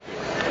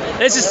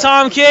This is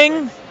Tom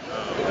King.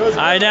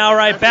 I now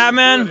write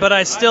Batman, but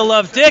I still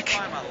love Dick,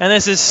 and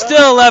this is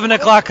still 11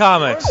 O'Clock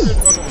Comics.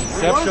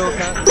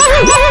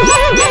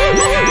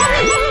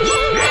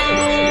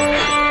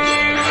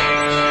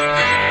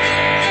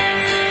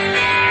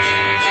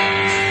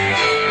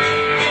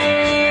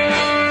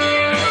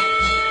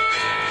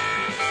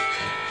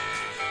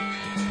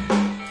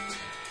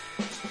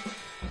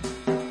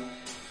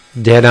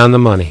 Dead on the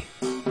money.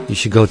 You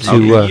should go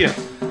to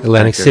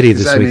Atlantic City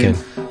this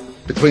weekend.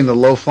 Between the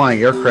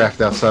low-flying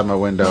aircraft outside my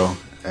window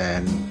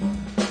and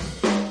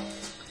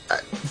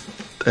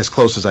as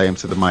close as I am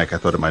to the mic, I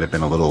thought it might have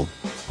been a little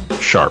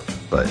sharp,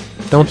 but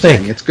don't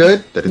think it's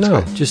good. That it's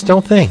no, good. Just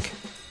don't think.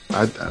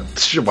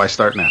 Why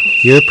start now?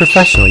 You're a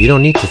professional. You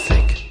don't need to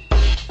think.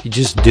 You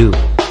just do.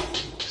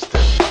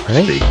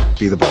 Right?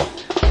 Be the ball.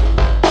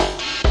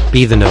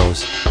 Be the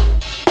nose.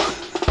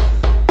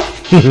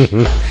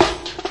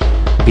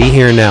 Be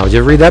Here Now. Did you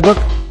ever read that book?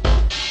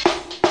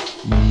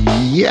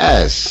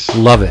 Yes.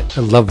 Love it.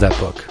 I love that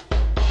book.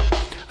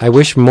 I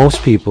wish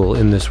most people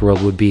in this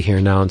world would be here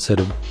now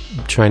instead of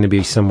trying to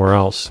be somewhere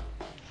else.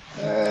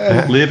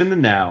 Live in the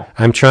now.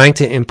 I'm trying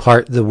to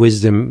impart the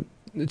wisdom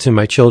to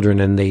my children,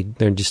 and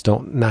they're just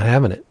not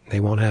having it. They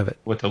won't have it.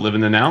 What, to live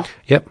in the now?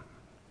 Yep.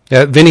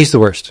 Vinny's the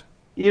worst.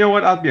 You know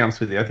what? I'll be honest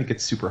with you. I think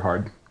it's super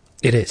hard.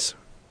 It is.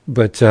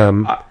 But,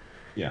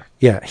 yeah,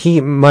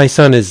 my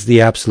son is the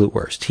absolute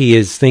worst. He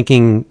is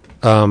thinking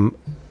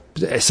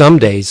some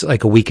days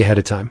like a week ahead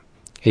of time.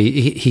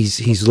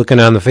 He's looking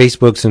on the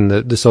Facebooks and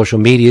the social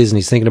medias, and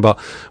he's thinking about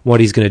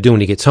what he's going to do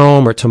when he gets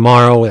home or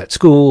tomorrow at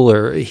school,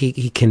 or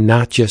he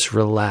cannot just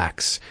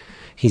relax.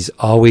 He's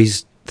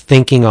always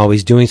thinking,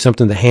 always doing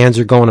something. The hands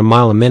are going a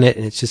mile a minute,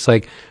 and it's just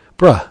like,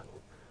 bruh,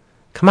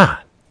 come on,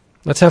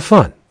 let's have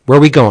fun. Where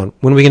are we going?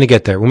 When are we going to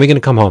get there? When are we going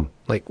to come home?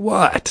 Like,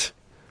 what?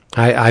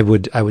 I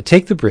would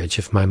take the bridge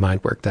if my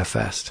mind worked that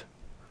fast.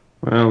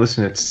 Well,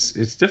 listen,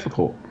 it's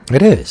difficult.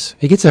 It is.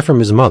 He gets that from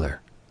his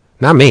mother,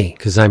 not me,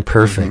 because I'm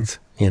perfect.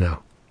 You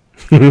know.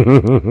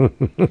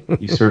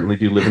 You certainly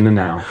do live in the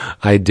now.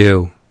 I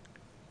do.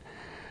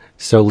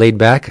 So laid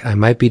back, I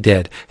might be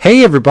dead.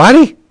 Hey,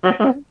 everybody!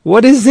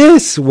 What is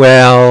this?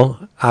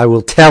 Well, I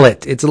will tell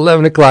it. It's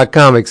 11 O'Clock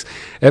Comics,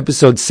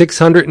 episode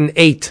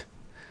 608.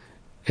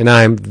 And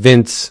I'm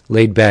Vince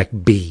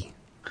Laidback B.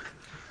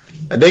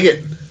 I dig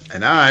it.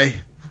 And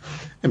I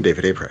am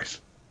David A.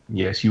 Price.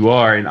 Yes, you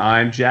are. And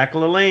I'm Jack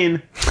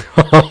LaLanne.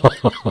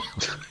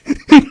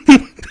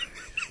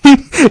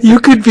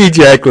 You could be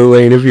Jack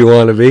LaLanne if you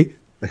want to be.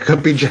 It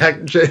could be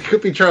it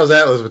could be Charles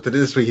Atlas, but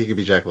this week he could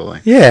be Jack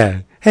LaLanne.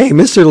 Yeah. Hey,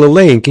 Mr.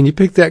 LaLanne, can you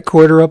pick that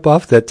quarter up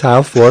off that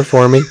tile floor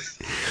for me?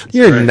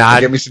 You're right. not.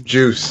 Get me some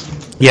juice.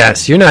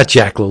 Yes, you're not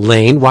Jack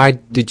LaLanne. Why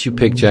did you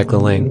pick Jack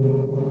LaLanne?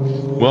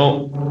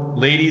 Well,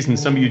 ladies and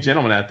some of you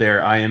gentlemen out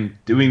there, I am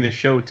doing the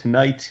show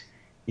tonight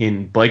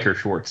in biker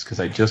shorts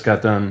because I just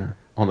got done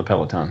on the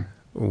Peloton.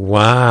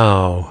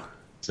 Wow.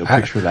 So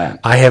picture that.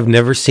 I have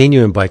never seen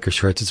you in biker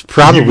shorts. It's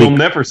probably You will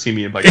never see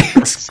me in biker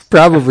shorts. It's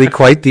probably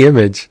quite the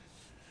image.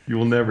 You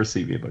will never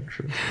see me in biker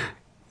shorts.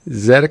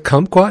 Is that a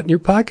kumquat in your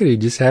pocket, or are you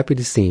just happy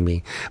to see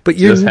me? But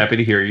you're just happy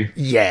to hear you.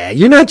 Yeah,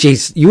 you're not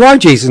Jason. You are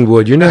Jason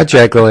Wood. You're not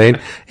Jack LaLanne.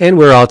 And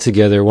we're all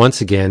together once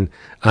again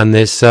on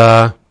this.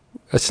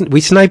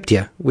 We sniped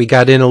you. We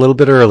got in a little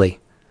bit early.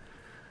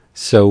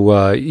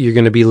 So you're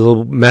going to be a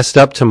little messed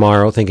up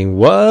tomorrow thinking,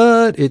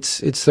 what? It's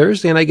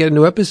Thursday and I get a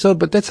new episode?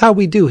 But that's how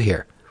we do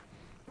here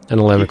on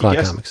 11 O'Clock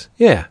Comics.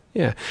 Yeah.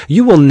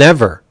 You will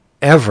never,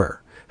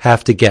 ever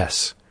have to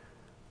guess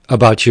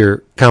about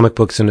your comic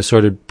books and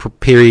assorted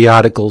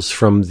periodicals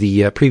from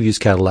the previews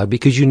catalog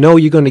because you know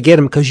you're going to get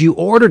them because you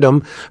ordered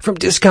them from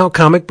Discount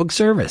Comic Book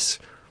Service.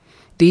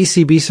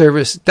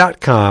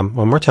 DCBService.com,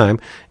 one more time,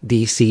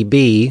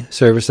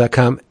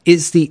 DCBService.com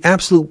is the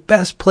absolute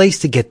best place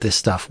to get this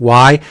stuff.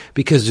 Why?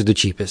 Because they're the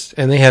cheapest,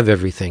 and they have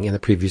everything in the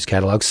previews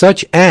catalog,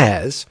 such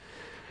as,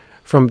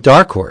 from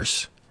Dark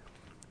Horse,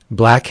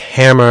 Black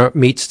Hammer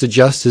meets the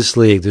Justice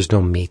League. There's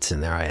no meets in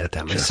there. I added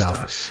that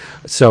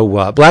myself.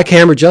 So, Black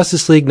Hammer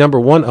Justice League number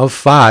 1 of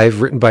 5,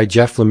 written by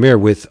Jeff Lemire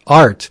with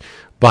art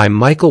by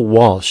Michael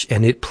Walsh,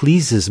 and it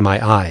pleases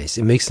my eyes.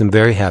 It makes them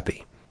very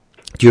happy.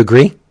 Do you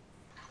agree?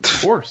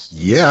 Of course.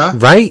 Yeah.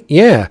 Right?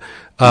 Yeah.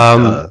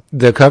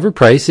 The cover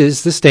price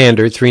is the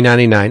standard,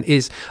 $3.99.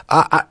 Is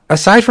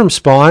aside from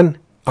Spawn,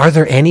 are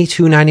there any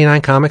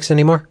 $2.99 comics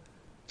anymore?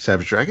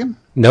 Savage Dragon?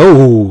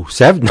 No.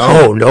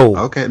 No.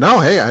 Okay. No,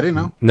 hey, I didn't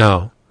know.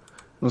 No.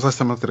 When was the last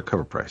time I looked at a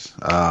cover price?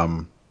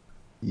 Oh,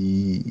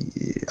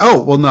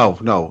 well,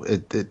 no.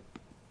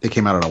 It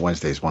came out on a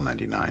Wednesday. It's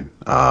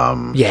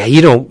 $1.99. Yeah,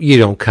 you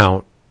don't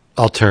count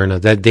Alterna.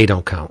 That they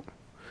don't count.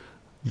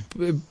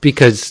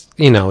 Because,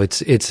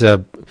 it's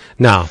a...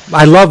 No,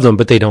 I love them,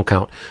 but they don't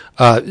count.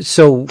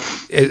 So,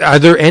 are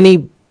there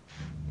any...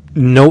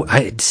 Now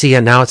it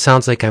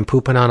sounds like I'm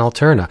pooping on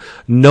Alterna.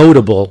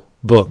 Notable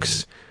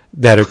books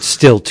that are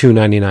still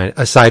 $2.99,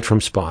 aside from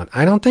Spawn.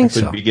 I don't think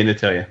so. I couldn't begin to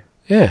tell you.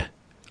 Yeah.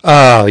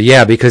 Oh,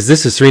 yeah, because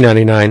this is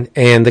 $3.99,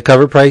 and the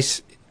cover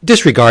price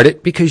disregard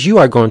it because you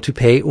are going to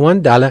pay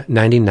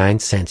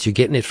 $1.99. You're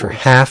getting it for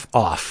half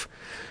off.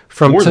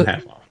 More than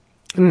half off.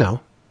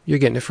 No, you're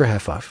getting it for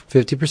half off.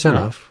 50%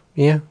 off.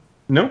 Yeah.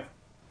 No.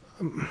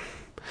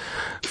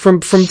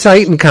 From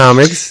Titan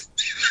Comics.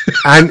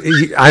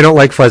 I don't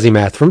like fuzzy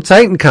math. From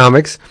Titan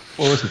Comics.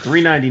 Well, listen,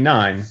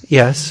 $3.99.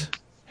 Yes.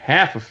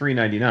 Half of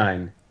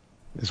 $3.99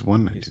 It's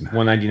 $1.99.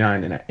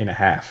 $1.99 and a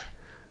half.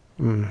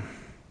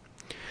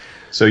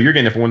 So you're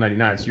getting it for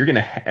 $1.99. So you're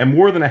getting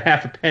more than a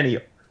half a penny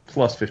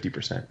plus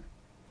 50%.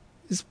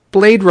 It's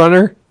Blade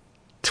Runner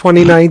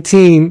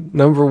 2019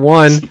 number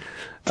 1.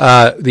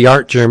 The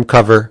Art Germ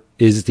cover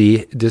is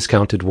the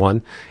discounted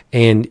one,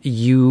 and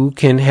you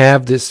can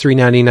have this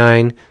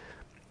 $3.99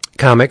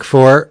 comic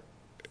for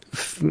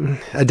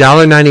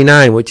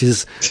 $1.99, which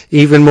is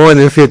even more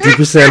than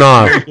 50%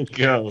 off. There you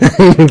go.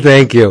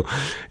 Thank you.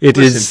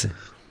 Listen,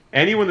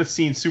 anyone that's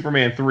seen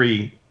Superman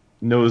 3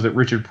 knows that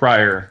Richard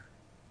Pryor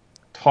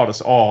taught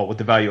us all what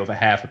the value of a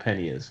half a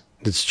penny is.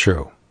 It's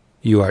true.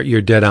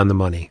 You're dead on the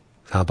money.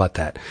 How about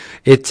that?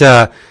 It's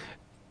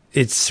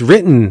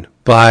written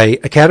by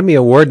Academy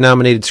Award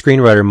nominated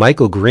screenwriter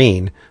Michael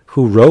Green,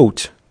 who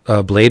wrote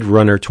Blade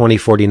Runner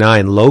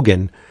 2049,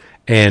 Logan,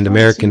 and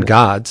American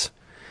Gods.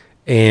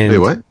 And Wait,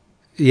 what?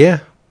 Yeah.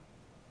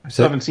 I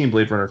still haven't seen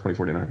Blade Runner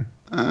 2049.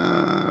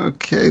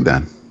 Okay,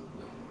 then.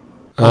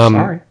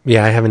 Sorry.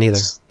 Yeah, I haven't either.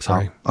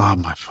 Sorry. Oh,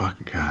 my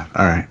fucking God.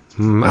 All right.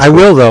 I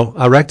will, though.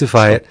 I'll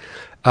rectify it.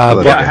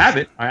 But, Yeah, I have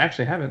it. I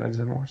actually have it. I just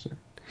haven't watched it.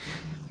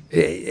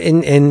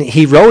 And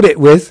he wrote it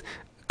with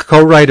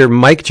co-writer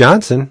Mike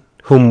Johnson,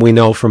 whom we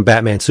know from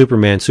Batman,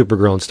 Superman,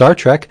 Supergirl, and Star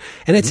Trek.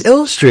 And it's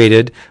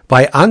illustrated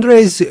by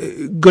Andres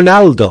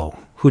Gonaldo,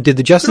 who did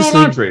the Justice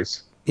League.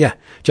 Andres. Yeah,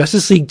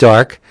 Justice League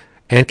Dark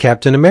and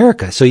Captain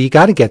America. So you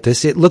got to get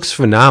this. It looks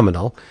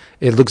phenomenal.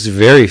 It looks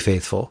very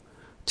faithful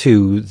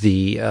to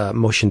the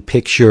motion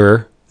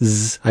picture.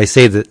 I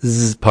say the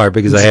Z part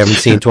because I haven't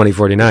seen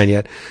 2049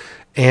 yet.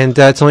 And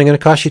it's only going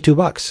to cost you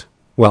 $2.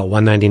 Well,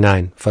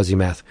 $1.99, fuzzy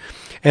math.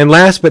 And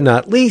last but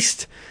not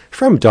least,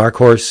 from Dark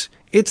Horse,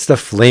 it's the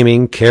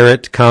Flaming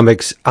Carrot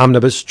Comics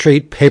Omnibus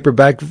Trade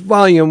Paperback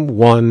Volume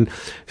 1,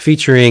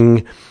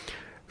 featuring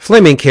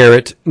Flaming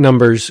Carrot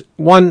numbers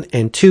 1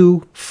 and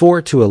 2,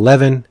 4 to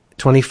 11,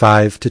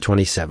 25 to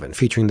 27,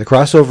 featuring the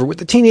crossover with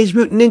the Teenage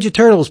Mutant Ninja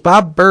Turtles,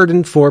 Bob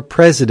Burden for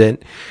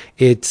president.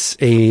 It's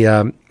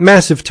a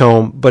massive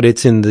tome, but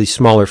it's in the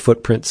smaller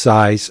footprint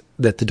size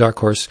that the Dark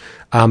Horse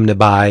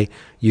Omnibuy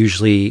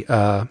usually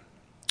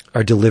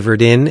are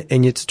delivered in,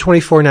 and it's a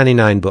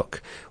 $24.99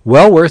 book.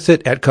 Well worth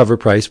it at cover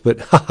price, but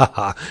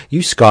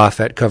you scoff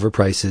at cover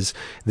prices.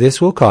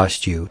 This will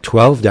cost you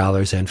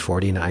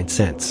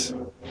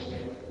 $12.49.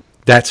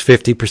 That's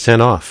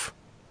 50% off,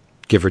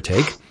 give or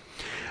take.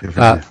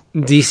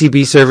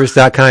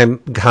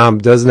 DCBService.com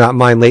does not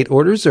mind late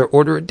orders or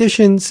order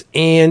additions,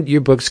 and your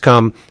books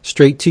come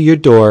straight to your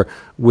door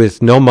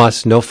with no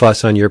muss, no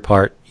fuss on your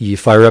part. You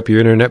fire up your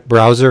internet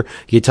browser,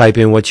 you type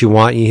in what you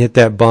want, you hit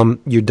that bum,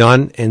 you're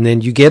done, and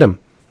then you get them.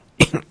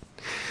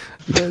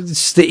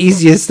 It's the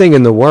easiest thing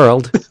in the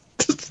world.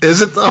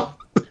 Is it, though?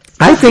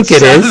 I think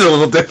it is. It's a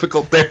little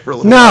difficult there for a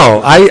little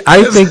No, while.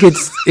 I think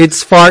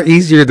it's far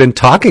easier than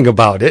talking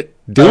about it.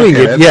 Doing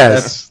it,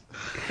 yes.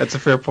 That's a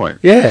fair point.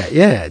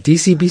 Yeah.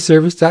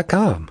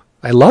 DCBService.com.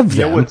 I love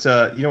them.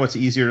 You know what's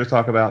easier to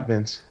talk about,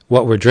 Vince?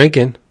 What we're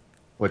drinking.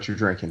 What you're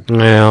drinking.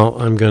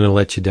 Well, I'm going to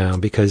let you down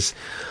because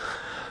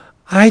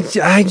I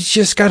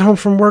just got home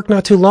from work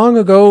not too long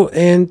ago,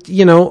 and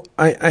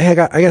I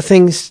got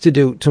things to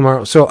do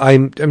tomorrow. So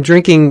I'm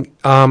drinking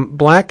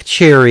black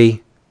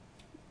cherry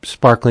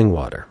sparkling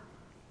water.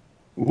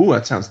 Ooh,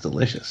 that sounds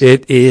delicious.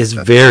 It is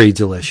very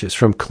delicious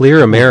from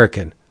Clear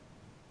American.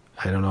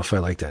 I don't know if I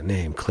like that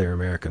name, Clear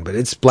American, but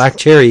it's black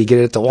cherry. You get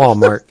it at the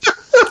Walmart.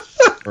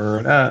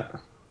 Burn up.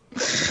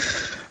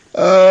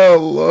 Oh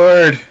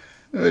Lord,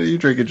 what are you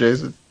drinking,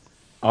 Jason?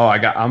 Oh,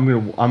 I'm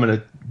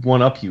gonna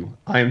one up you.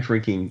 I am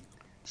drinking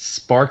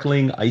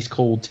sparkling ice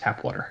cold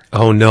tap water.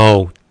 Oh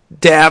no,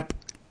 Dap!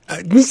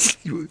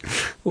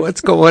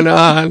 What's going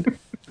on?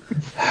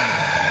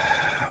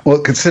 Well,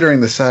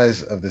 considering the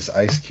size of this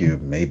ice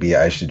cube, maybe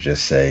I should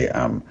just say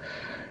I'm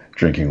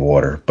drinking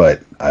water,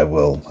 but I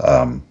will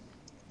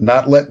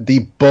not let the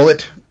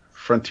Bullet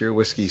Frontier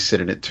whiskey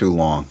sit in it too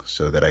long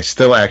so that I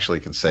still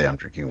actually can say I'm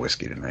drinking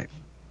whiskey tonight.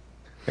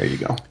 There you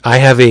go. I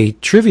have a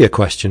trivia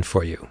question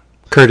for you,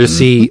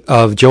 courtesy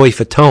of Joey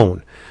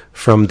Fatone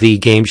from the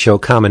game show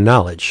Common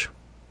Knowledge.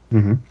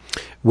 Mm-hmm.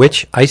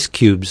 Which ice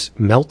cubes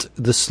melt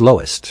the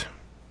slowest?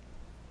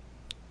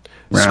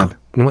 Round.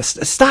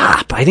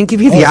 Stop! I didn't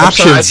give you the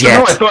options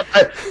yet.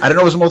 I didn't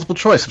know it was a multiple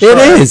choice.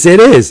 It is.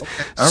 Okay.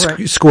 All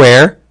right.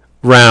 Square,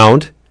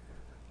 round,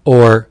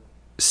 or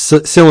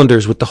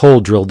cylinders with the hole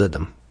drilled in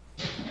them.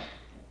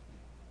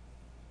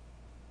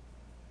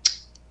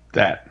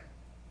 That.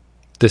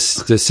 The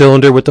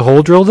cylinder with the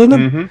hole drilled in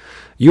them? Mm-hmm.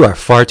 You are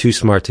far too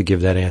smart to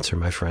give that answer,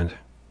 my friend.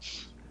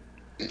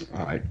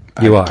 I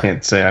You are.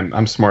 can't say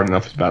I'm smart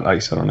enough about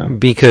ice. I don't know.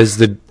 Because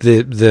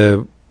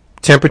the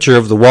temperature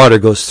of the water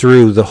goes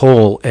through the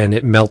hole and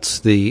it melts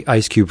the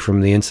ice cube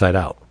from the inside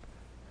out,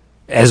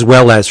 as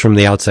well as from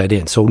the outside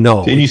in. So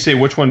no. Didn't you say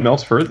which one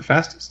melts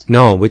fastest?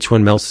 No, which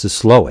one melts the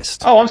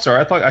slowest? Oh, I'm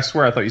sorry. I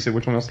swear I thought you said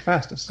which one melts the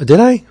fastest. Did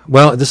I?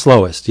 Well, the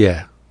slowest,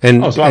 yeah.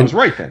 And, so I was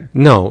right then.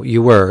 No,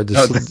 you were.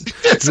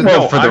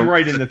 I'm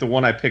right in that the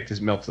one I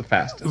picked melts the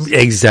fastest.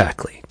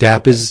 Exactly.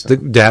 DAP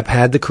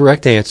had the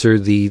correct answer.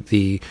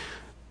 The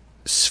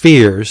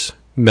spheres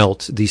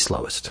melt the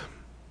slowest.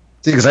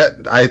 See, because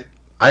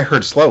I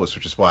heard slowest,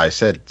 which is why I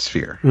said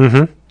sphere.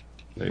 Mm-hmm.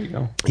 There you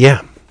go.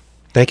 Yeah.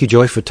 Thank you,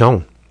 Joey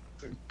Fatone.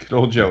 Good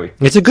old Joey.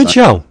 It's a good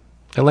show.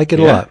 I like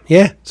it a lot.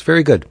 Yeah, it's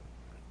very good.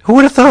 Who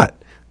would have thought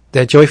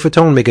that Joey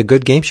Fatone would make a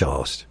good game show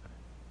host?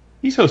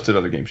 He's hosted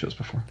other game shows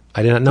before.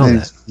 I did not know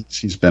that.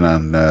 She's been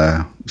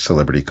on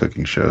celebrity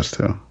cooking shows,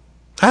 too.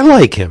 I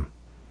like him.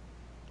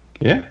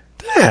 Yeah?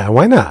 Yeah,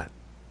 why not?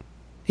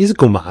 He's a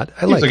gumad.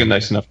 I like him. He's like a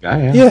nice enough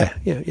guy,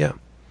 Yeah.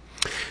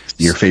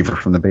 Your favorite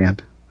from the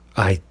band?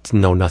 I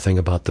know nothing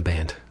about the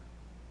band.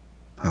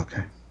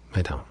 Okay.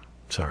 I don't.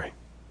 Sorry.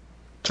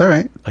 It's all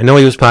right. I know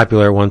he was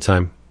popular at one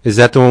time. Is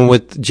that the one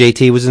with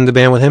JT was in the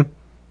band with him?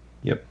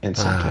 Yep, and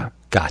some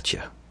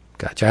Gotcha.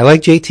 I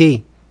like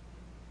JT.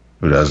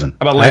 Who doesn't? How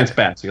about Lance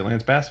Bass? You a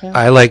Lance Bass fan?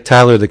 I like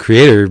Tyler, the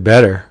Creator,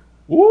 better.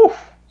 Woo!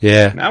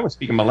 Yeah. Now we're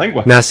speaking my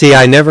language. Now, see,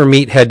 I never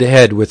meet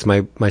head-to-head with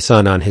my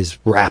son on his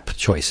rap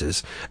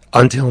choices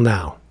until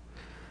now.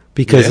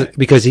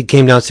 Because he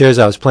came downstairs,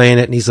 I was playing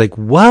it, and he's like,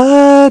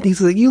 what?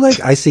 He's like, you like?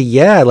 I say,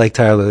 yeah, I like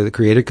Tyler, the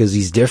Creator, because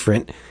he's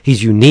different.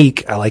 He's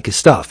unique. I like his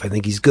stuff. I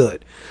think he's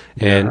good.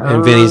 And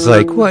Vinny's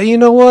like, well, you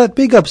know what?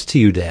 Big ups to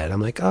you, Dad. I'm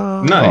like,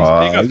 oh.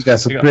 Nice. Big ups. You got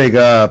some big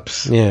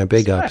ups. Yeah,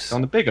 big ups.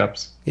 On the big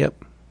ups. Yep.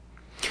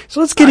 So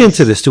let's get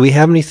into this. Do we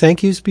have any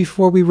thank yous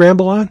before we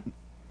ramble on?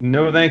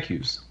 No thank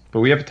yous. But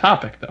we have a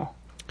topic, though.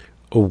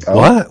 Oh,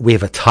 what? We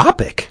have a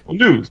topic? Well,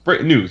 news.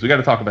 We got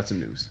to talk about some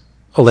news.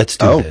 Oh, let's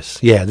do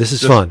this. Yeah, this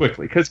is just fun.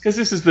 Quickly, because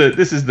this is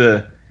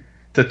the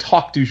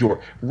talk du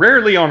jour.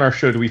 Rarely on our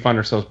show do we find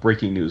ourselves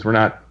breaking news. We're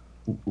not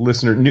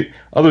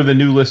other than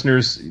new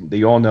listeners.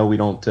 They all know we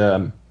don't.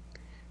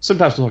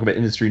 Sometimes we'll talk about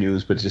industry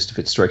news, but just if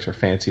it strikes our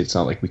fancy, it's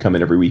not like we come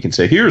in every week and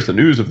say, "Here's the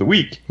news of the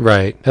week."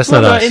 Right. That's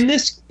not us.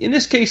 In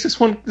this case, this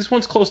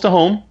one's close to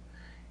home,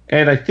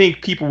 and I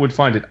think people would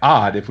find it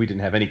odd if we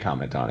didn't have any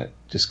comment on it,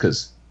 just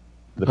because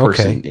the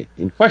person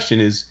in question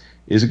is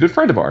a good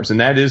friend of ours, and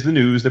that is the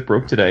news that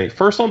broke today.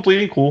 First on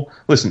Bleeding Cool.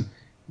 Listen,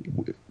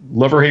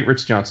 love or hate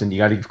Rich Johnson, you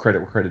got to give credit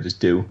where credit is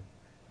due,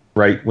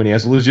 right? When he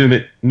has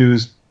legitimate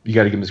news, you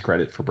got to give him his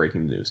credit for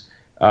breaking the news.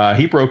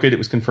 He broke it. It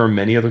was confirmed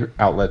many other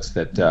outlets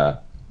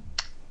that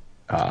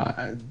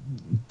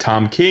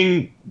Tom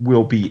King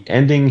will be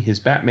ending his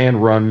Batman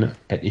run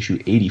at issue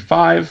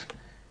 85,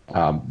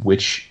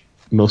 which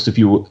most of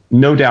you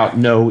no doubt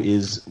know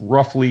is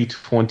roughly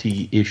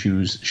 20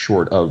 issues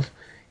short of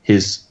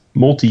his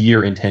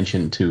multi-year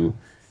intention to,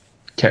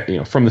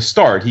 from the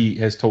start, he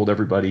has told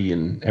everybody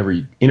in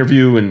every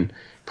interview and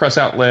press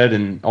outlet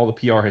and all the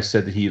PR has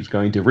said that he was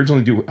going to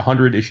originally do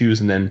 100 issues,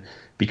 and then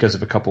because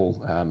of a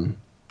couple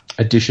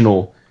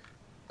additional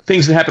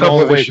things that happened all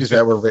the way, issues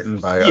that were written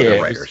by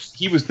other writers.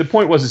 The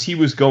point was he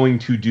was going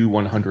to do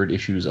 100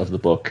 issues of the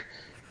book,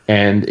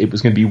 and it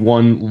was going to be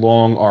one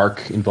long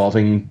arc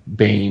involving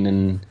Bane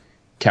and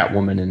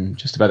Catwoman and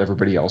just about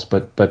everybody else.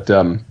 But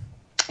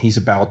he's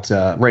about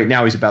right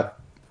now he's about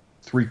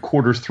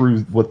 3/4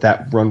 through what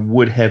that run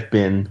would have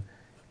been.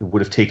 It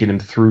would have taken him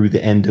through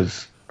the end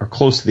of, or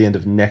close to the end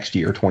of next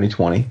year,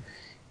 2020.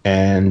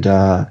 And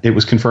it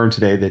was confirmed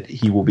today that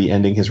he will be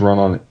ending his run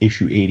on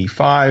issue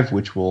 85,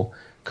 which will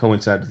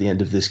coincide with the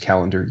end of this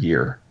calendar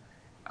year.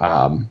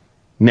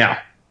 Now,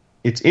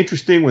 it's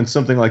interesting when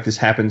something like this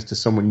happens to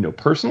someone you know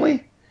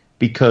personally,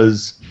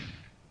 because,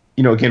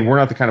 again, we're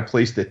not the kind of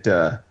place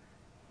that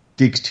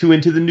digs too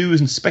into the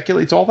news and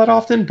speculates all that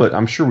often, but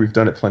I'm sure we've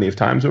done it plenty of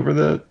times over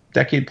the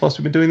decade plus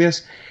we've been doing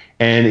this.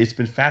 And it's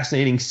been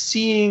fascinating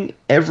seeing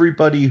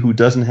everybody who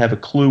doesn't have a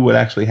clue what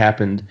actually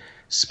happened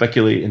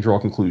speculate and draw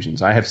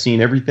conclusions. I have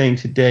seen everything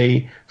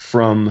today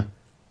from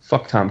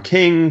fuck Tom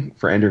King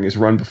for ending his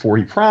run before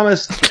he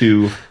promised,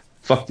 to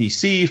fuck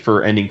DC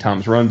for ending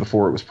Tom's run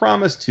before it was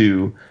promised,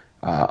 to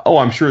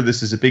I'm sure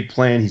this is a big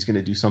plan, he's going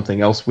to do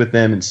something else with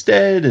them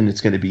instead and it's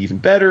going to be even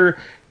better,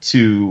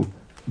 to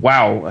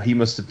wow, he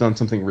must have done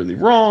something really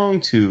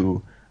wrong,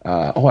 to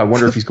I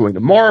wonder if he's going to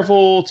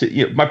Marvel,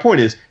 to my point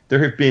is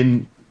there have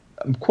been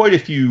quite a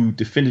few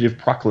definitive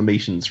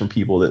proclamations from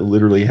people that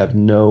literally have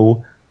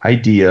no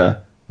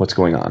idea what's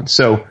going on.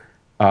 So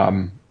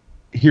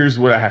here's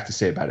what I have to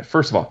say about it.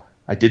 First of all,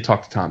 I did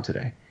talk to Tom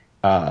today.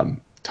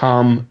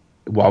 Tom,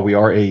 while we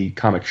are a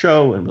comic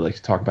show and we like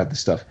to talk about this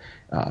stuff,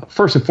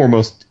 first and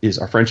foremost is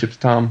our friendship to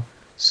Tom.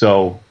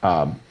 So,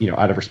 out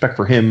of respect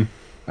for him,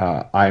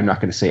 I'm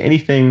not going to say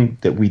anything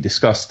that we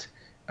discussed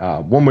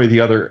one way or the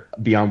other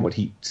beyond what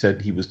he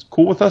said he was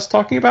cool with us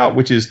talking about,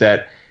 which is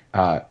that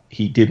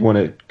he did want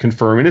to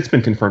confirm, and it's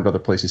been confirmed other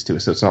places too,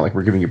 so it's not like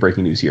we're giving you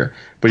breaking news here,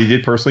 but he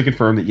did personally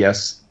confirm that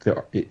yes,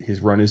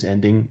 his run is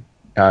ending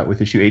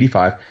with issue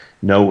 85.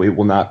 No, it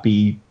will not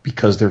be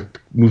because they're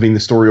moving the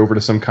story over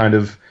to some kind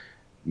of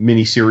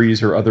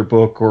miniseries or other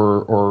book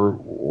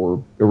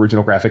or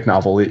original graphic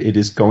novel. It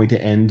is going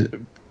to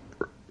end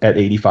at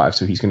 85,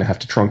 so he's going to have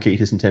to truncate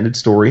his intended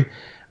story.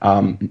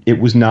 It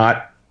was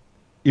not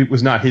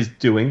his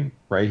doing,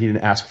 right? He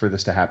didn't ask for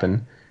this to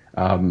happen.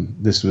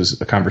 This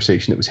was a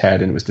conversation that was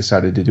had, and it was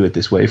decided to do it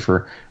this way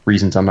for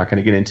reasons I'm not going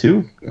to get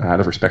into, out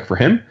of respect for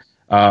him.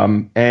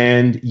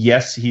 And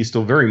yes, he's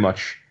still very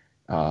much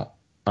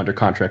under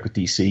contract with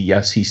DC.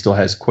 Yes, he still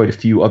has quite a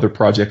few other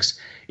projects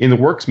in the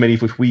works, many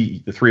of which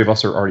the three of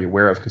us, are already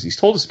aware of because he's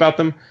told us about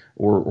them,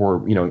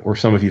 or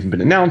some have even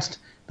been announced.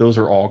 Those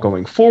are all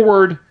going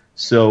forward,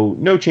 so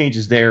no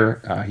changes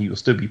there. He will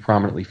still be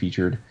prominently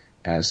featured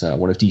as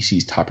one of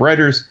DC's top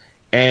writers.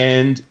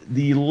 And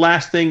the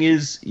last thing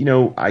is,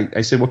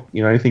 I said, well,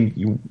 anything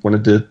you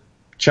wanted to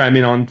chime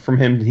in on from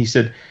him? And he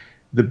said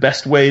the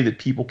best way that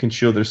people can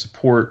show their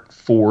support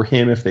for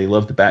him if they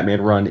love the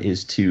Batman run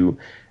is to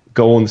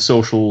go on the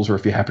socials, or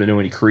if you happen to know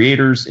any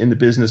creators in the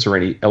business or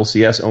any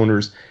LCS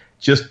owners,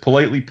 just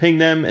politely ping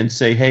them and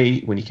say,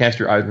 hey, when you cast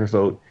your Eisner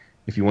vote,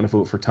 if you want to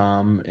vote for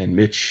Tom and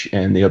Mitch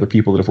and the other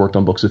people that have worked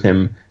on books with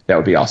him, that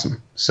would be awesome.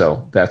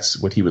 So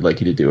that's what he would like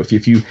you to do.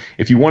 If you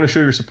want to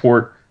show your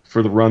support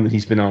for the run that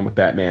he's been on with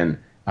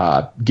Batman,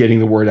 getting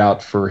the word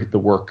out for the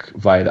work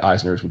via the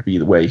Eisners would be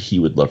the way he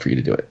would love for you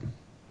to do it.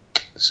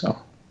 So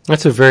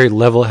that's a very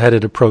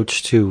level-headed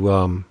approach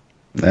to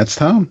that's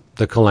Tom.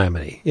 The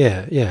Calamity.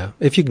 Yeah,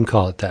 if you can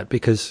call it that,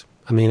 because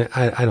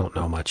I don't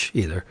know much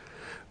either,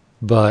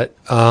 but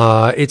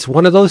it's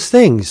one of those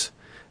things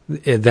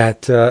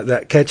that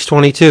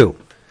catch-22.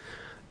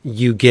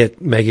 You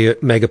get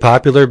mega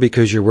popular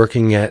because you're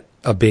working at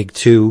a big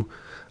two.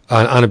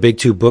 On a big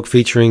two book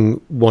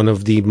featuring one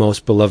of the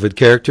most beloved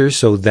characters,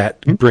 so that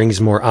brings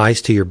more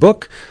eyes to your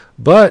book.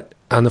 But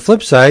on the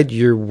flip side,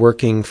 you're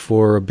working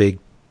for a big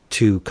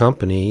two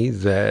company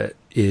that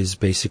is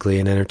basically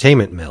an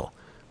entertainment mill,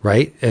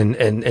 right?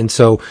 And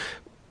so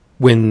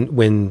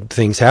when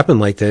things happen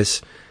like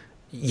this,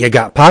 you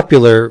got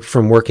popular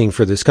from working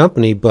for this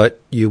company,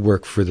 but you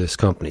work for this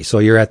company, so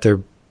you're at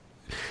their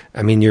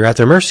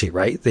mercy,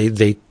 right?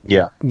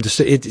 Yeah.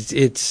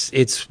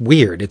 It's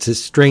weird. It's a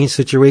strange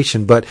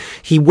situation, but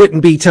he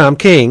wouldn't be Tom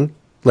King,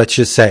 let's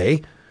just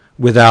say,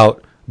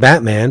 without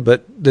Batman,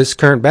 but this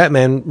current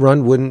Batman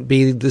run wouldn't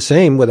be the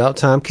same without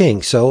Tom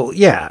King. So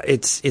yeah,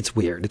 it's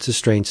weird. It's a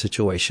strange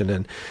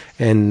situation,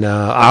 and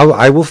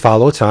I will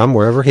follow Tom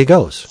wherever he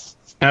goes.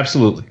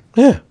 Absolutely.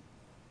 Yeah.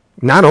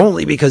 Not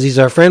only because he's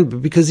our friend,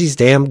 but because he's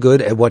damn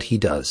good at what he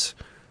does.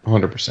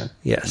 100%.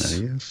 Yes.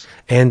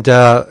 And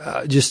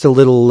just a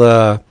little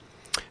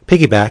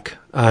piggyback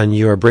on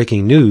your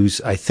breaking news,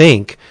 I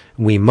think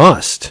we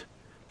must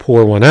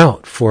pour one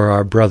out for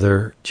our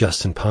brother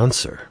Justin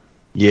Ponser.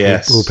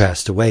 Yes. Who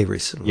passed away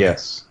recently.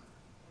 Yes.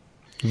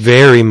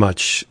 Very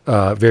much,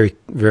 very,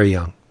 very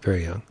young.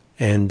 Very young.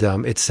 And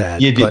it's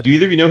sad. Yeah, do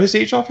either of you know his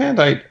age offhand?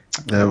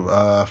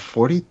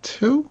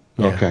 42?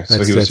 Yeah, okay,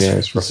 so he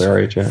was roughly our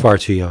age, yeah. Far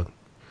too young.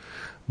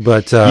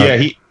 But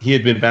he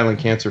had been battling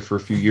cancer for a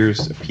few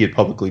years. He had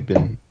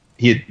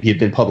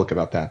been public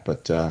about that,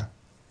 but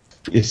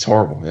it's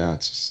horrible. Yeah,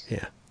 it's just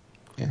yeah.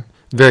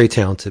 Very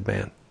talented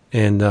man,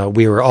 and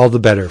we were all the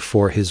better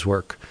for his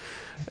work.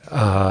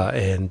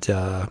 And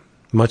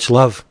much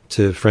love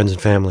to friends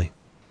and family.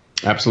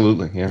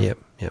 Absolutely, yeah.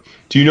 Yep.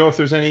 Do you know if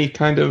there's any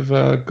kind of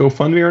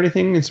GoFundMe or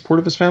anything in support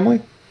of his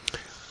family?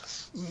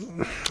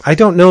 I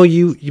don't know.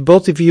 You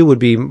both of you would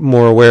be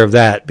more aware of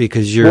that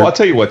because you're. Well, I'll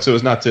tell you what. So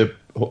as not to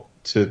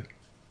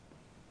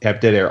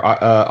have dead air,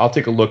 I'll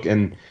take a look,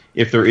 and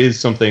if there is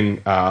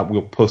something,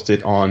 we'll post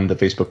it on the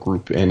Facebook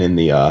group and in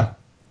the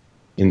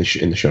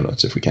show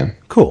notes if we can.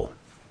 Cool.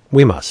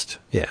 We must.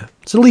 Yeah,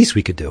 it's the least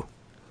we could do.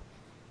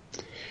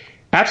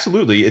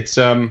 Absolutely. It's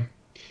I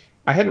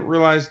hadn't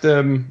realized.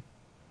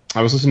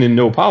 I was listening to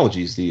No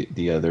Apologies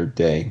the other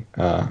day.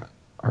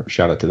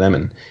 Shout out to them,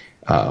 and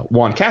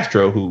Juan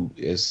Castro, who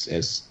is,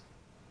 as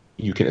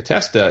you can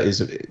attest,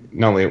 is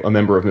not only a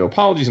member of No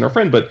Apologies and our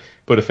friend, but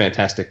a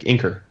fantastic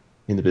inker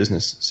in the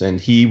business.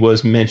 And he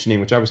was mentioning,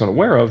 which I was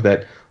unaware of,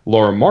 that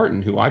Laura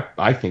Martin, who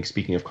I think,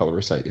 speaking of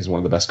colorists, is one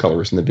of the best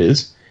colorists in the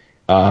biz,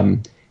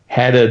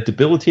 had a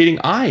debilitating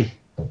eye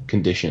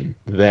condition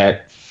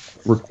that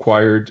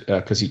required,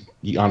 because he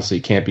honestly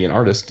can't be an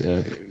artist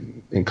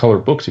in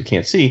colored books, you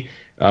can't see,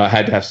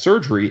 had to have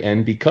surgery.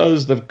 And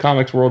because the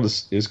comics world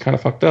is kind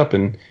of fucked up,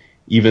 and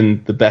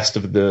even the best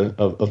of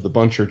the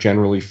bunch are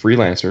generally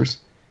freelancers,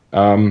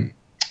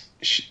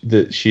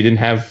 she didn't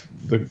have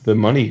the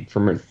money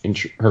from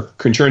her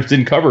insurance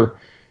didn't cover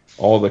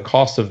all the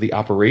costs of the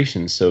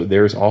operation. So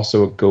there's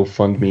also a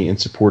GoFundMe in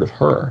support of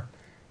her.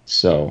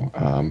 So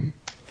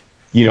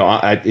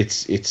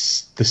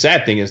it's the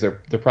sad thing is there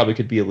probably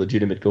could be a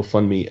legitimate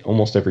GoFundMe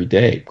almost every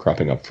day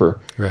cropping up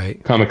for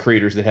comic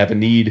creators that have a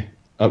need,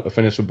 a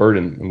financial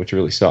burden, which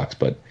really sucks.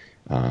 But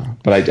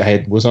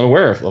I was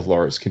unaware of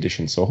Laura's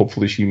condition, so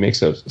hopefully she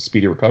makes a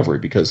speedy recovery,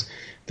 because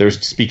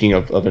there's, speaking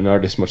of an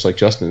artist much like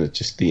Justin, that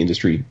just the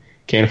industry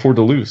can't afford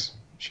to lose.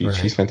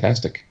 She's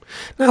fantastic.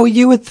 Now,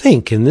 you would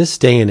think in this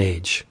day and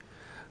age,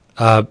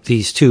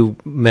 these two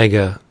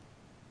mega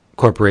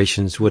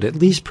corporations would at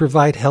least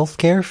provide health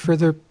care for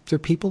their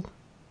people.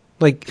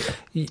 Like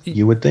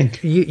you would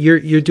think.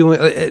 You're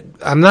doing.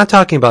 I'm not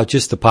talking about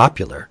just the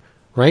popular,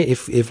 right?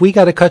 If we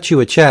got to cut you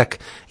a check,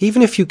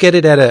 even if you get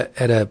it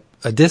at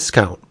a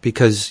discount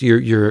because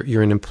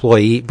you're an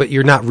employee, but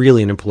you're not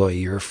really an employee.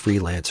 You're a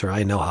freelancer.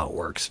 I know how it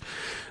works.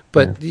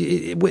 But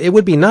it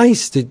would be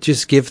nice to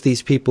just give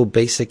these people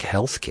basic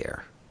health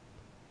care.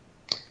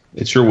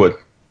 It sure would.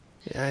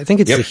 I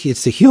think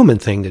it's the human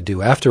thing to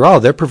do. After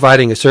all, they're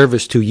providing a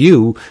service to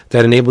you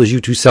that enables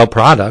you to sell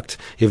product.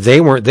 If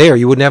they weren't there,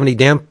 you wouldn't have any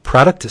damn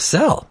product to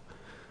sell.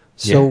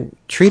 So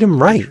treat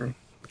them right. True.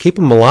 Keep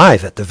them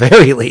alive at the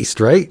very least,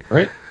 right?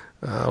 Right.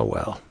 Oh,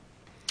 well.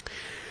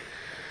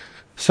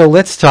 So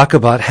let's talk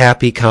about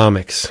Happy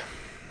Comics.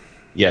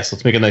 Yes,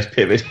 let's make a nice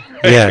pivot.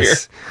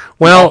 Yes.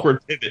 Well,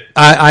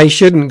 I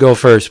shouldn't go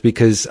first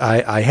because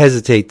I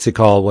hesitate to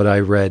call what I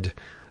read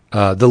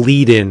the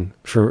lead-in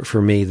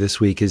for me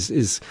this week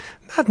is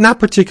not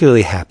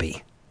particularly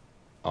happy.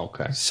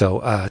 Okay.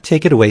 So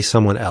take it away,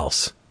 someone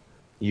else.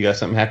 You got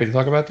something happy to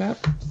talk about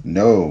that?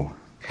 No.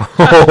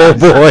 Oh,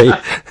 boy.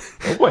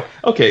 Oh, boy.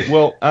 Okay,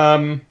 well,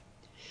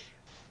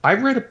 I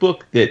read a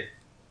book that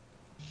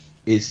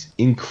is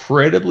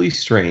incredibly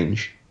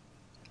strange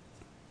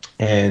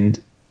and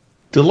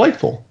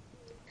delightful.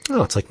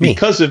 Oh, it's like me.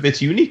 Because of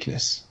its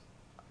uniqueness.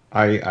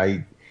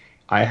 I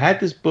had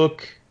this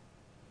book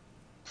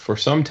for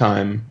some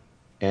time,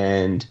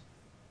 and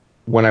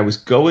when I was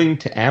going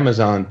to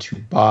Amazon to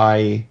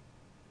buy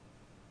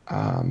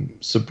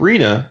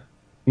the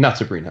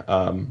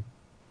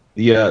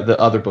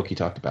other book you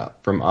talked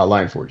about from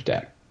Lionforge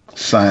Dad.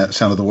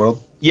 Sound of the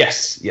World?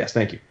 Yes,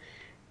 thank you.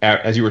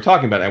 As you were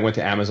talking about it, I went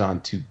to Amazon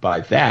to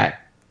buy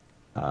that.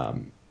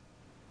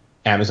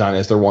 Amazon,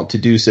 as they're wont to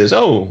do, says,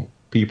 oh,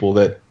 people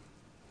that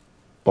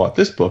bought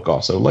this book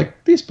also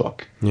like this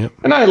book. Yep.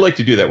 And I like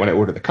to do that when I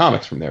order the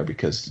comics from there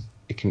because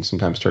it can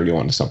sometimes turn you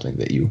on to something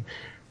that you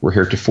were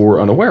heretofore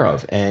unaware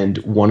of. And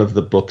one of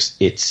the books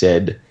it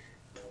said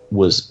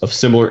was of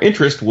similar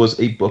interest was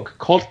a book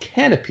called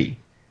Canopy.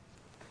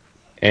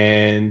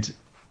 And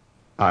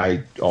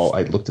I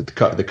looked at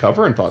the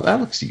cover and thought, that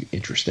looks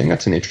interesting.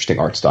 That's an interesting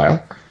art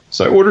style.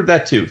 So I ordered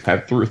that too. I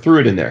threw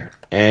it in there.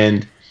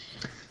 And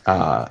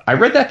I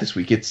read that this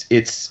week. It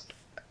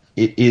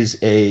is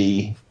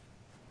a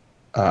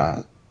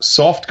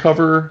soft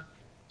cover,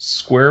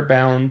 square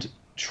bound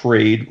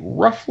trade,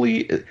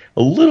 roughly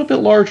a little bit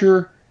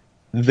larger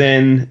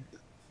than,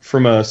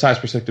 from a size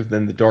perspective,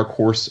 than the Dark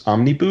Horse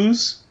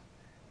Omnibus,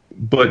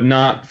 but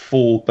not a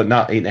full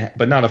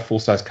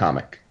size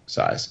comic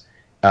size.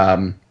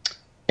 And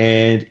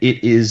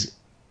it is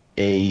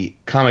a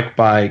comic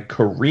by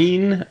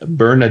Karine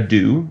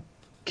Bernadou,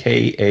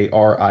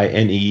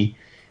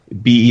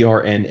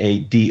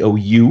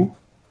 KarineBernadou.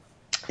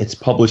 It's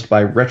published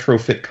by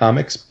Retrofit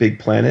Comics, Big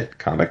Planet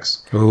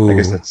Comics. Ooh. I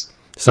guess that's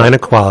sign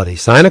of quality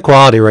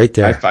right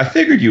there. I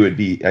figured you would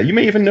be. You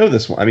may even know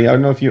this one. I mean, I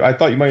don't know if I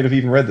thought you might have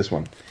even read this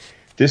one.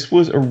 This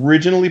was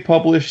originally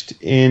published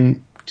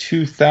in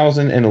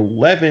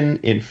 2011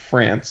 in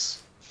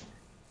France.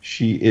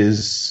 She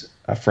is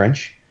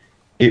French.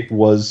 It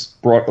was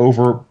brought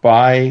over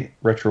by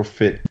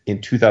Retrofit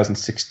in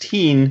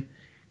 2016,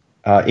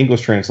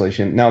 English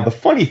translation. Now, the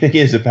funny thing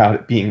is about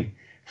it being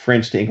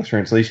French to English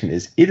translation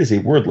is it is a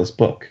wordless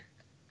book.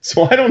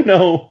 So I don't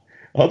know,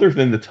 other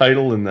than the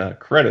title and the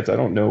credits, I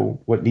don't know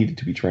what needed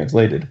to be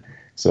translated.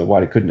 So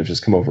why it couldn't have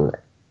just come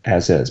over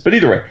as is. But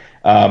either way,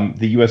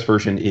 the US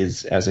version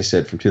is, as I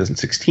said, from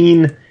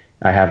 2016.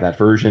 I have that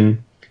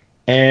version.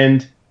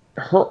 And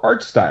her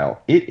art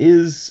style, it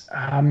is,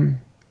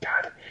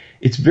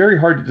 it's very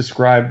hard to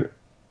describe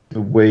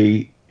the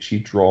way she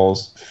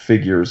draws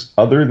figures,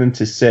 other than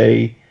to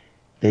say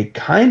they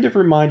kind of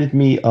reminded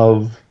me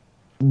of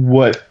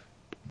what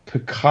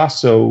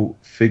Picasso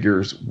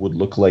figures would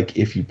look like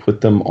if you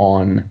put them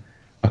on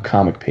a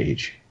comic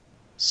page.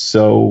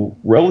 So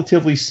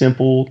relatively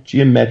simple,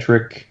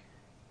 geometric,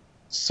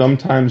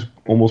 sometimes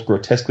almost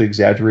grotesquely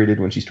exaggerated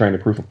when she's trying to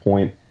prove a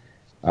point.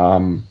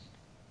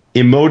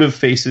 Emotive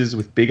faces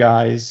with big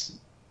eyes.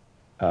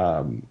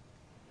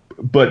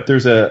 But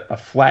there's a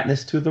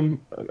flatness to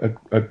them,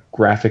 a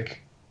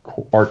graphic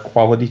art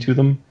quality to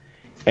them.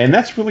 And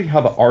that's really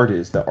how the art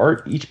is. The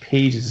art, each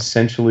page is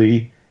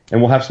essentially,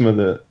 and we'll have some of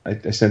the,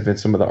 I sent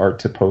Vince some of the art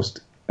to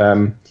post.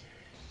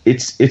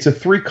 It's a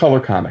 3-color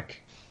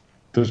comic.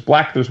 There's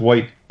black, there's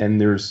white, and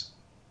there's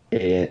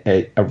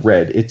a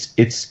red.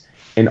 It's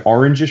an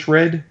orangish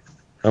red,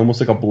 almost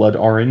like a blood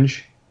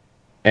orange.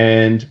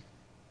 And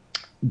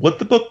what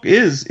the book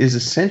is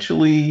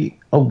essentially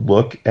a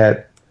look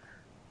at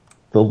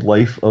the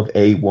life of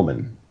a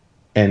woman,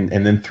 and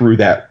then through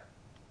that,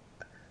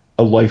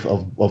 a life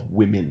of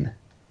women.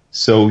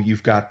 So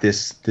you've got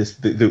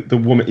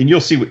the woman, and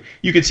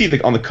you can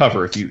see on the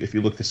cover if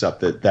you look this up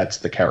that's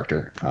the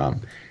character.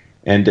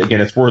 And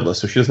again, it's wordless,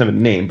 so she doesn't have a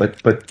name, but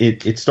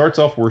it starts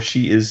off where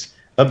she is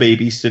a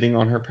baby sitting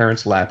on her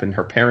parents' lap, and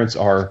her parents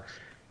are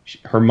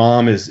her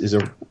mom is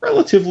a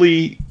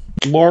relatively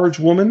large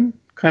woman,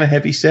 kind of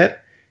heavy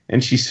set,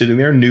 and she's sitting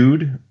there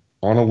nude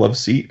on a love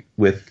seat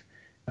with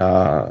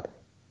the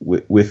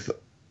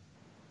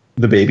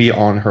baby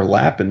on her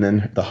lap, and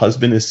then the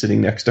husband is sitting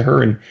next to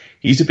her, and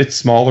he's a bit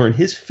smaller, and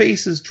his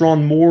face is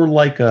drawn more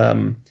like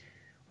a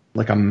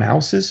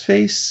mouse's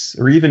face,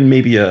 or even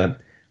maybe a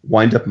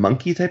wind-up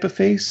monkey type of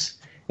face.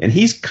 And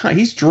he's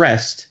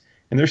dressed,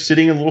 and they're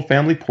sitting in a little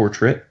family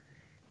portrait,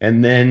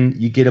 and then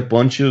you get a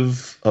bunch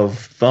of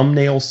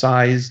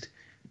thumbnail-sized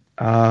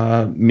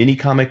mini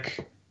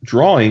comic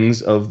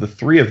drawings of the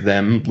three of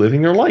them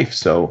living their life.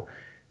 So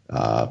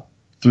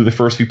through the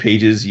first few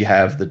pages, you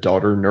have the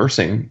daughter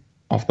nursing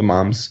off the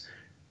mom's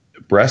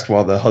breast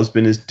while the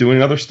husband is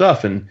doing other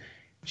stuff, and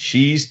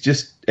she's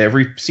just,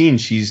 every scene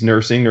she's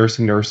nursing,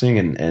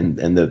 and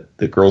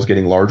the girl's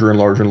getting larger and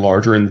larger and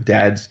larger, and the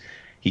dad's,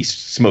 he's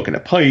smoking a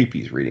pipe,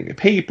 he's reading a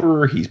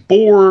paper, he's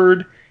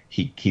bored,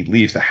 he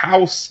leaves the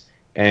house,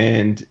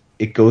 and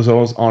it goes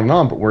on and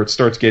on. But where it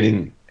starts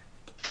getting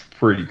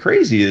pretty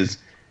crazy is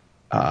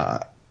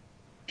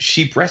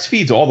she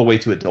breastfeeds all the way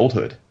to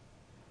adulthood.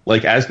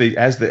 Like as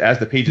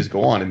the pages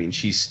go on, I mean,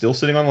 she's still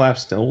sitting on the lap,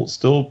 still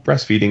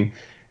breastfeeding,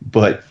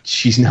 but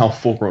she's now a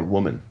full-grown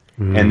woman.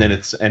 And then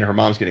and her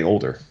mom's getting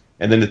older.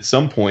 And then at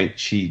some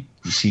point, you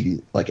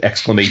see like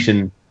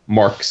exclamation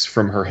marks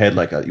from her head,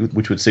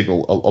 which would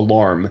signal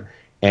alarm,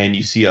 and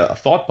you see a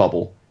thought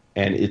bubble,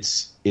 and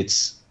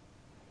it's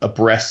a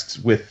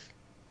breast with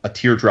a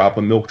teardrop,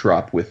 a milk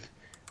drop with.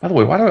 By the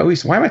way, why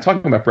am I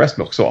talking about breast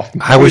milk so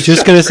often? I was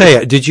just going to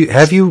say,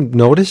 have you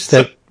noticed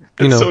that?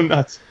 It's so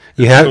nuts.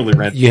 You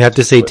have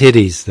to say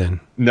titties then.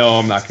 No,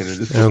 I'm not going to.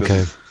 This book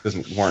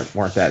doesn't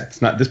warrant that.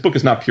 It's not. This book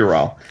is not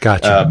puerile.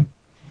 Gotcha.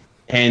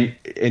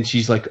 And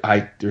she's like,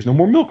 there's no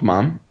more milk,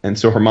 Mom. And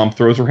so her mom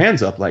throws her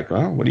hands up, like,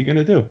 well, what are you going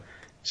to do?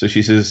 So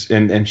she says,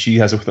 and she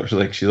has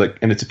she's like,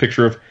 and it's a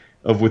picture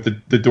of with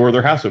the door of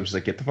their house open. She's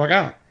like, get the fuck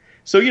out.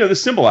 So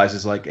this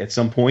symbolizes like at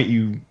some point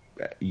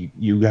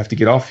you have to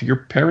get off your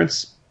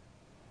parents'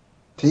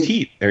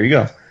 teeth. There you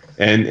go,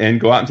 and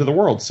go out into the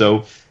world.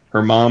 So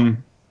her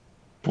mom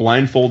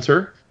blindfolds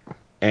her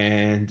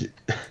and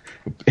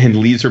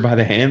leads her by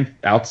the hand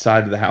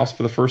outside of the house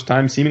for the first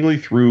time, seemingly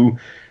through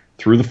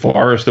the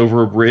forest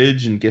over a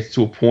bridge, and gets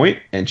to a point,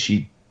 and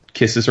she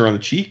kisses her on the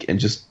cheek and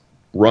just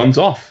runs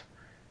off.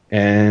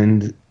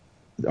 And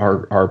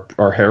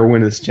our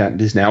heroine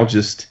is now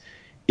just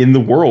in the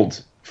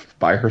world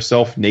by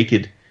herself,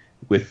 naked,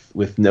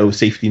 with no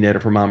safety net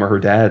of her mom or her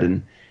dad,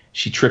 and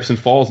she trips and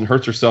falls and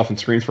hurts herself and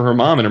screams for her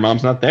mom, and her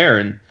mom's not there,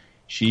 and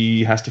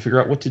she has to figure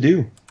out what to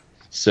do.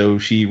 So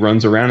she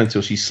runs around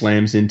until she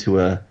slams into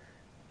a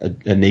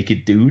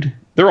naked dude.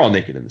 They're all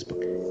naked in this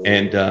book,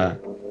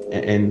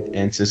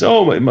 and says,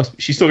 "Oh, it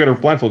must." She's still got her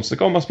blindfold. She's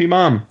like, "Oh, it must be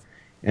Mom."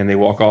 And they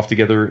walk off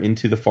together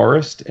into the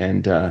forest,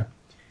 and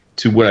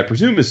to what I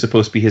presume is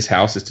supposed to be his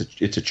house.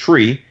 It's a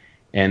tree,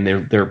 and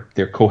they're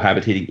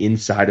cohabitating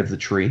inside of the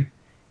tree,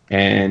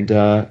 and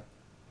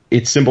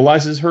it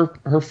symbolizes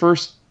her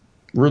first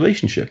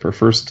relationship, her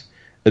first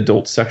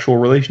adult sexual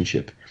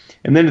relationship.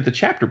 And then at the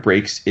chapter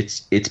breaks,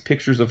 it's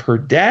pictures of her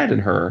dad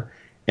and her,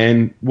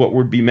 and what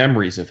would be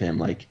memories of him.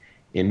 Like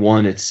in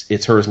one,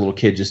 it's her as a little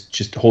kid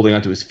just holding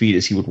onto his feet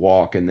as he would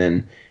walk, and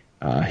then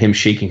him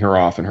shaking her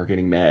off and her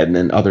getting mad. And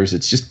then others,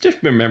 it's just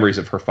different memories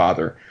of her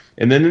father.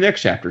 And then the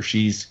next chapter,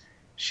 she's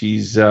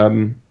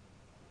chasing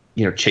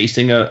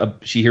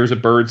she hears a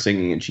bird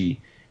singing, and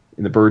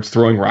the bird's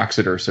throwing rocks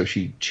at her, so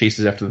she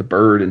chases after the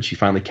bird, and she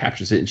finally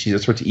captures it, and she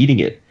starts eating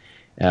it.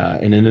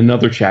 And in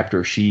another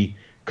chapter, she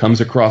comes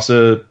across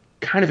a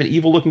kind of an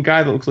evil-looking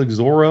guy that looks like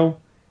Zorro,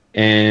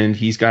 and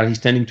he's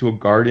tending to a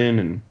garden,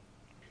 and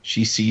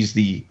she sees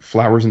the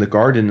flowers in the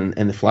garden,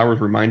 and the flowers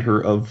remind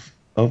her of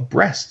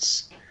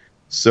breasts.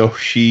 So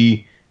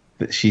she's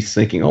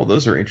thinking, oh,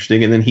 those are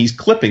interesting, and then he's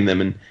clipping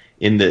them, and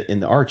in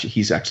the arch,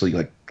 he's actually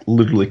like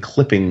literally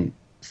clipping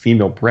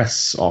female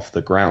breasts off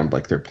the ground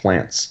like they're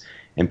plants,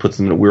 and puts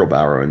them in a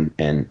wheelbarrow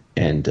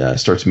and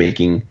starts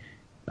making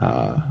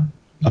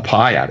a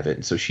pie out of it.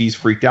 And so she's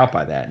freaked out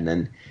by that, and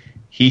then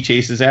he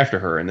chases after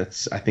her, and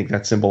I think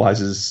that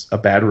symbolizes a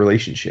bad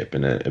relationship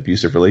and an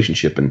abusive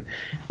relationship. And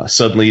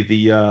suddenly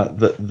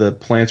the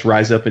plants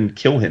rise up and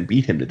kill him,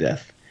 beat him to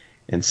death,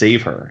 and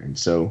save her. And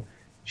so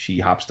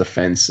she hops the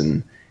fence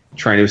and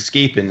trying to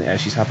escape. And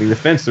as she's hopping the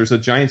fence, there's a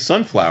giant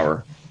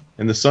sunflower,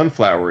 and the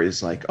sunflower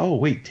is like, "Oh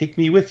wait, take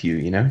me with you,"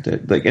 and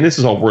this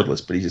is all wordless,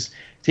 but he just,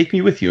 "Take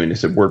me with you," and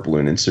it's a word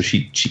balloon. And so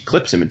she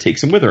clips him and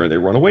takes him with her, and they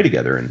run away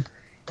together.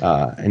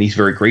 And he's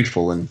very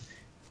grateful,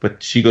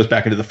 but she goes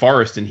back into the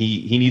forest, and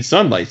he needs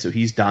sunlight, so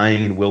he's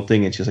dying and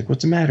wilting, and she's like,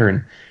 "What's the matter?"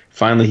 And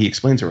finally he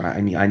explains to her,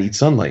 I need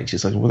sunlight. And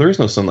she's like, "Well, there is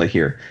no sunlight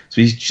here."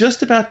 So he's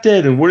just about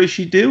dead, and what does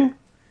she do?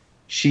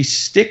 She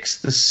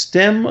sticks the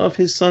stem of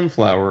his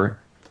sunflower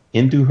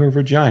into her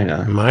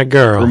vagina. My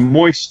girl.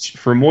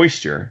 For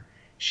moisture.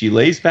 She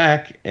lays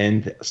back,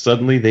 and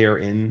suddenly they are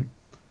in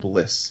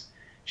bliss.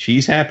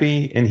 She's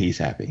happy, and he's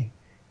happy.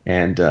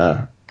 And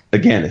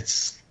again,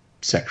 it's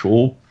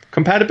sexual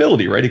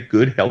compatibility, right? A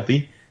good,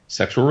 healthy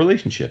sexual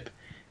relationship.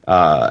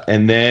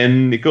 And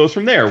then it goes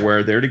from there,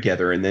 where they're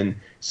together, and then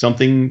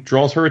something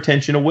draws her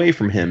attention away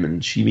from him,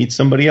 and she meets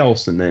somebody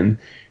else, and then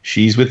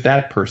she's with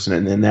that person,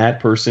 and then that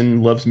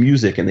person loves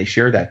music, and they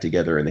share that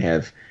together, and they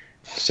have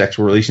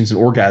sexual relations and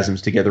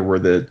orgasms together where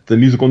the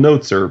musical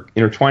notes are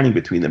intertwining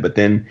between them. But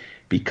then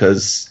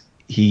because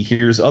he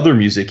hears other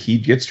music, he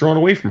gets drawn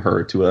away from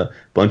her to a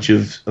bunch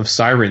of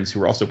sirens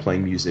who are also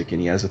playing music,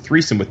 and he has a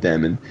threesome with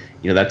them, and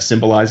that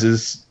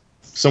symbolizes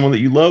someone that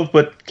you love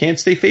but can't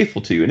stay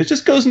faithful to you, and it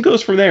just goes and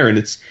goes from there. And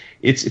it's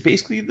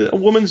basically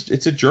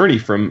it's a journey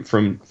from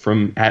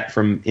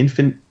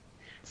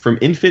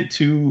infant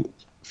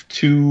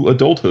to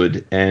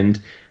adulthood,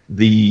 and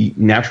the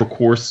natural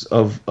course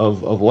of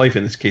life,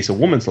 in this case a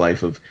woman's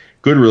life, of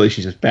good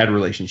relationships, bad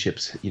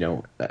relationships,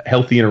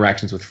 healthy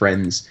interactions with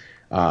friends,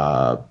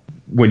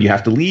 when you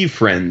have to leave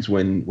friends,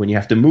 when you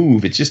have to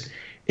move. It's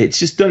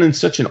just done in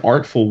such an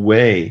artful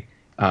way.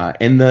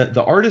 And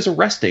the art is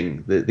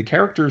arresting. The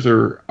characters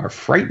are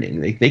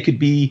frightening. They could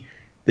be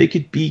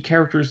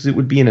characters that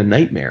would be in a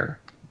nightmare.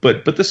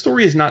 But the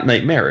story is not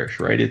nightmarish,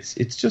 right?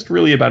 It's just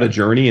really about a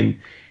journey,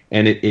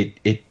 and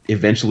it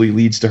eventually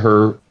leads to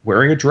her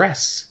wearing a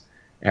dress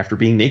after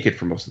being naked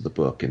for most of the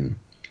book, and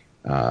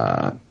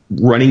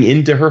running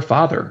into her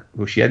father,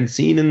 who she hadn't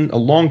seen in a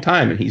long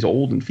time, and he's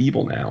old and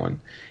feeble now. And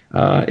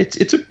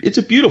it's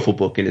a beautiful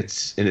book in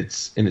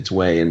its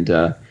way,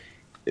 and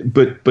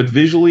but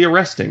visually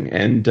arresting,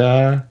 and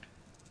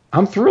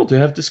I'm thrilled to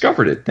have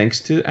discovered it thanks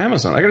to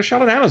Amazon. I got a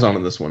shot at Amazon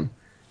on this one.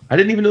 I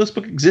didn't even know this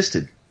book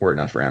existed were it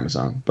not for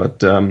Amazon.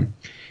 But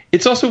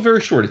it's also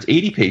very short. It's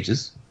 80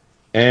 pages,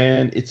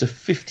 and it's a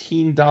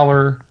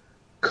 $15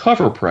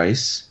 cover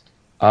price.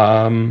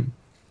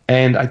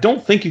 And I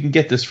don't think you can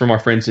get this from our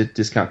friends at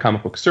Discount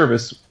Comic Book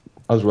Service.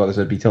 Otherwise,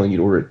 I'd be telling you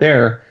to order it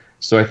there.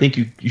 So I think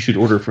you should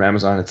order it from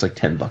Amazon. It's like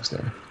 $10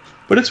 there.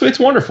 But it's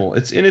wonderful.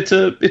 It's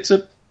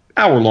a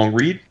hour-long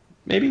read,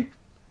 maybe.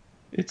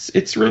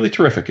 It's really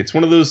terrific. It's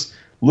one of those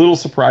little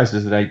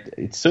surprises that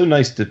it's so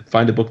nice to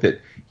find a book that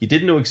you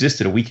didn't know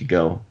existed a week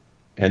ago,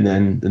 and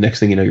then the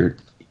next thing you know,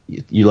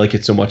 you like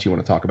it so much you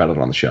want to talk about it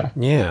on the show.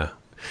 Yeah.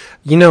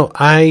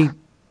 I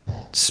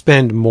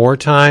spend more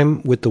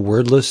time with the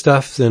wordless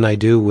stuff than I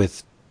do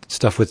with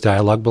stuff with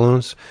dialogue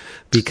balloons,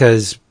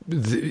 because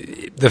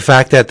the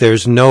fact that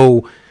there's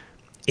no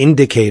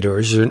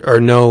indicators or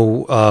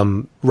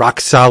no rock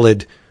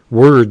solid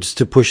words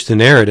to push the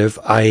narrative,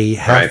 I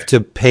have to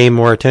pay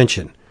more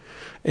attention.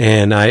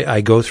 And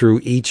I go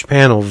through each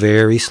panel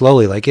very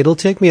slowly. Like, it'll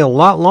take me a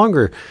lot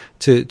longer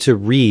to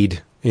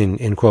read,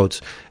 in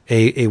quotes,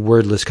 a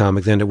wordless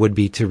comic than it would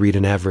be to read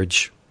an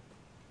average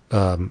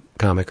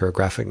comic or a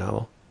graphic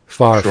novel.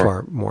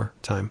 Far more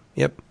time.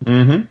 Yep.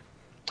 Mm-hmm.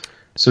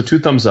 So 2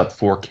 thumbs up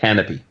for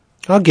Canopy.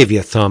 I'll give you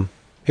a thumb.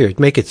 Here,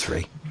 make it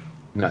 3.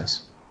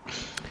 Nice.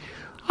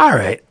 All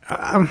right.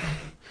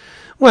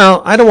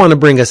 Well, I don't want to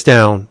bring us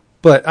down,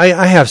 but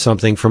I have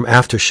something from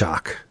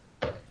Aftershock.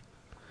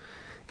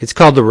 It's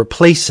called The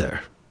Replacer,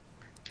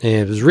 and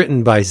it was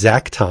written by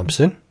Zach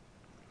Thompson,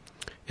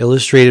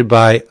 illustrated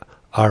by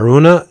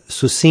Aruna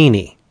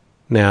Susini.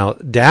 Now,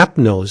 Dap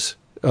knows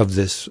of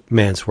this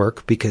man's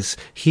work because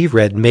he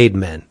read Made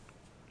Men.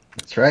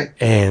 That's right.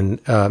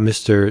 And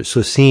Mr.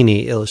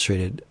 Susini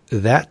illustrated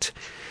that.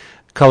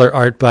 Color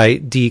art by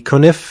D.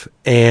 Conniff,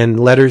 and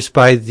letters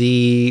by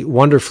the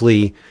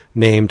wonderfully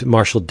named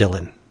Marshall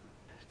Dillon.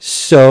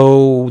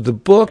 So the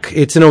book,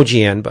 it's an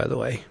OGN, by the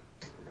way.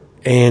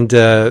 And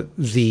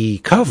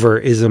the cover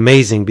is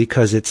amazing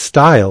because it's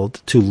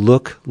styled to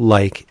look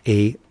like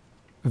a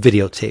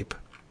videotape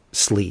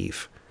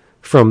sleeve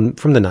from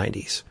the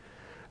 90s.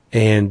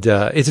 And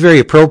it's very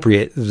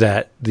appropriate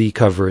that the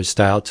cover is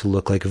styled to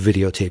look like a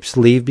videotape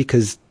sleeve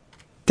because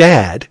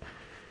Dad,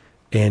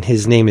 and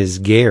his name is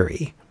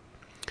Gary,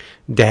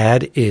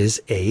 Dad is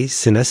a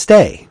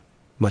cineste,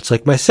 much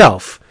like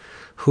myself,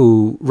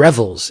 who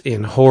revels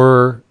in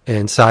horror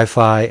and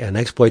sci-fi and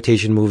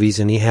exploitation movies,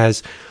 and he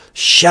has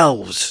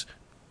shelves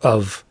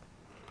of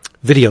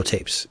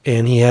videotapes,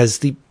 and he has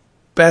the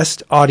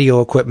best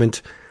audio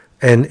equipment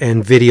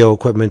and video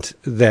equipment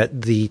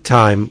that the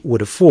time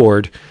would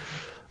afford.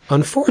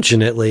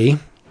 Unfortunately,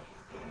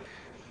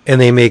 and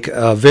they make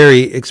a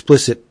very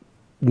explicit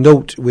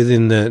note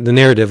within the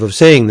narrative of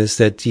saying this,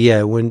 that,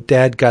 when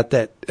Dad got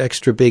that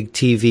extra big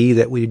TV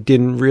that we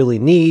didn't really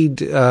need,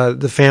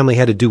 the family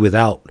had to do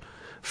without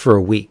for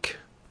a week.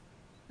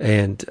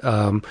 And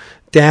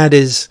Dad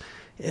is,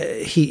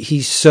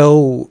 he's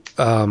so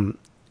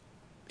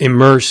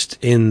immersed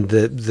in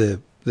the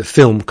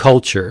film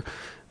culture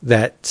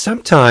that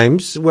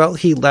sometimes,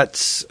 he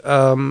lets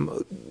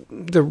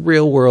the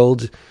real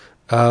world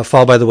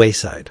fall by the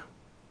wayside.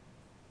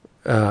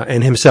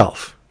 And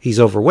himself. He's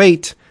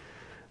overweight,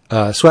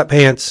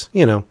 sweatpants,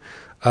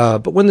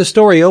 but when the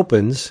story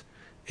opens,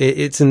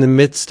 it's in the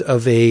midst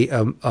of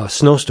a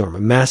snowstorm, a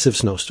massive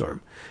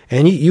snowstorm.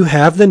 And you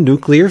have the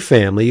nuclear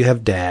family. You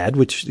have Dad,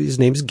 which his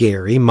name's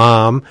Gary,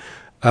 Mom,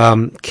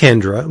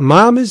 Kendra.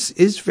 Mom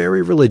is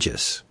very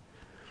religious.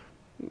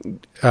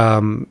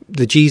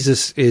 The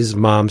Jesus is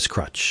Mom's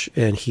crutch,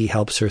 and he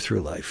helps her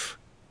through life.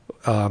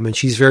 and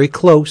she's very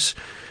close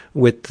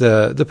with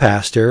the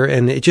pastor.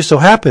 And it just so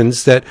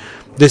happens that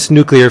this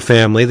nuclear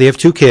family, they have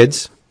 2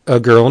 kids, a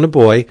girl and a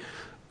boy.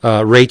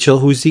 Rachel,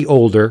 who's the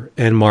older,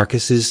 and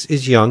Marcus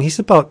is young. He's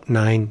about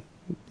 9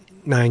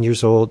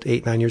 years old,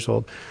 8, 9 years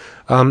old.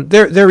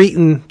 They're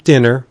eating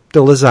dinner,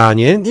 the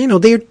lasagna,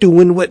 and they're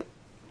doing what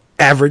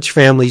average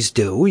families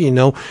do.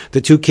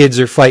 The 2 kids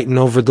are fighting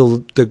over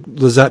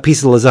the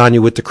piece of lasagna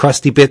with the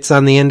crusty bits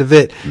on the end of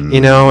it.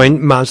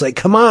 And Mom's like,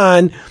 "Come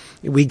on,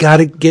 we got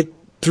to get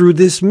through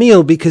this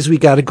meal because we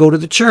got to go to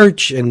the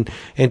church." And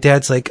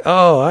Dad's like,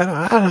 "Oh,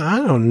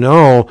 I don't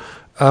know.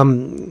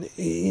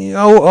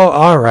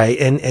 All right."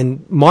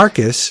 And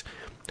Marcus,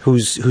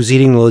 who's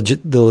eating the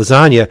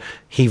lasagna,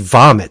 he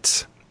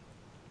vomits.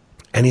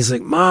 And he's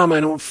like, "Mom, I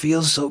don't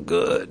feel so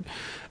good."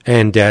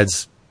 And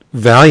Dad's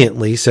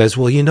valiantly says,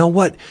 "Well, you know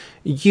what?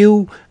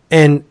 You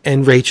and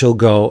Rachel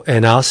go,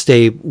 and I'll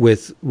stay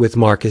with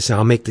Marcus, and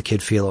I'll make the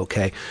kid feel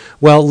okay."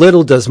 Well,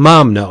 little does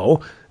Mom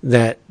know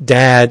that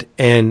Dad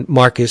and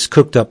Marcus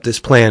cooked up this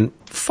plan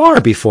far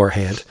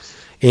beforehand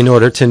in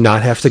order to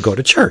not have to go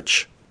to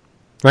church.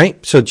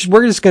 Right? So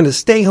we're just going to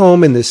stay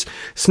home in this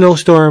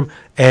snowstorm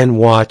and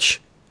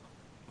watch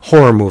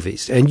horror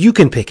movies. And you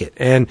can pick it.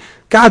 And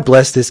God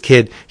bless this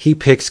kid. He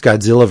picks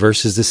Godzilla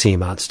versus the Sea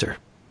Monster.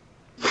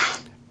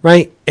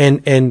 Right?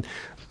 And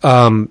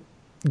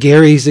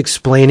Gary's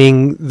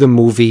explaining the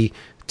movie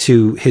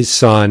to his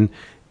son.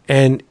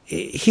 And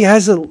he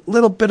has a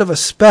little bit of a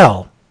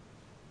spell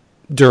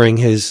during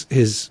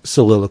his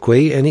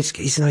soliloquy. And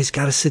he's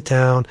got to sit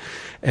down.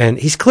 And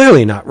he's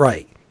clearly not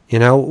right.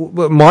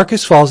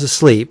 Marcus falls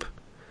asleep,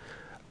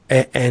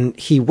 and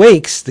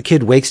the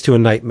kid wakes to a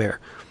nightmare.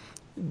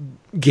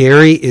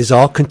 Gary is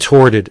all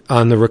contorted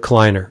on the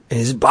recliner, and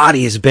his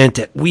body is bent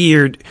at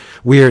weird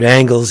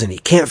angles, and he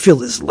can't feel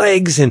his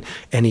legs, and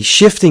he's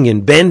shifting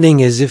and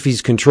bending as if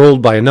he's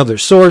controlled by another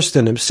source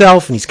than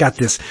himself, and he's got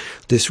this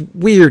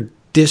weird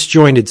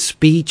disjointed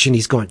speech, and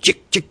he's going,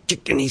 chick, chick,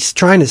 chick, and he's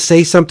trying to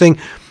say something,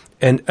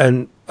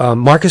 and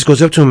Marcus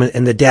goes up to him,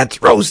 and the dad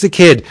throws the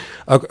kid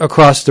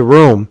across the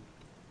room.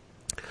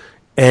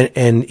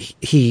 And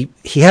he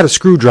had a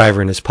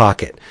screwdriver in his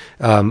pocket.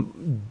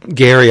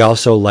 Gary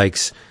also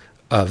likes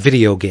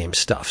video game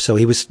stuff. So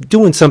he was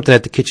doing something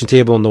at the kitchen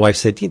table, and the wife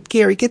said,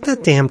 "Gary, get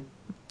that damn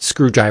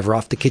screwdriver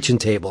off the kitchen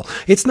table.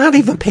 It's not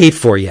even paid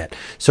for yet."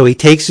 So he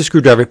takes the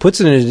screwdriver, puts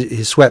it in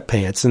his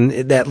sweatpants, and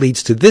that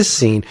leads to this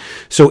scene.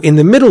 So in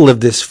the middle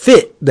of this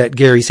fit that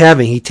Gary's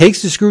having, he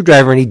takes the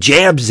screwdriver and he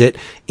jabs it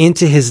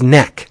into his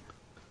neck.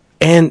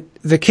 And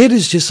the kid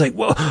is just like,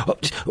 "Well,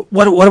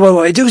 what do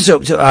I do?"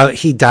 So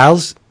he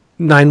dials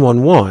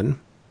 911,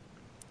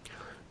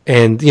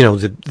 and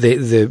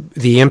the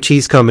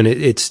EMTs come, and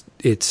it's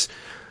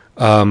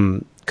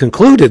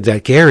concluded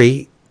that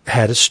Gary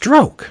had a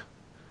stroke.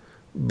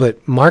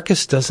 But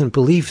Marcus doesn't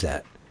believe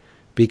that,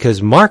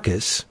 because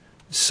Marcus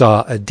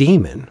saw a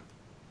demon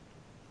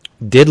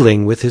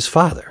diddling with his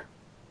father.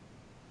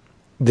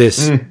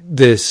 This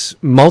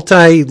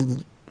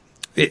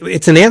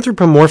it's an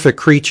anthropomorphic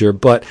creature,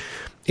 but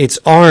its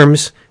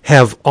arms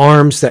have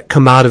arms that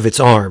come out of its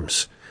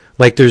arms.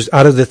 Like there's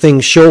out of the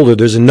thing's shoulder,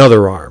 there's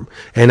another arm,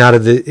 and out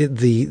of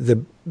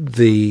the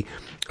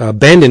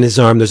bend in his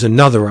arm, there's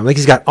another arm. Like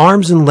he's got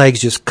arms and legs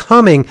just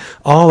coming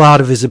all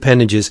out of his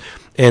appendages,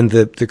 and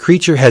the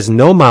creature has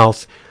no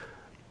mouth,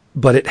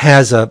 but it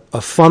has a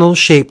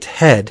funnel-shaped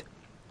head,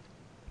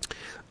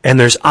 and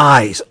there's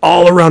eyes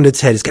all around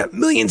its head. It's got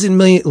millions and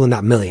millions, well,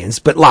 not millions,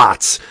 but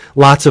lots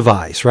of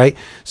eyes, right?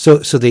 So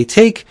they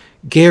take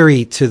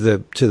Gary to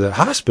the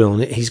hospital,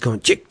 and he's going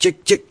chick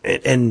chick chick,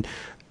 and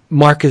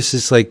Marcus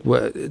is like,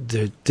 well,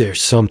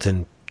 there's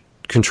something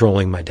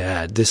controlling my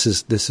dad. This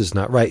is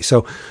not right.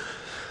 So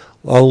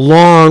a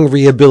long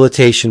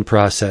rehabilitation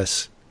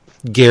process.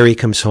 Gary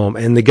comes home,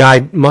 and the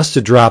guy must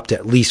have dropped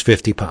at least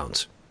 50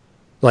 pounds.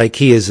 Like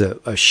he is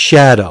a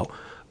shadow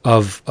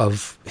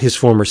of his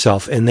former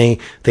self, and he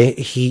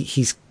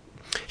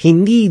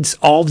needs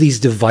all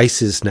these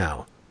devices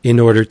now in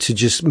order to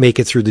just make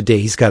it through the day.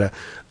 He's got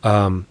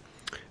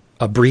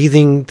a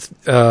breathing,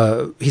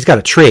 he's got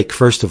a trach,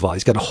 first of all.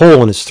 He's got a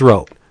hole in his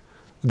throat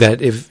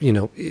that if,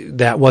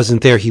 that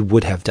wasn't there, he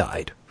would have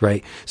died,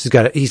 right? So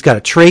he's got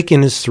a trach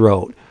in his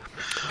throat,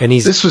 and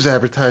This was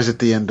advertised at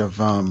the end of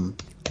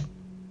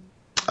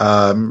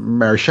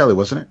Mary Shelley,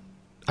 wasn't it?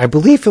 I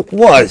believe it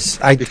was.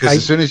 Because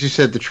as soon as you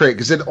said the trach,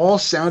 because it all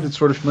sounded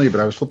sort of familiar, but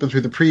I was flipping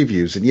through the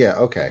previews, and yeah,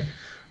 okay.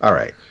 All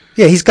right.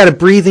 Yeah, he's got a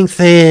breathing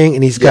thing,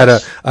 and he's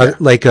got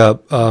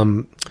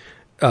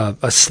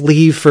a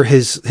sleeve for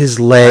his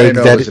leg. I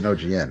didn't know it was an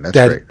OGN.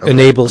 That's great. Okay.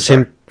 Enables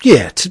him.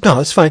 Yeah,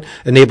 it's fine.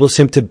 Enables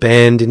him to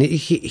bend, and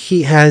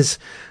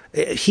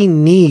he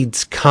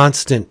needs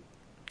constant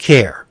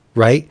care,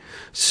 right?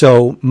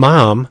 So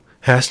mom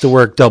has to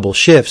work double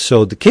shifts.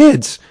 So the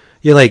kids,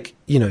 you're like,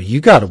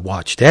 you got to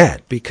watch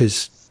dad,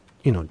 because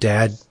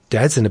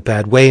dad's in a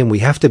bad way, and we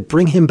have to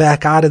bring him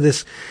back out of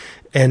this.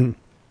 And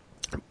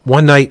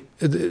one night,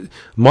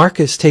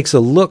 Marcus takes a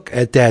look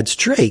at dad's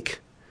trach,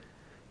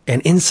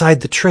 and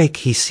inside the trach,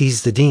 he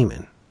sees the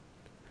demon.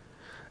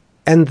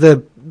 and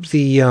the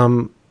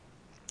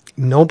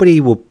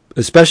nobody will,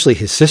 especially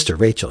his sister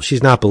Rachel,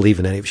 she's not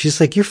believing any of it. She's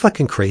like, you're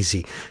fucking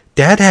crazy.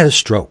 Dad had a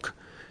stroke.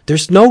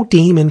 There's no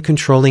demon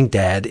controlling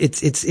Dad.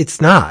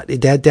 It's not.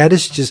 Dad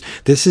is just,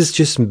 this is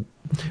just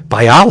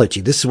biology.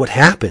 This is what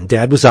happened.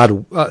 Dad was out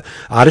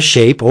of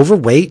shape,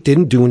 overweight,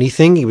 didn't do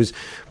anything. He was,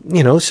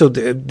 so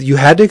you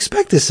had to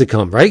expect this to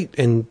come, right?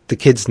 And the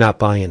kid's not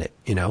buying it,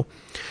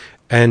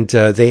 And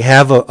they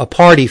have a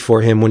party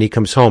for him when he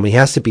comes home. He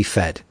has to be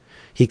fed.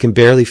 He can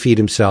barely feed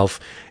himself.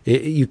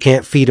 You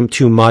can't feed him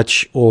too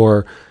much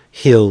or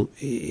he'll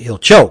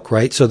choke,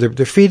 right? So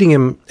they're feeding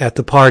him at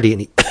the party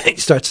and he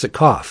starts to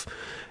cough.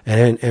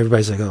 And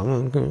everybody's like,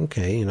 oh,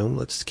 okay,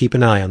 let's keep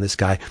an eye on this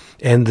guy.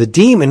 And the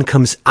demon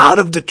comes out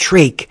of the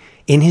trach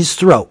in his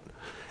throat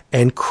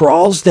and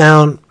crawls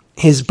down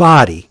his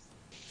body.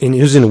 And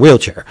he was in a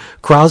wheelchair.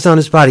 Crawls down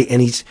his body,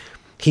 and he's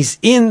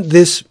in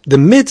the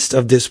midst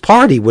of this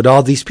party with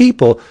all these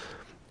people.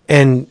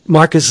 And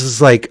Marcus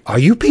is like, are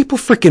you people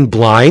freaking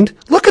blind?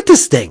 Look at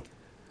this thing.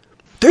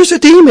 There's a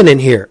demon in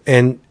here.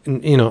 And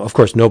of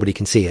course, nobody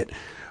can see it.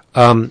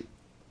 And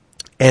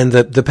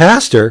the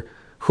pastor,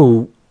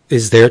 who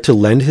is there to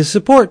lend his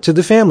support to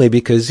the family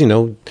because,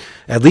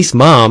 at least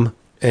mom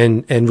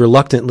and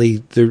reluctantly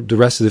the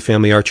rest of the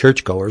family are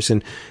churchgoers,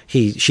 and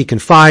she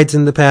confides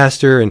in the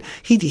pastor, and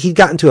he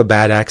got into a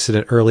bad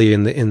accident early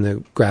in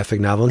the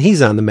graphic novel, and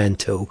he's on the mend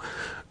too.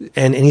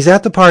 And he's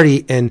at the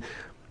party, and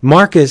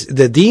Marcus,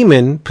 the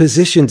demon,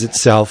 positions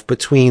itself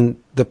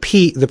between the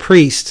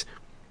priest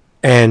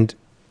and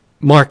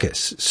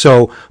Marcus.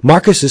 So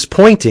Marcus is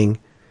pointing,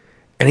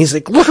 and he's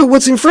like, look at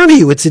what's in front of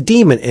you. It's a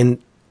demon.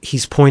 And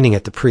he's pointing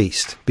at the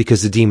priest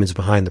because the demon's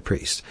behind the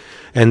priest.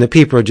 And the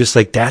people are just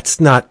like,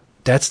 that's not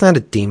a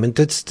demon.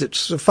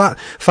 That's a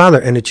father.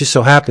 And it just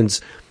so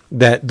happens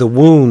that the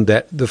wound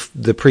that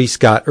the priest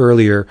got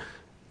earlier,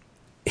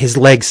 his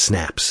leg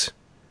snaps.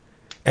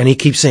 And he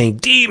keeps saying,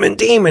 demon,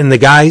 demon. The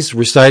guy's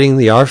reciting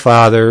the Our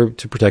Father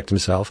to protect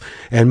himself.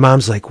 And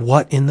mom's like,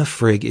 what in the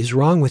frig is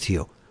wrong with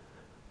you?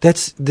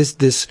 That's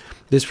this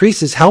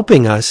priest is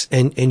helping us,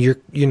 and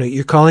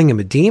you're calling him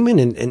a demon,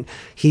 and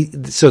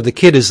so the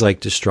kid is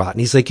like distraught, and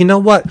he's like, you know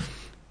what,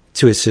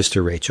 to his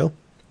sister Rachel,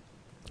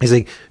 he's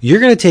like, you're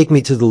going to take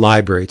me to the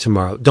library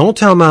tomorrow. Don't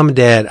tell mom and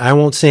dad. I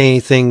won't say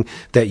anything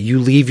that you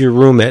leave your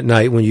room at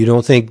night when you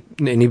don't think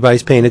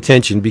anybody's paying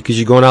attention because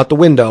you're going out the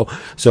window.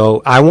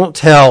 So I won't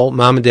tell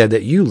mom and dad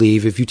that you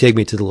leave if you take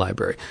me to the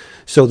library.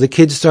 So the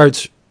kid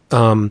starts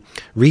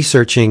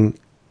researching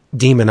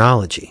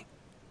demonology.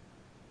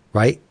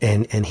 Right?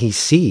 And he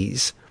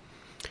sees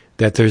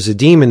that there's a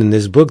demon in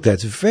this book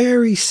that's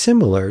very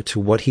similar to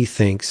what he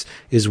thinks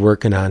is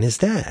working on his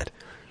dad.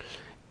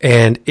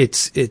 And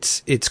it's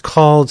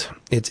called,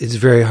 it's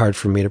very hard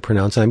for me to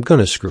pronounce. I'm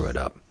going to screw it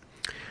up.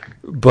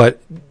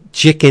 But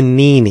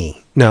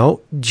Jikinini.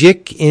 No,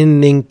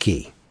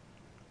 Jikininki.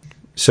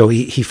 So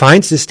he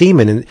finds this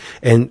demon,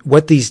 and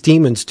what these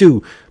demons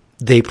do,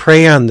 they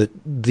prey on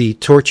the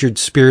tortured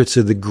spirits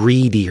of the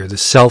greedy or the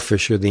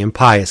selfish or the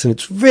impious. And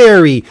it's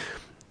very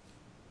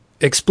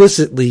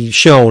explicitly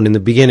shown in the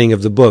beginning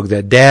of the book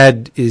that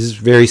Dad is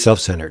very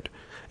self-centered,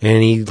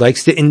 and he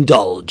likes to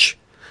indulge,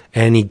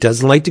 and he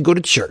doesn't like to go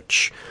to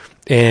church,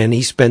 and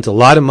he spent a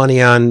lot of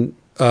money on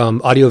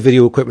audio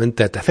video equipment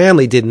that the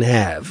family didn't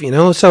have,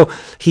 so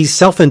he's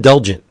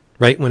self-indulgent,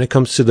 right, when it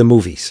comes to the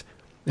movies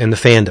and the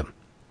fandom.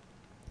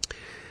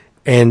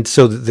 And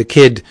so the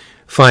kid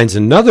finds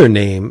another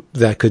name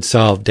that could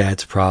solve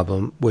Dad's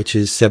problem, which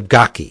is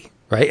Sebgaki.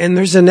 Right? And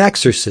there's an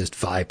exorcist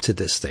vibe to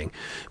this thing,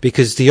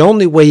 because the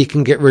only way you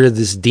can get rid of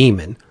this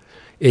demon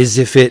is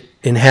if it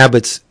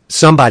inhabits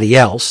somebody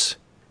else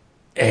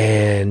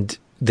and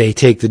they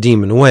take the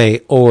demon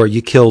away, or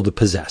you kill the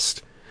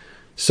possessed.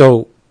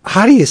 So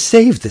how do you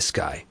save this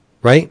guy?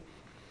 Right?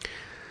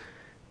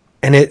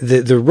 And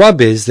the rub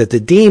is that the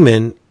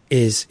demon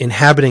is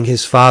inhabiting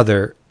his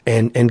father,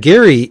 and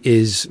Gary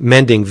is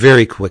mending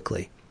very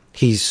quickly.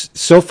 He's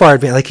so far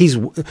advanced.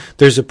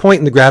 There's a point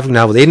in the graphic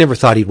novel, they never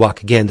thought he'd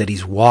walk again, that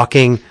he's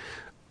walking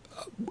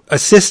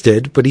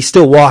assisted, but he's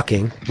still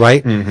walking,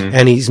 right? Mm-hmm.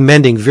 And he's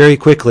mending very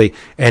quickly.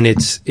 And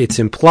it's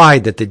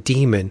implied that the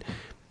demon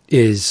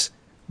is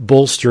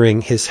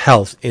bolstering his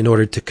health in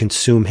order to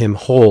consume him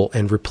whole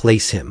and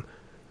replace him.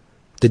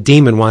 The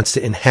demon wants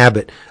to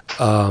inhabit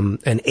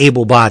an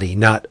able body,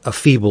 not a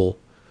feeble,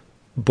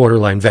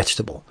 borderline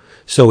vegetable.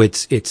 So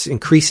it's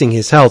increasing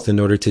his health in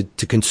order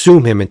to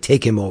consume him and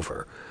take him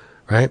over.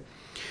 Right?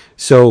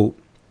 So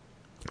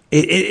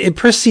it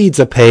proceeds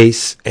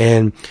apace,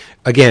 and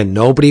again,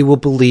 nobody will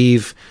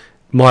believe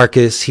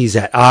Marcus. He's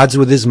at odds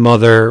with his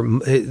mother.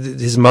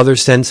 His mother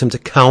sends him to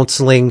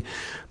counseling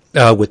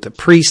with the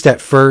priest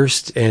at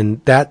first,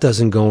 and that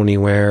doesn't go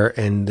anywhere.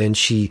 And then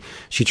she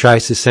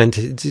tries to send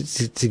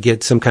to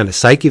get some kind of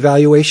psych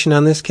evaluation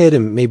on this kid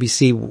and maybe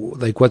see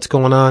like what's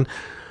going on.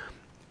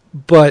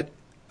 But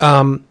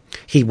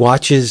he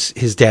watches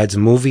his dad's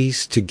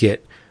movies to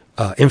get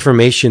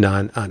information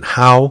on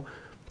how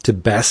to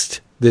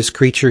best this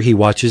creature. He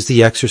watches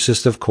The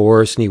Exorcist, of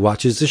course, and he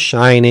watches The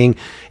Shining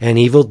and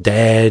Evil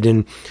Dead,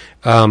 and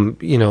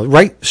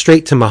right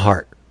straight to my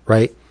heart,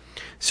 right?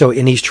 So,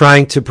 and he's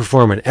trying to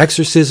perform an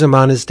exorcism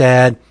on his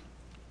dad,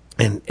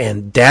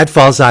 and dad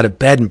falls out of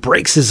bed and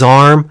breaks his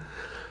arm.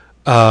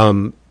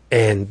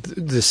 And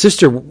the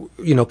sister,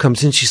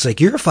 comes in. She's like,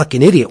 "You're a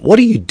fucking idiot. What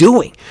are you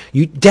doing?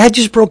 Dad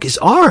just broke his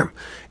arm."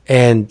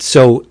 And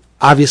so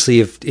obviously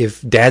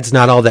if dad's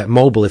not all that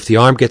mobile, if the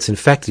arm gets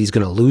infected, he's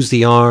going to lose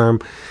the arm.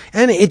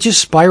 And it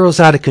just spirals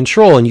out of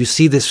control. And you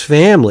see this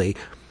family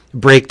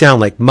break down.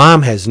 Like,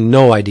 mom has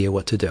no idea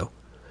what to do.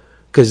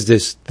 Because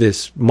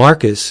this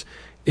Marcus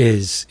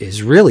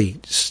is really,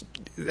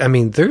 I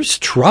mean, there's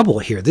trouble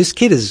here. This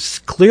kid is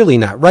clearly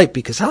not right,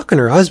 because how can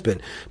her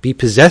husband be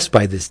possessed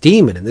by this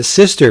demon? And the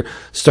sister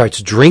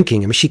starts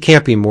drinking. I mean, she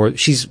can't be more,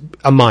 she's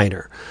a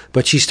minor,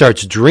 but she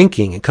starts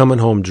drinking and coming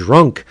home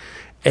drunk.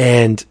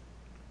 And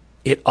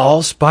it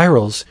all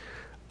spirals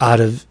out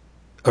of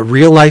a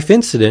real life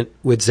incident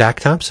with Zach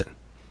Thompson.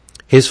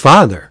 His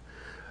father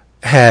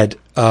had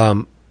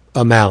a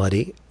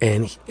malady,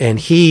 and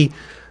he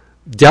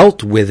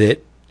dealt with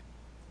it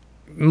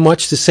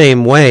much the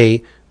same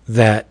way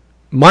that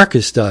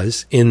Marcus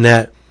does, in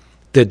that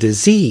the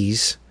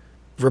disease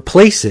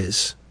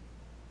replaces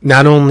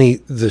not only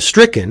the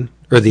stricken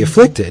or the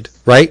afflicted,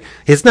 right?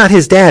 It's not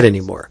his dad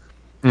anymore.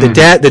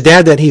 Mm-hmm. The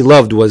dad that he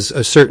loved was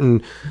a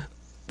certain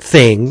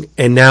thing,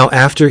 and now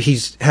after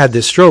he's had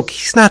this stroke,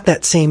 he's not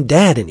that same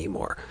dad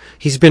anymore.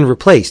 He's been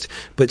replaced.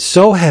 But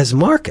so has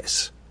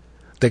Marcus.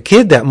 The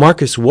kid that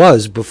Marcus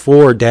was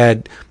before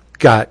dad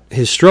got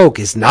his stroke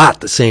is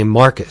not the same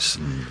Marcus.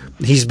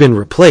 He's been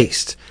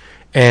replaced.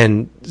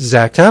 And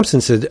Zach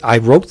Thompson said, I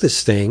wrote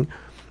this thing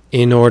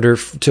in order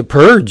to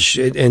purge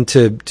and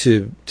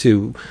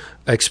to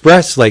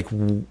express like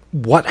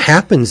what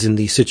happens in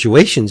these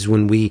situations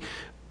when we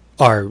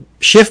are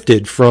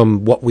shifted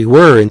from what we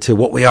were into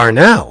what we are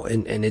now.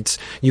 And it's,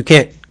 you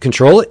can't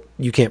control it,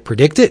 you can't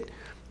predict it,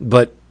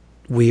 but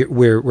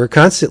we're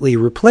constantly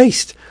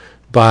replaced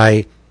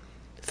by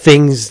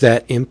things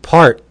that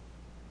impart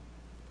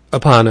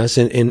upon us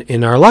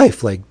in our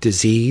life, like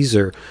disease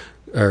or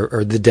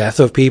the death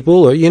of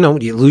people, or, you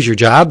lose your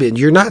job, and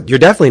you're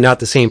definitely not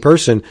the same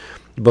person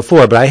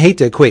before. But I hate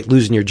to equate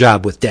losing your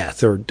job with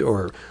death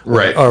or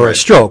right. a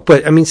stroke.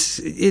 But I mean,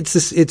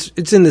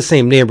 it's in the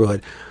same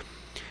neighborhood.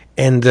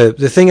 And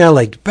the thing I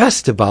liked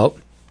best about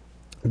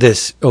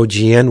this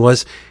OGN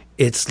was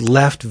it's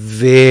left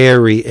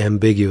very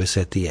ambiguous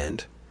at the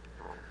end.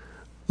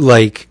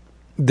 Like,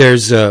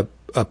 there's a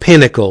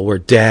pinnacle where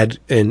dad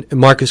and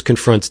Marcus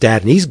confronts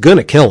dad, and he's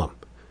gonna kill him.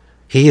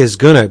 He is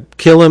going to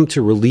kill him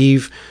to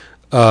relieve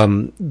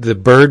the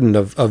burden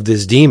of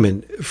this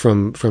demon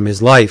from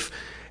his life,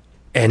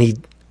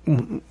 and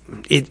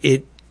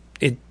it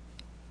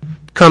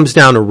comes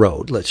down a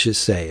road, let's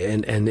just say,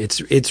 and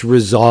it's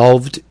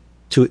resolved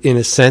in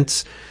a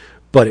sense,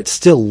 but it's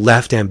still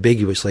left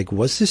ambiguous. Like,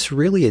 was this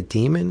really a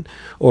demon,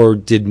 or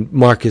did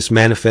Marcus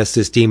manifest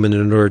this demon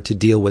in order to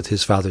deal with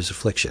his father's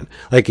affliction?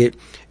 Like,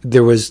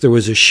 there was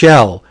a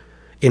shell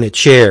in a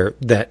chair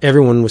that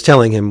everyone was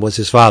telling him was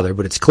his father,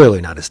 but it's clearly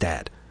not his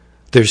dad.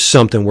 There's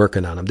something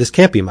working on him. This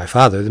can't be my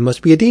father. There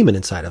must be a demon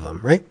inside of him,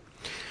 right?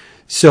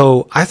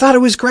 So I thought it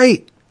was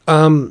great.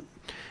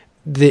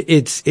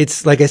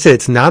 It's like I said,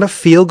 it's not a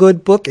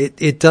feel-good book.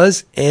 It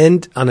does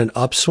end on an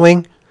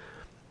upswing,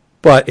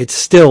 but it's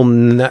still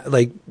not,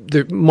 like,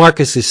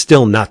 Marcus is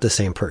still not the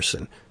same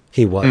person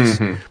he was.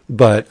 Mm-hmm.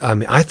 But I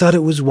mean, I thought it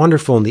was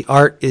wonderful, and the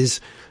art is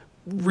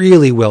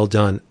really well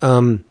done.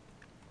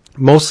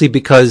 Mostly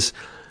because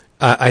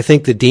I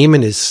think the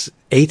demon is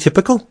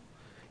atypical.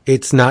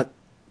 It's not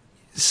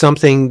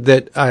something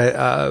that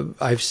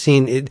I've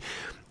seen.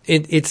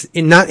 It's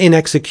not in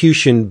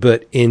execution,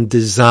 but in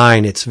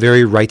design, it's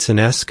very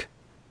Wrightson-esque.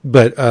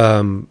 But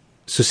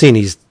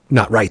Susini's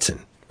not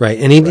Wrightson, right?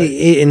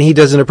 And he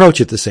doesn't approach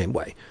it the same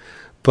way.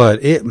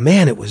 But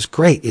it was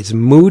great. It's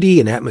moody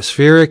and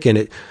atmospheric,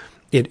 and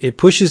it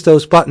pushes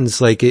those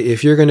buttons. Like,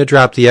 if you're going to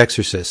drop The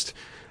Exorcist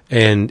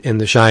and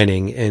The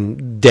Shining,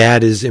 and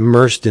dad is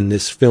immersed in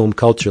this film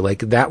culture, like,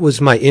 that was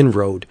my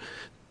inroad,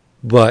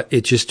 but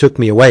it just took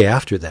me away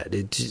after that.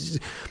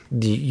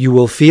 You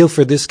will feel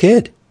for this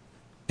kid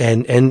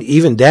and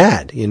even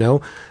dad,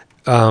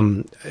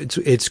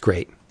 it's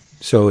great.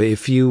 So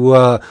if you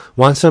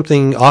want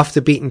something off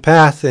the beaten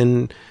path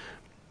and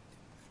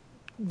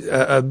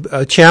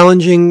a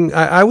challenging,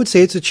 I would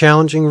say it's a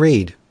challenging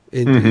read.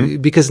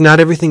 Because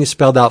not everything is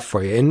spelled out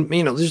for you. And,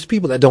 there's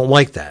people that don't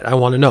like that. I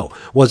want to know,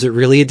 was it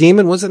really a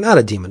demon? Was it not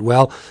a demon?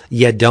 Well,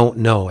 you don't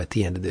know at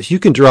the end of this. You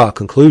can draw a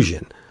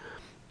conclusion,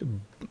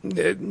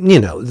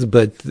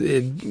 but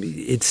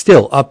it's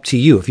still up to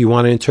you. If you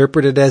want to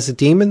interpret it as a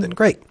demon, then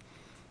great.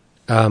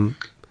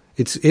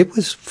 It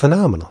was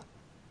phenomenal.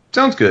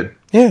 Sounds good.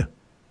 Yeah.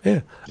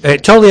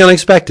 Totally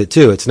unexpected,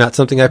 too. It's not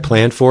something I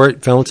planned for.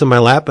 It fell into my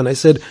lap, and I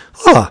said,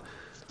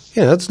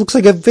 that looks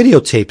like a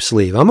videotape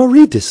sleeve. I'm going to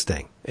read this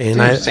thing.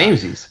 And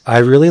I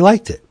really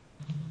liked it.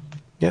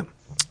 Yeah.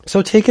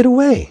 So take it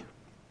away.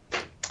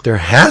 There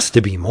has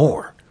to be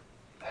more.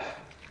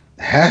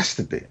 Has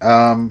to be.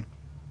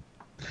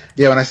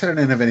 Yeah, when I said I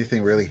didn't have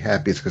anything really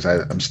happy, it's because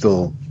I'm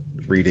still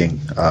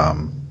reading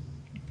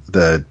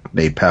the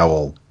Nate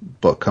Powell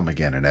book, Come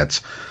Again, and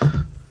that's,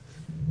 I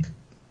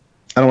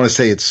don't want to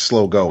say it's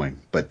slow going,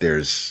 but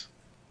I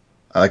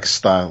like the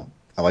style,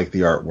 I like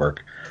the artwork.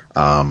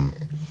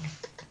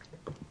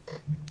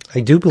 I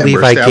do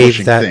believe I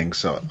gave that. Things,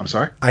 so I'm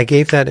sorry. I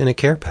gave that in a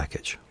care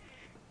package.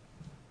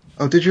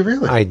 Oh, did you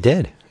really? I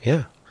did.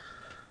 Yeah.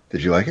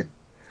 Did you like it?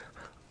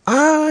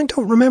 I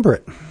don't remember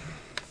it.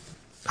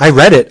 I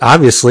read it,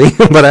 obviously,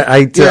 but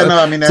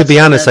to be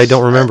honest, I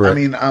don't remember it. I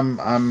mean,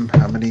 I'm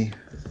how many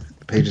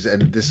pages?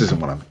 And this isn't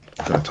what I'm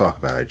going to talk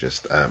about. I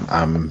just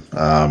I'm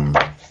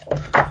a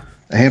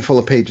handful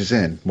of pages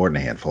in, more than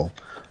a handful.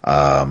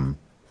 And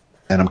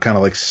I'm kind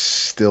of like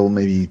still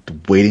maybe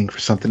waiting for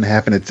something to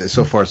happen.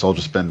 So far, it's all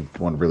just been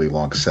one really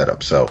long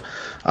setup. So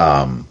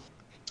I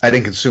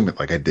didn't consume it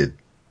like I did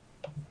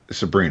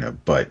Sabrina,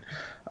 but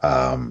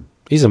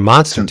he's a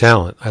monster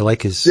talent. I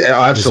like his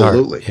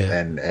absolutely. His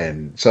art. Yeah.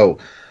 And so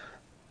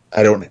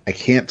I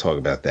can't talk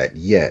about that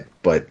yet.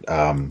 But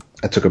I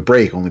took a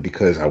break only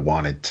because I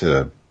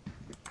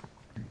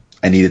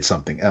needed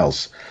something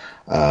else.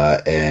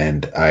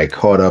 And I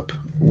caught up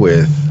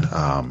with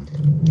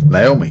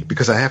Naomi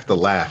because I have to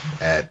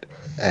laugh at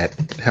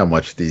how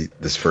much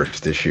this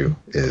first issue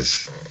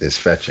is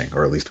fetching,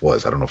 or at least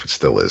was. I don't know if it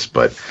still is,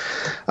 but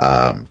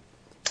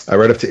I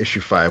read up to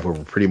issue 5 where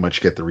we pretty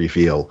much get the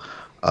reveal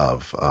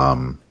of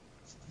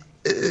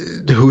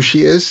who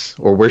she is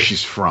or where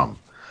she's from.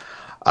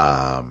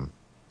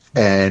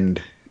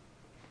 And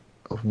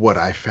what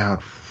I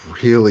found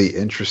really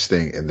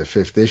interesting in the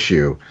 5th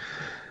issue,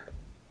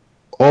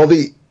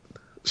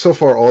 so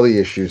far all the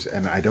issues,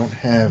 and I don't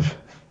have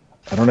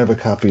a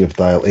copy of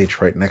Dial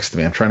H right next to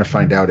me. I'm trying to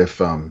find out if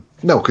no,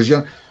 because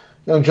Young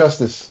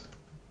Justice.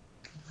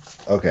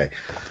 Okay,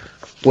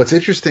 what's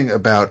interesting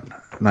about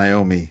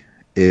Naomi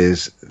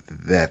is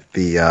that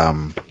the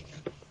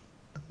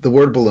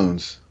word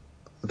balloons,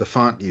 the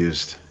font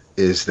used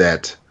is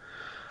that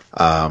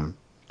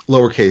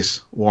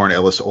lowercase Warren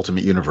Ellis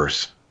Ultimate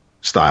Universe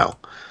style,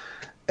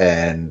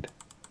 and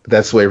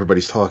that's the way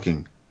everybody's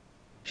talking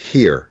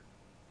here,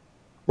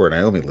 where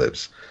Naomi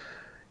lives.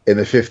 In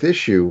the 5th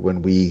issue,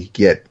 when we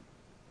get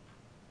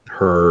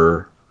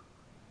her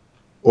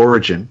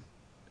origin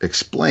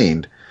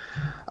explained,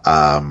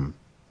 I'm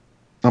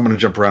going to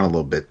jump around a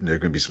little bit, and there are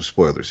going to be some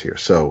spoilers here.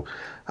 So,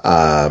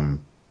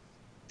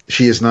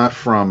 she is not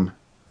from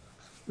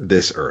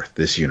this Earth,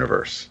 this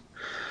universe.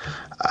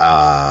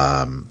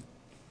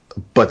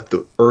 But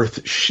the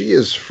Earth she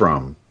is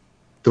from,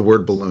 the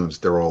word balloons,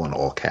 they're all in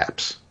all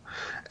caps.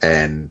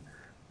 And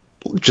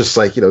just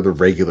like, the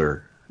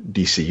regular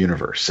DC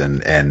universe,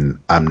 and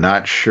I'm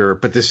not sure,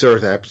 but this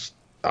Earth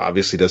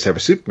obviously does have a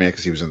Superman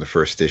because he was in the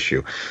first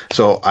issue.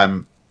 So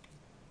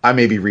I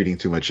may be reading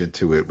too much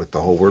into it with the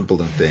whole word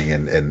balloon thing,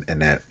 and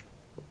that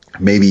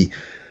maybe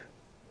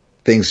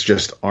things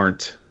just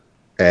aren't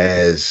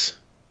as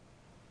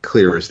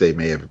clear as they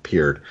may have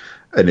appeared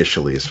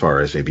initially, as far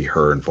as maybe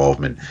her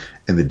involvement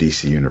in the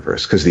DC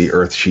universe. Because the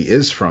Earth she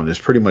is from, there's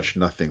pretty much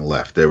nothing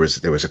left. There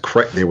was a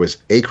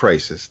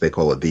crisis. They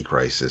call it the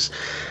crisis,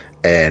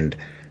 and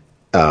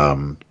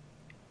kind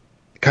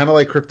of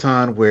like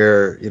Krypton,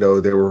 where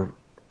there were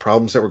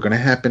problems that were going to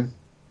happen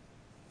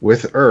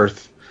with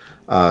Earth,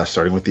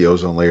 starting with the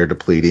ozone layer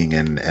depleting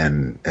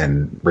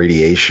and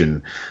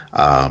radiation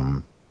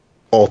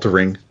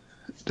altering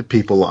the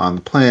people on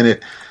the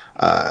planet.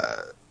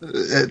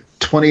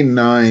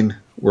 29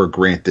 were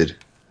granted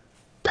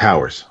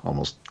powers,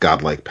 almost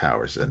godlike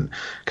powers, and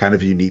kind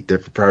of unique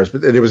different powers.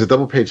 But there was a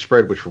double-page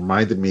spread which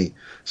reminded me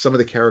some of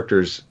the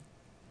characters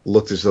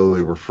looked as though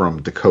they were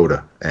from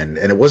Dakota, and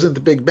it wasn't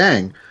the Big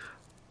Bang,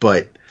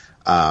 but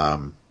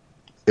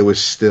it was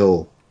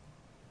still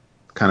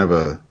kind of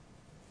a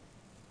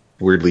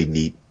weirdly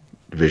neat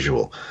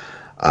visual,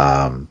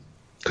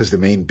 because the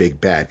main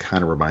big bad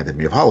kind of reminded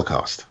me of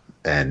Holocaust,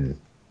 and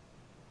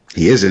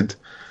he isn't,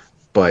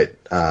 but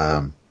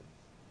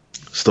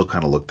still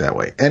kind of looked that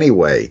way.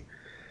 Anyway,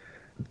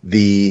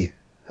 the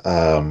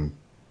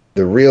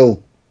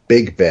real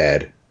big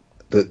bad,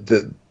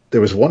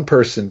 there was one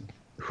person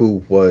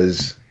who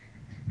was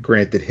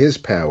granted his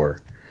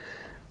power,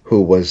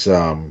 who was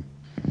on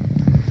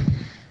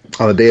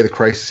the day of the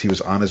crisis, he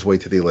was on his way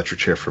to the electric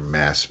chair for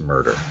mass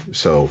murder.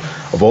 So,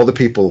 of all the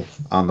people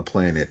on the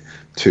planet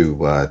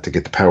to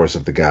get the powers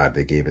of the god,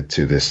 they gave it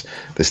to this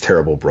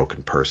terrible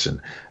broken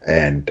person.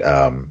 And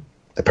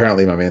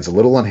apparently, my man's a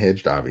little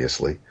unhinged,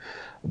 obviously,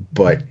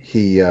 but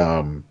he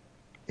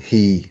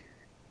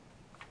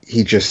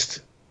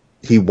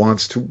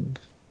wants to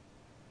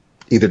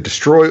either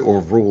destroy or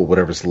rule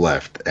whatever's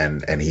left,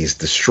 and he's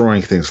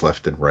destroying things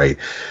left and right.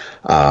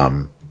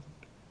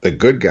 The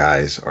good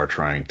guys are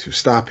trying to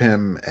stop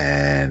him,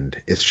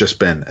 and it's just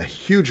been a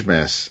huge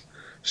mess.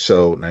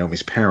 So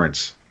Naomi's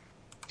parents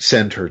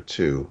send her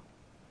to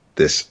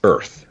this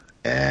Earth,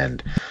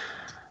 and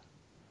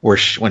when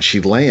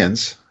she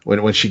lands,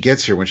 when she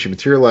gets here, when she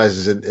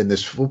materializes in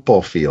this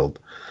football field,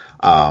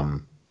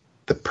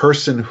 the the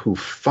person who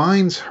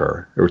finds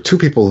her, there were two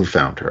people who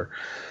found her.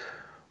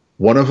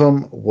 One of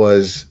them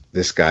was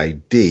this guy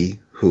D,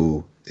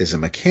 who is a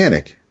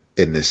mechanic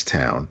in this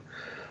town.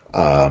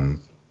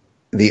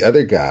 The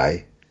other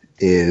guy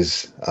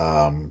is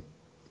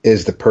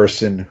the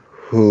person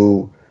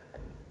who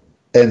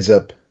ends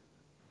up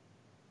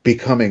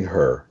becoming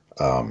her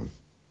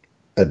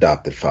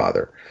adopted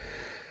father.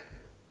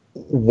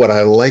 What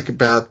I like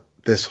about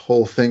this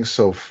whole thing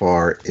so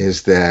far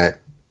is that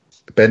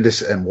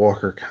Bendis and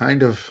Walker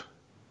kind of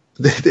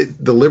they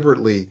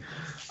deliberately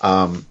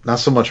not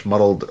so much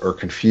muddled or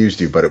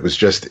confused you, but it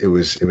was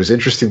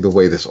interesting the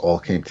way this all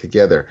came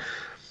together.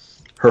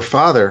 Her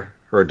father,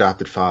 her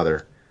adopted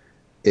father,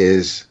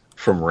 is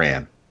from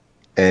Rann,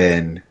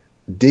 and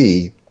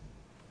D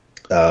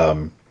is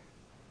from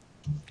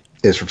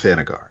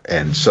Thanagar,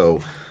 and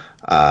so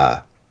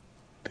her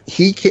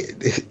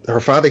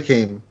father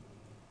came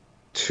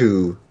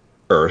to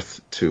Earth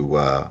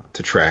to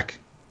track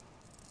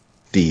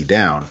D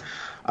down,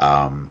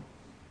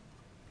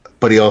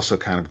 but he also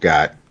kind of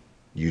got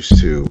used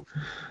to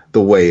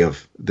the way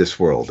of this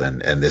world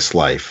and this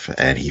life,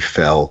 and he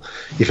fell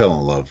in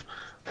love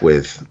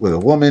with a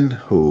woman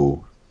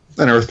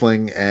an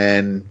Earthling,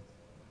 and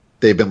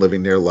they've been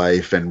living their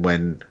life. And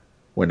when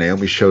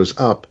Naomi shows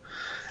up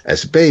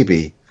as a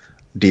baby,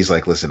 Dee's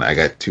like, listen, I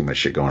got too much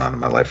shit going on in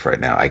my life right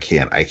now. I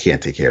can't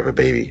take care of a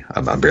baby.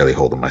 I'm barely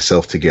holding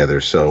myself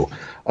together. So,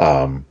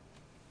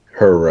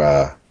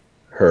 her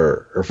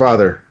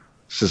father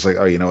says like,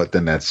 oh, you know what?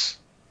 Then that's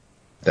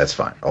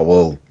fine.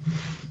 Oh,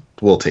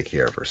 we'll take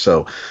care of her.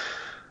 So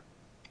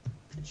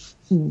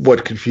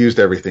what confused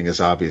everything is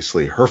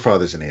obviously her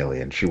father's an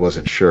alien. She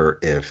wasn't sure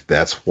if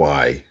that's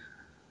why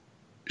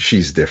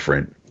she's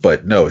different,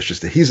 but no, it's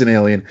just that he's an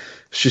alien.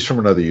 She's from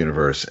another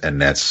universe.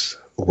 And that's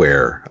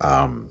where,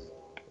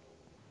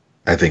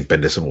 I think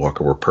Bendis and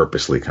Walker were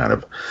purposely kind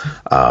of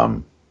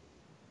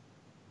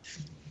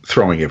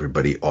throwing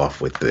everybody off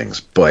with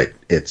things. But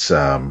it's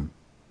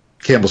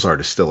Campbell's art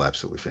is still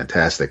absolutely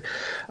fantastic.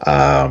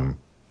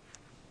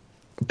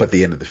 But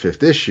the end of the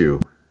 5th issue,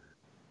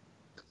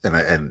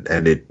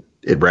 and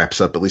it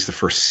wraps up, at least the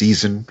first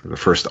season, the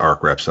first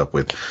arc wraps up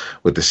with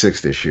the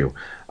 6th issue.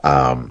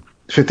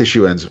 5th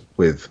issue ends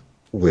with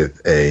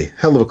a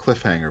hell of a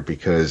cliffhanger,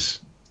 because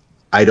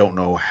I don't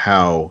know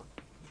how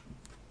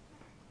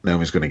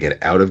Naomi's going to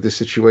get out of this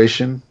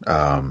situation,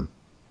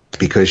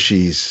 because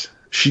she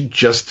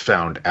just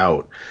found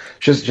out.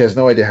 She has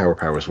no idea how her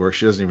powers work.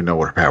 She doesn't even know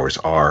what her powers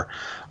are.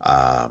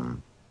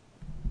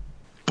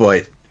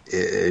 But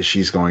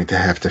she's going to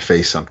have to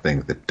face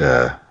something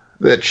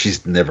that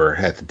she's never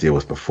had to deal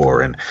with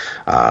before, and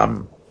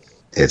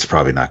it's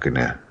probably not going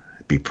to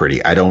be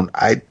pretty. I'm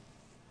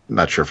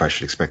not sure if I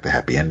should expect a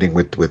happy ending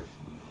with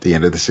the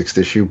end of the 6th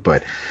issue,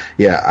 but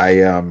yeah,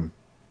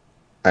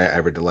 I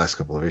read the last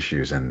couple of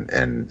issues,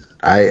 and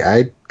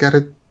I got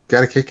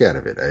a kick out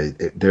of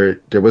it.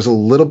 There was a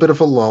little bit of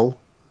a lull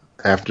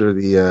after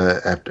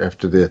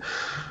the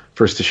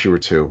first issue or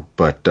two,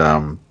 but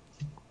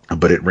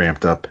it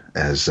ramped up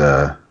as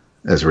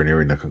we're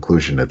nearing the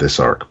conclusion of this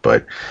arc.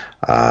 But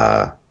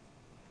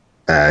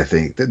I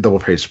think the double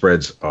page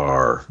spreads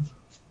are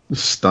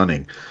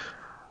stunning.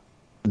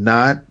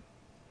 Not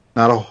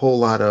a whole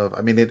lot of,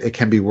 I mean, it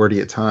can be wordy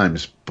at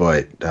times,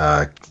 but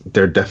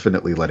they're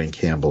definitely letting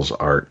Campbell's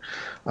art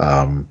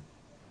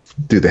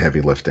do the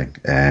heavy lifting.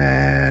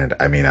 And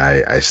I mean,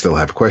 I still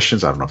have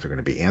questions. I don't know if they're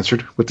going to be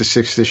answered with the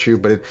 6th issue,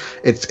 but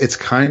it's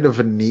kind of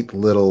a neat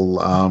little,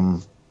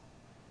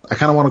 I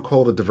kind of want to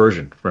call it a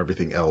diversion from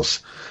everything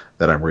else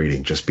that I'm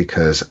reading, just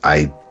because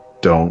I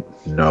don't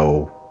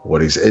know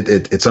what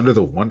it's under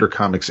the Wonder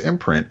Comics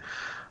imprint,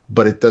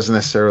 but it doesn't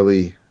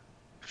necessarily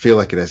feel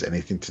like it has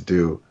anything to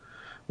do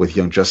with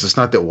Young Justice.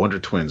 Not that Wonder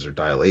Twins or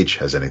Dial H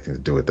has anything to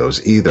do with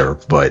those either,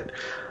 but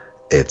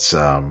it's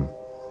kind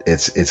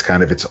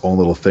of its own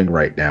little thing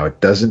right now. It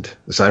doesn't,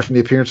 aside from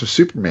the appearance of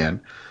Superman,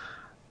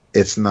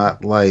 it's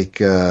not like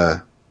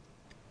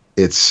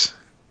it's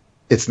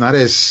not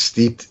as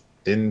steeped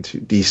into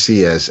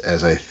DC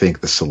as I think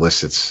the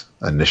solicits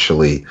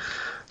initially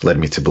led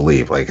me to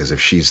believe, like as if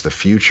she's the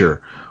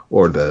future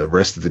or the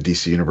rest of the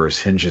DC universe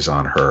hinges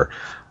on her.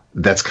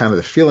 That's kind of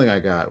the feeling I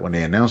got when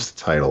they announced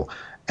the title.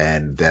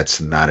 And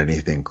that's not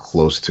anything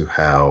close to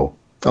how,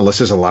 unless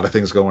there's a lot of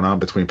things going on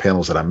between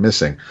panels that I'm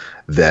missing,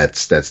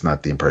 that's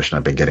not the impression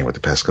I've been getting with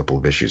the past couple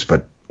of issues.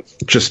 But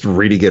just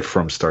reading it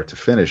from start to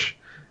finish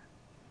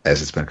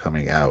as it's been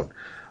coming out,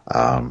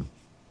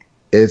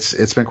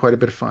 it's been quite a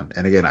bit of fun.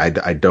 And again,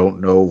 I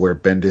don't know where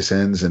Bendis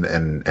ends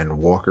and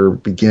Walker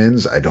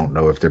begins. I don't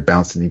know if they're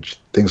bouncing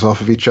things off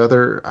of each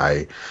other.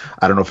 I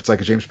don't know if it's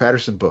like a James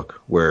Patterson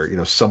book where, you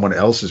know, someone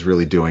else is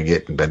really doing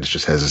it and Bendis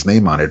just has his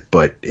name on it.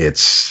 But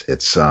it's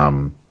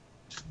a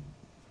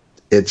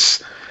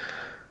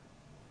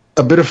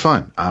bit of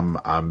fun.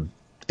 I'm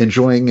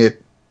enjoying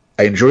it.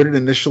 I enjoyed it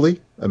initially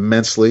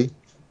immensely.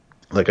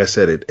 Like I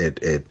said,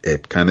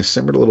 it kind of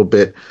simmered a little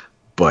bit,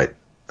 but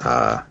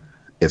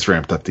it's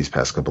ramped up these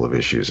past couple of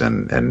issues,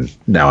 and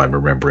now I'm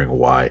remembering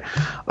why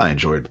I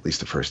enjoyed at least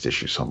the first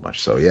issue so much.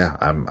 So yeah,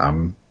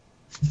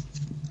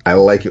 I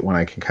like it when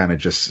I can kind of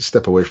just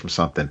step away from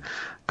something,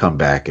 come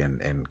back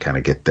and kind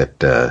of get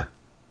that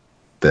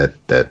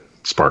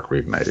spark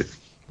reignited.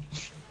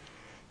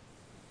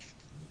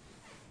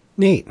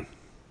 Neat.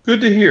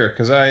 Good to hear,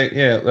 because I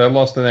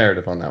lost the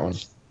narrative on that one.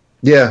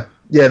 Yeah,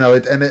 no,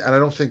 and I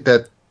don't think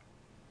that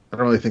I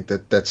don't really think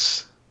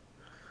that's.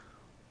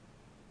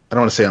 I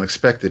don't want to say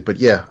unexpected, but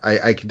yeah,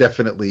 I could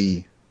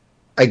definitely,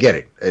 I get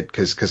it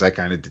because I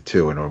kind of did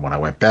too, and when I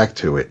went back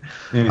to it,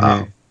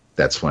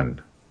 that's when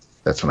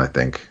I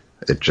think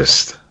it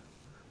just,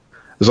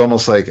 it was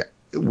almost like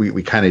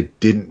we kind of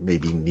didn't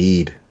maybe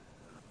need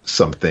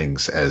some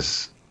things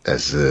as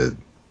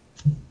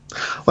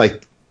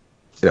like,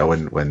 you know,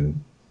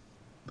 when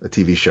a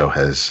TV show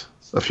has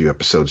a few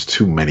episodes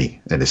too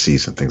many in a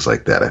season, things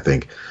like that. I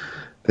think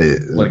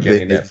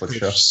any Netflix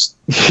show.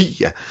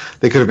 Yeah,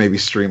 they could have maybe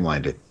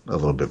streamlined it a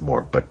little bit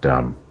more, but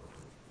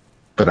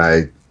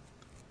I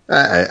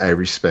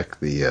respect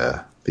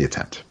the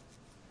attempt.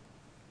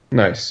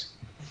 Nice.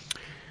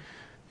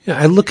 Yeah,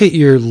 I look at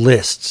your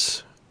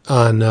lists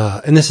on,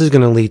 and this is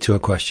going to lead to a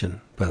question,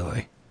 by the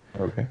way.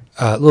 Okay.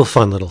 A little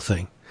fun little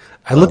thing.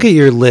 I look at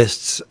your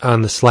lists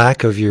on the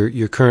Slack of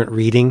your current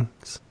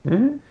readings,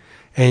 and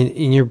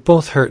you're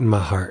both hurting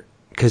my heart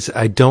because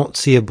I don't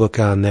see a book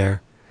on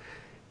there,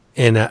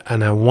 and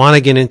I want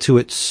to get into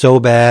it so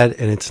bad,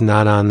 and it's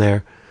not on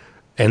there.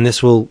 And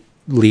this will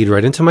lead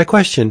right into my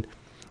question.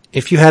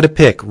 If you had to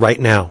pick right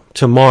now,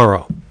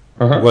 tomorrow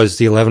was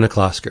the 11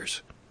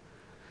 O'Clockers.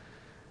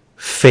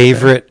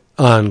 Favorite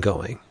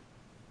ongoing,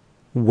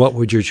 what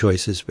would your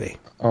choices be?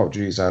 Oh,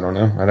 geez, I don't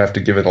know. I'd have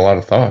to give it a lot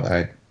of thought.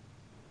 Right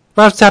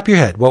off the top of your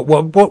head, what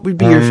would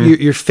be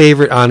your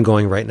favorite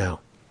ongoing right now?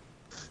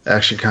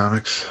 Action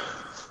Comics.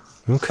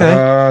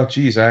 Okay.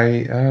 Geez,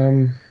 I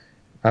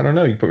don't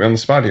know. You put me on the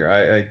spot here.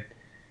 I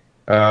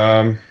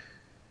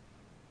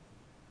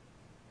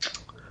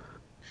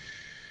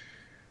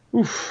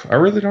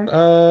really don't.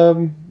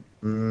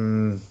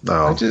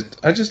 No.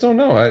 I just don't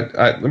know.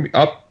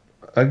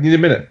 I need a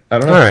minute. I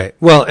don't know. All right.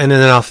 Well, and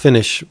then I'll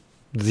finish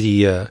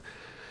the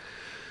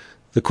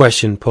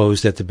question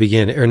posed at the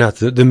beginning, or not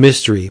the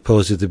mystery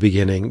posed at the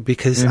beginning,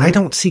 because I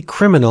don't see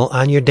Criminal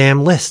on your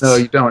damn list. No,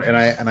 you don't. And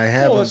I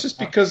have. Well, it's just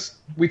because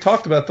we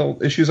talked about the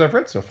issues I've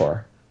read so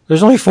far.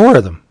 There's only 4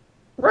 of them.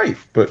 Right,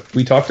 but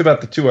we talked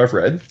about the 2 I've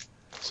read,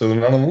 so they're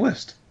not on the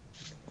list.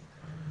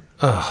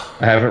 Oh.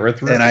 I haven't read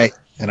through.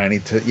 And I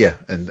need to, yeah,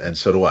 and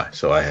so do I.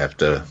 So I have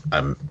to.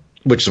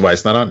 Which is why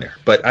it's not on there.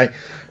 But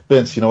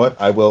Vince, you know what?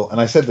 I will.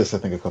 And I said this, I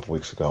think, a couple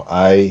weeks ago.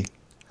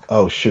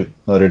 Oh shoot,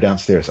 no, they're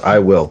downstairs. I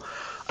will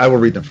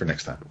read them for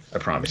next time. I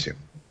promise you.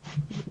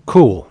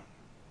 Cool.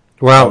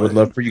 Well, I would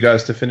love for you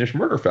guys to finish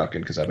Murder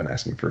Falcon because I've been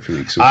asking for a few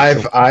weeks.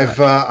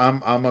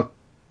 I'm a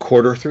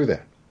quarter through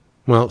that.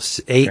 Well,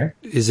 8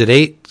 is it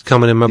 8? It's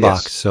coming in my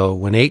box. So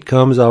when 8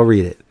 comes, I'll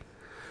read it.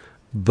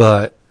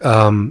 But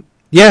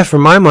yeah, for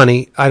my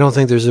money, I don't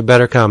think there's a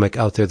better comic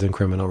out there than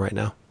Criminal right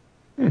now.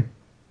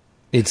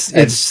 It's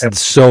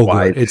so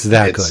good. It's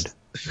that good.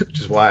 Which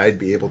is why I'd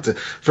be able to.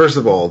 First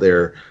of all,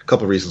 there are a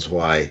couple of reasons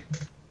why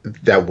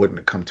that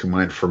wouldn't come to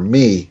mind for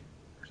me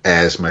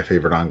as my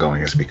favorite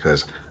ongoing is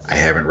because I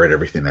haven't read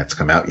everything that's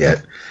come out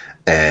yet,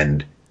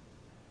 and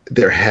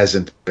there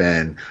hasn't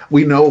been.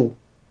 We know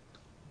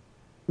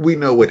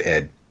what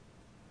Ed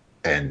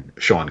and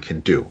Sean can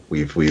do.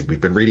 We've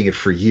been reading it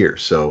for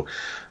years. So,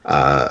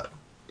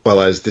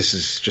 well, as this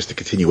is just a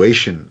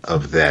continuation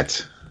of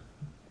that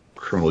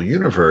Criminal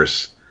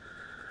universe.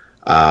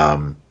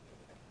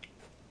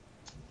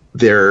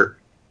 There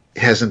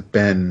hasn't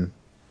been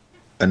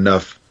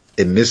enough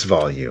in this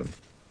volume,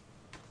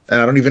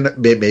 and I don't even.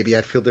 Maybe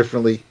I'd feel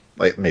differently.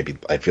 Like maybe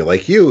I'd feel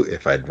like you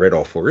if I'd read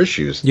all 4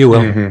 issues. You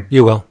will.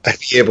 You will. I'd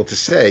be able to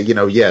say,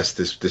 yes,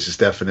 this is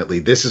definitely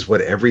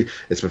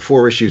it's been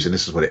 4 issues, and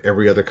this is what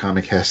every other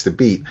comic has to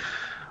beat.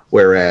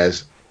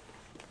 Whereas,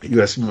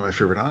 you asked me my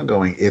favorite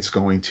ongoing, it's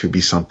going to be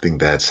something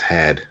that's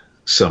had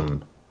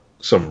some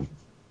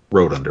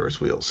road under its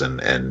wheels,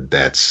 and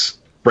that's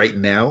right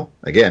now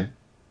again.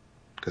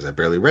 Because I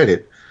barely read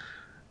it,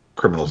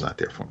 Criminal's not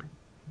there for me.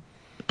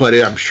 But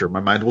I'm sure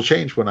my mind will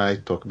change when I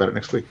talk about it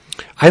next week.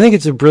 I think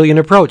it's a brilliant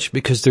approach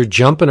because they're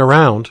jumping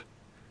around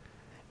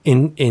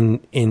in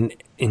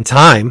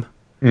time.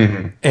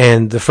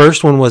 And the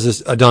first one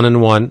was a done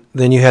in one.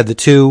 Then you had the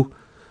 2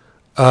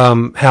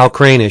 Hal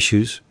Crane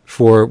issues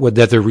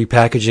that they're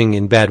repackaging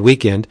in Bad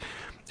Weekend.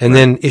 And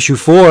then issue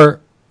 4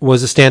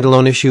 was a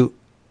standalone issue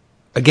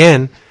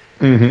again.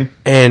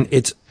 And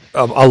it's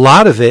a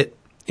lot of it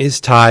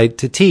is tied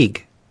to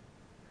Teague.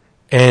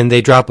 And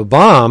they drop a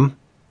bomb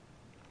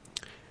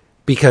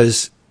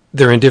because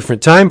they're in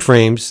different time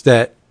frames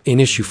that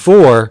in issue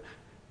 4,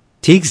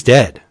 Teague's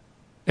dead.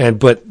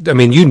 But I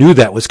mean, you knew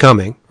that was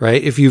coming,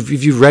 right? If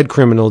you've read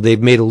Criminal,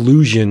 they've made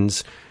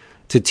allusions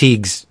to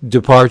Teague's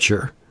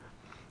departure.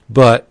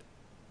 But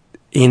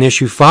in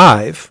issue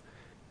 5,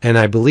 and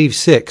I believe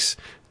 6,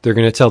 they're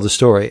going to tell the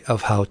story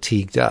of how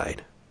Teague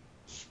died.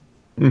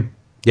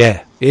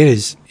 Yeah, it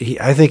is.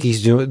 I think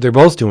they're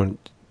both doing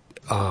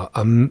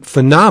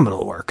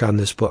phenomenal work on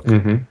this book.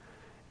 Mm-hmm.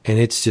 And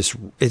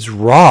it's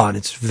raw and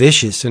it's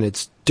vicious and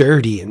it's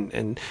dirty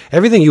and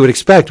everything you would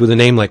expect with a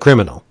name like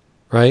Criminal,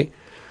 right?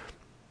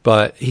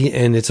 But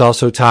it's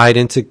also tied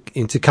into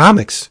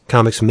comics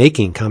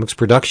making, comics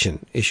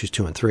production, issues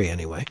 2 and 3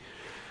 anyway.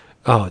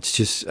 Oh, it's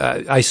just,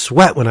 I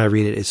sweat when I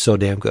read it. It's so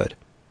damn good.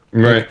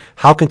 Right. Like,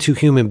 how can two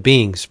human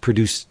beings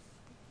produce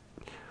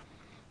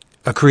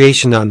a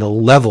creation on the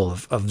level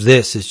of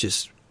this? Is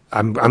just,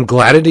 I'm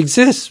glad it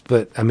exists,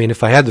 but I mean,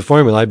 if I had the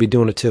formula, I'd be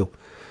doing it too.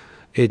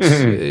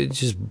 It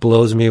just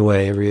blows me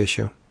away every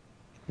issue.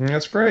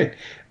 That's great.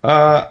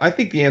 I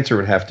think the answer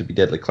would have to be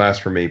Deadly Class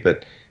for me,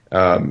 but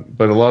a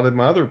lot of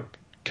my other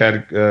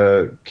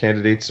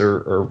candidates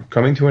are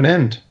coming to an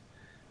end.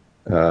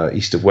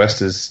 East of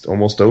West is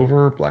almost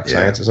over. Black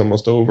Science is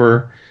almost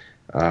over.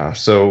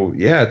 So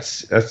yeah,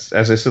 it's as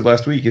I said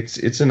last week.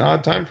 It's an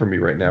odd time for me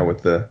right now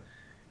with the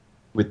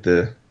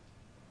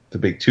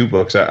big 2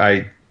 books.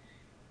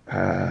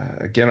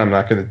 Again, I'm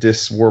not going to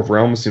diss War of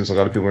Realms. Seems a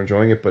lot of people are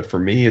enjoying it, but for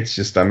me, it's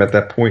just I'm at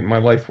that point in my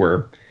life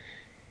where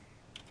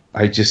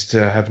I just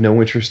have no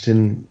interest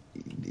in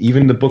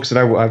even the books that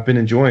I've been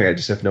enjoying. I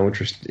just have no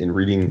interest in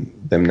reading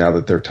them now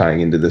that they're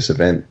tying into this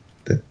event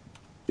that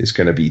is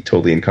going to be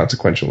totally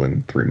inconsequential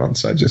in 3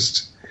 months.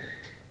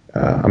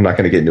 I'm not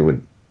going to get into a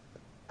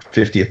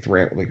 50th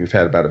rant like we've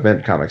had about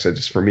event comics.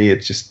 For me,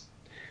 it's just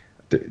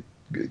the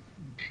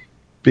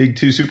big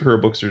 2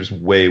 superhero books are just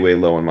way, way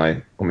low on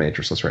my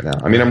interest list right now.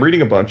 I mean, I'm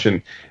reading a bunch,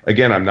 and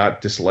again, I'm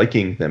not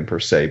disliking them per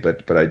se,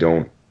 but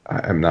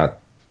I'm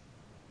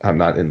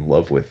not in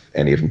love with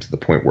any of them to the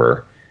point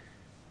where,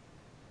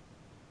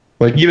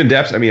 like, even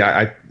Depths. I mean,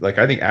 I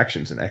think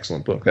Action's an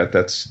excellent book.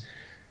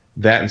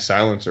 That and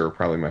Silencer are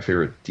probably my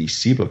favorite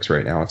DC books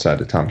right now,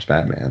 outside of Tom's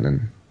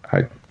Batman.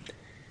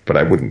 But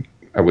I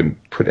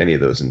wouldn't put any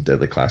of those in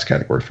Deadly Class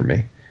category for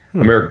me.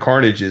 American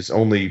Carnage is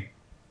only.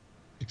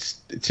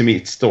 To me,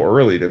 it's still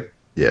early to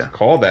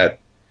call that.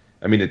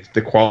 I mean,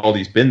 the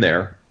quality's been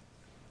there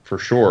for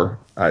sure,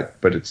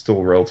 but it's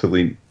still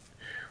relatively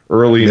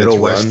early. Middle in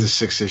its West run. is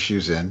 6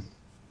 issues in.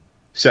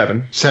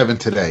 7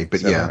 today, but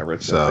 7, I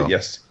read 7, but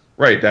yes,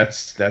 right.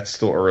 That's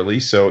still early.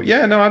 So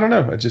yeah, no, I don't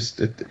know.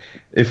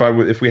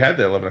 If we had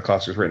the 11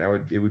 o'clock right now,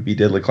 it would be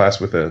Deadly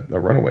Class with a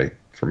runaway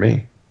for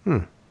me.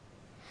 Well,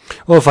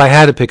 if I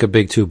had to pick a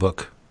big 2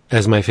 book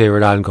as my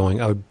favorite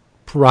ongoing, I would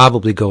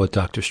probably go with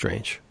Doctor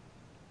Strange.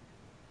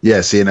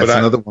 Yeah, see, and that's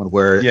another one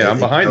where... Yeah, I'm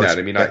behind that.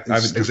 I mean,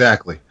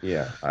 exactly.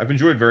 Yeah, I've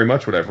enjoyed very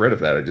much what I've read of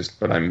that.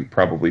 But I'm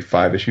probably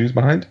 5 issues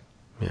behind.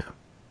 Yeah.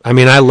 I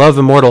mean, I love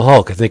Immortal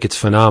Hulk. I think it's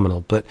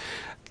phenomenal. But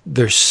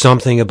there's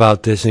something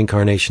about this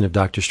incarnation of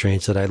Doctor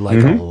Strange that I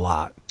like a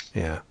lot.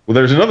 Yeah. Well,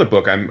 there's another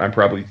book. I'm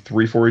probably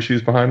 3-4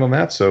 issues behind on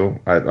that, so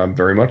I'm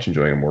very much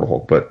enjoying Immortal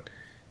Hulk, but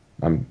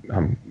I'm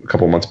a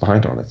couple months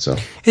behind on it. So,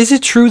 is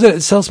it true that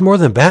it sells more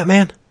than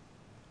Batman?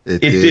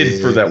 It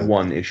did for that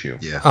one issue.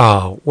 Yeah.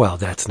 Oh, well,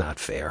 that's not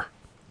fair.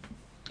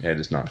 Yeah, it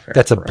is not fair.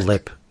 That's a correct.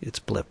 blip. It's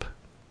blip.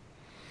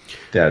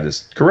 That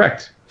is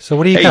correct. So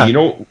what do you got? Hey, you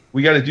know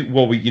we got to do?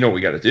 Well, you know what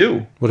we got to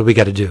do? What do we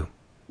got to do?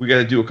 We got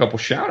to do a couple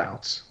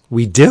shout-outs.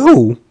 We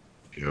do?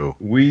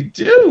 We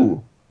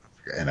do.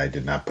 And I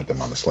did not put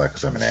them on the Slack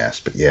because I'm an ass,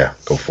 but yeah,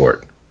 go for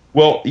it.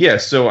 Well, yeah,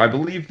 so I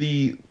believe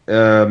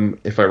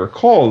if I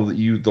recall,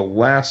 the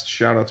last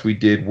shout-outs we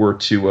did were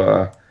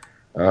to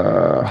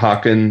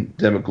Hakan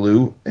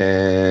Demoglu,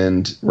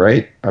 and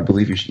right, I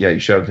believe you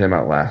shouted him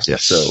out last.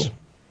 Yes. So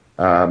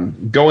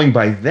going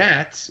by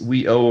that,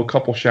 we owe a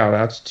couple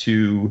shout-outs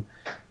to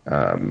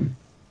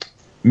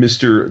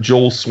Mr.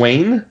 Joel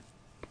Swain,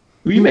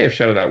 who you may have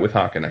shouted out with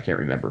Hakan, I can't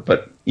remember,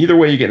 but either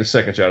way, you get a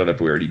second shout-out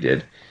if we already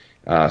did.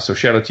 So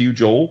shout out to you,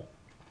 Joel.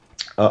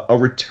 A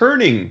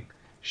returning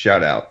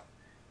shout out,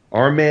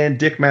 our man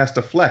Dick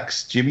Master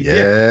Flex, Jimmy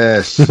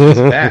Yes. Dick,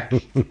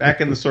 is back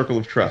in the circle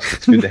of trust.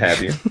 It's good to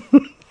have you.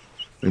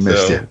 We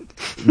missed you.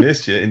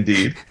 Missed you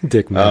indeed.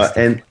 Dick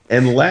Master.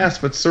 And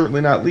last but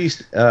certainly not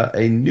least,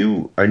 a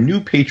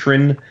new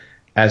patron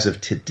as of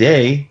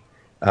today,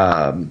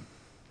 and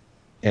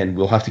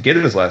we'll have to get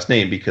his last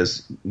name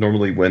because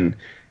normally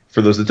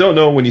for those that don't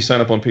know, when you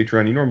sign up on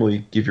Patreon, you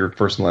normally give your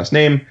first and last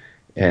name,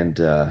 and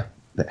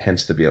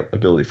hence the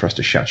ability for us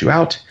to shout you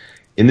out.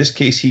 In this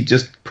case, he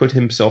just put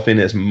himself in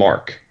as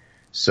Mark.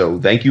 So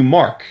thank you,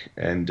 Mark.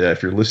 And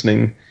if you're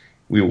listening,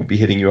 we will be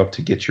hitting you up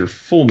to get your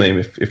full name,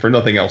 if for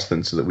nothing else,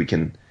 then so that we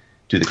can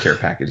do the care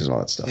package and all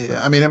that stuff.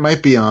 Yeah, I mean, it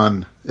might be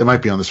on the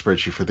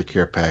spreadsheet for the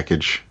care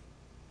package.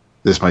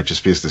 This might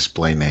just be his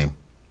display name.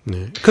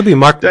 Yeah. Could be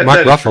Mark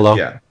Ruffalo.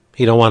 Yeah.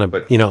 He don't want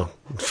to,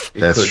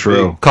 That's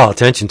true. Call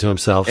attention to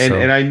himself.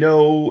 And I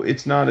know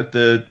it's not at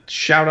the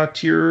shout-out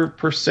tier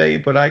per se,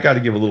 but I got to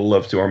give a little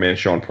love to our man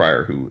Sean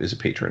Pryor, who is a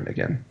patron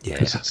again. Yeah.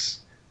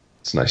 It's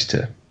nice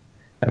to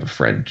have a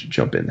friend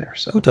jump in there.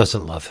 So who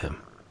doesn't love him?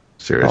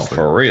 Seriously. Oh,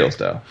 for reals,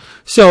 though.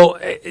 So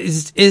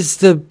is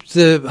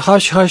the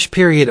hush-hush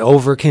period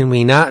over? Can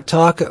we not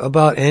talk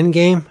about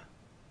Endgame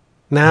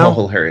now?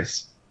 Oh,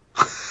 hilarious.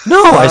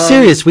 No, I'm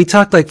serious. We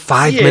talked like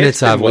 5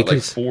 minutes it's of been, it. what,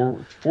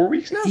 like four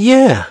weeks now?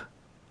 Yeah.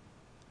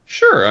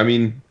 Sure. I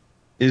mean,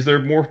 is there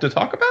more to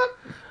talk about?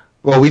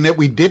 Well,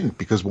 we didn't,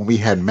 because when we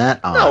had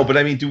Matt on. No, but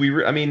I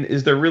mean,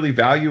 is there really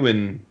value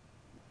in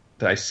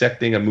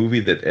dissecting a movie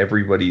that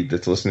everybody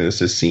that's listening to this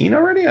has seen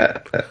already?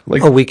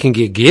 We can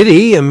get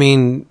giddy. I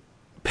mean,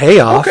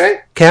 payoff. Okay.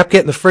 Cap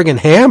getting the friggin'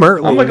 hammer.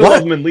 I'm like a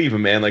love him and leave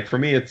him, man. Like, for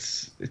me,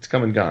 it's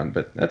come and gone,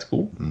 but that's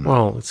cool.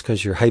 Well, it's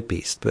because you're hype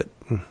beast, but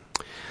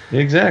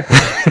exactly.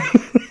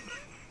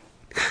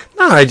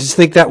 No, I just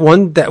think that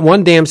one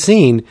damn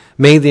scene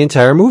made the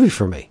entire movie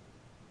for me.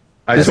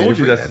 I told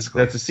you that's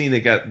a scene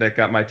that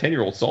got my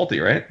 10-year-old salty,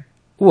 right?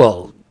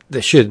 Well,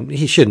 he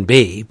shouldn't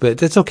be, but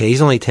that's okay.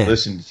 He's only 10.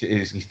 Listen,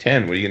 he's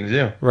 10. What are you going to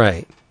do?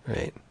 Right.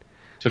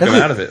 Took him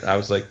out of it. I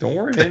was like, don't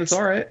worry, man. It's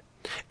all right.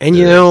 And,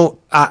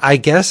 I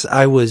guess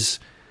I was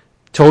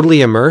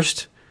totally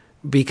immersed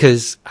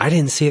because I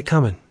didn't see it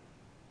coming.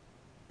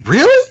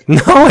 Really?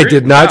 No, I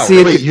did not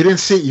see it. Wait, you didn't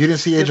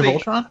see Age of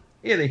Ultron?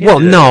 Yeah, well,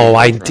 no,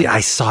 I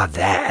saw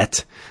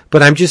that.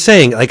 But I'm just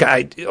saying, like,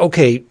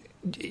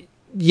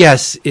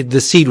 yes, the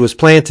seed was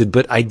planted,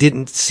 but I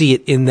didn't see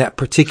it in that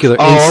particular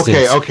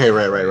instance. Okay,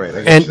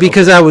 right. And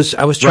because I was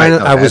trying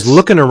I was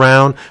looking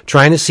around,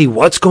 trying to see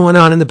what's going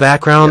on in the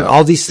background.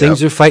 All these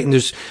things are fighting.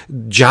 There's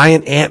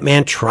giant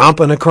Ant-Man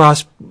tromping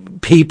across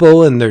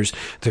people, and there's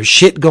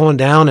shit going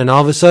down, and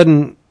all of a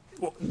sudden,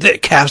 the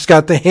Cap's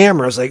got the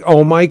hammer. I was like,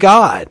 oh my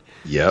God.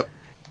 Yep.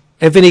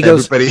 And Vinny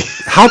goes,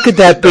 how could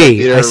that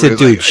be? I said,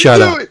 dude,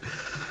 shut up.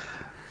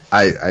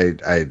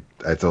 I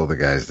told the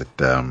guys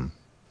that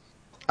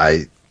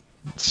I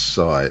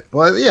saw it.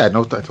 Well, yeah,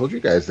 no, I told you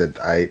guys that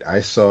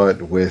I saw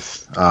it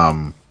with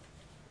a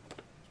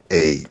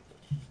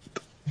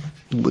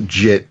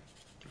legit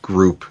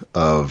group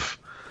of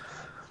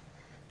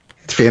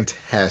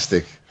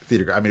fantastic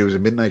theater. I mean, it was a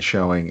midnight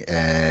showing,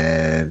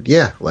 and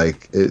yeah,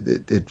 like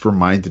it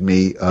reminded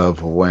me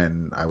of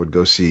when I would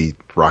go see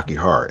Rocky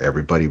Horror.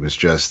 Everybody was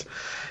just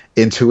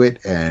into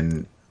it,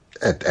 and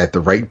at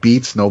the right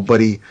beats,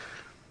 nobody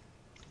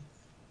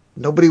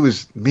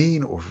was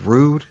mean or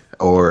rude.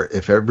 Or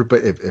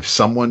if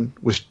someone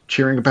was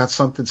cheering about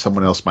something,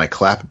 someone else might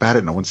clap about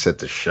it. No one said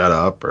to shut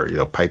up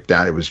or pipe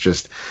down. It was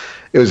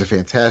a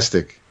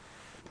fantastic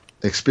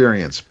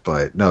experience.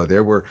 But no,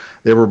 there were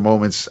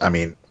moments. I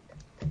mean,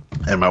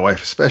 and my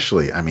wife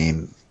especially. I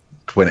mean,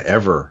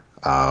 whenever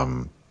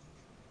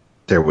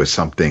there was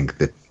something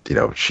that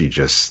she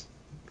just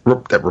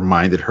that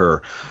reminded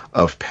her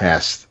of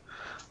past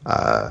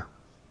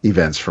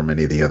events from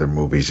any of the other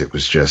movies. It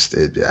was just,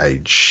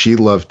 she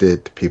loved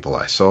it. The people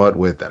I saw it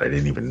with that I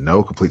didn't even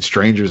know, complete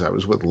strangers I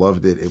was with,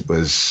 loved it.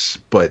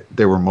 But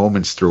there were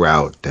moments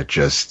throughout that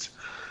just,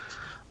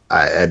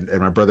 and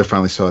my brother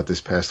finally saw it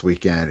this past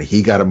weekend.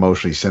 He got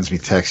emotional. He sends me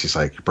texts. He's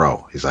like,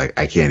 bro,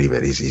 I can't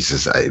even, he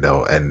says,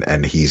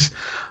 and he's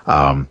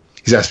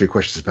asked me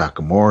questions about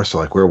Gamora. So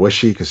like, where was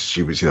she? Cause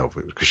she was,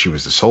 because she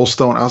was the Soul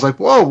Stone. I was like,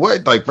 whoa,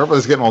 what? Like, my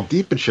brother's getting all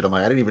deep and shit. I'm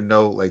like, I didn't even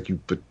know, like, you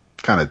would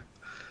kind of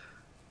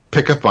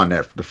pick up on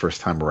that for the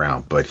first time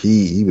around, but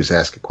he was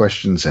asking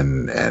questions,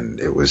 and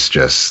it was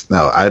just,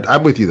 no,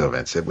 I'm with you though,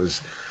 Vince. It was,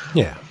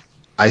 yeah.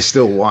 I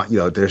still want,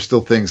 there's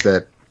still things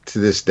that to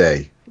this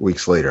day,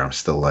 weeks later, I'm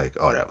still like,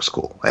 oh, that was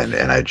cool, and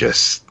I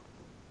just,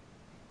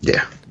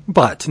 yeah.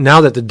 But now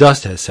that the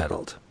dust has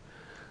settled,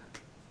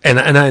 and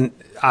I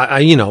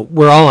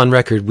we're all on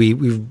record,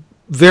 we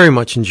very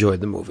much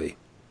enjoyed the movie.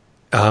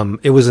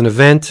 It was an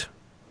event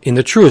in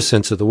the truest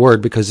sense of the word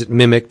because it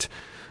mimicked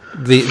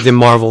the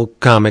Marvel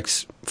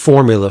Comics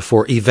formula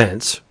for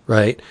events,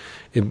 right?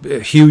 A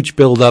huge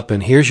build up,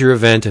 and here's your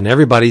event, and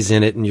everybody's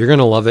in it, and you're going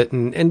to love it,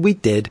 and we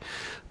did.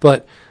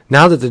 But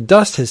now that the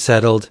dust has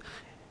settled,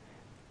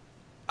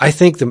 I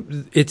think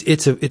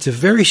it's a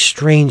very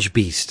strange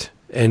beast,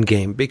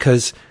 Endgame,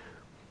 because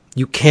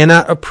you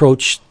cannot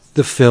approach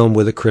the film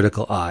with a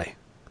critical eye,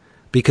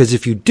 because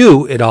if you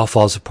do, it all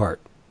falls apart.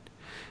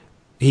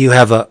 You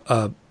have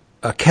a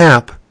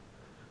cap,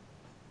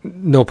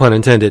 no pun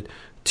intended,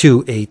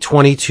 to a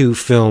 22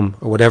 film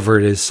or whatever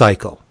it is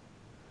cycle.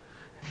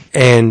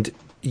 And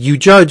you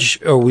judge,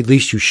 or at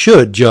least you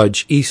should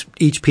judge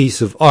each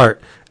piece of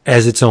art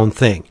as its own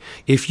thing.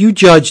 If you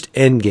judged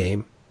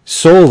Endgame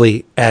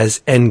solely as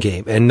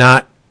Endgame and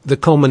not the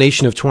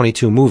culmination of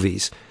 22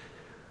 movies,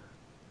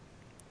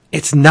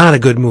 it's not a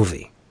good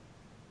movie.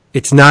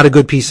 It's not a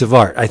good piece of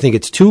art. I think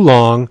it's too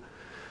long.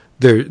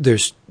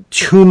 There's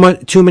too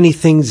many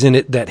things in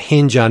it that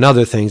hinge on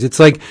other things. It's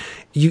like,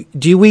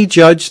 do we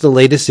judge the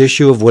latest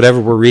issue of whatever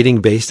we're reading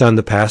based on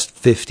the past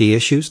 50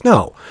 issues?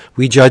 No.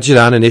 We judge it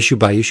on an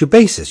issue-by-issue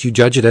basis. You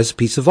judge it as a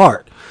piece of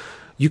art.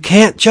 You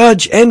can't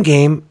judge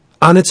Endgame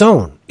on its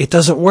own. It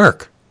doesn't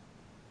work.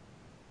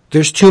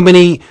 There's too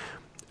many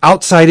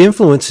outside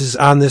influences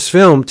on this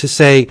film to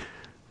say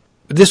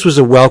this was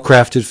a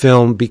well-crafted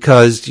film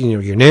because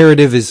your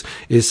narrative is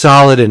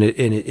solid and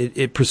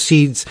it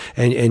proceeds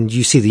and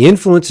you see the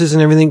influences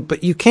and everything,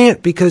 but you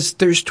can't because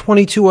there's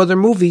 22 other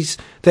movies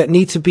that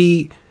need to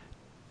be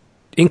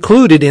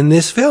included in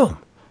this film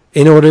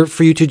in order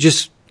for you to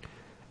just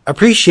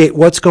appreciate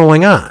what's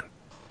going on.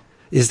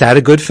 Is that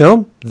a good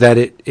film? That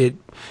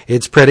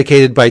it's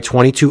predicated by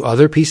 22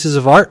 other pieces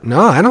of art?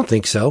 No, I don't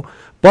think so.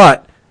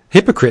 But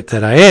hypocrite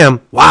that I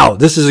am, wow,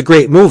 this is a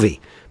great movie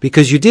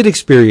because you did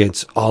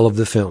experience all of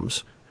the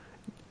films.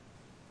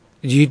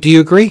 Do you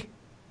agree?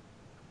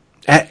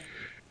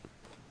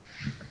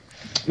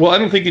 Well, I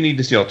don't think you need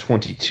to see all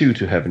 22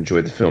 to have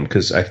enjoyed the film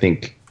because I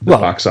think the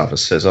box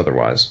office says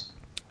otherwise.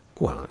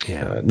 Well,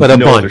 yeah, but a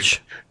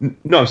bunch.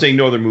 No, I'm saying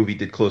no other movie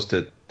did close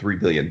to $3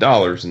 billion.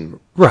 And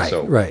right,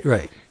 so,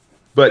 right.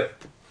 But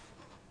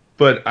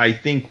I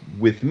think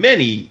with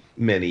many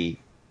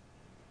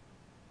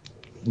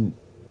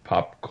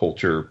pop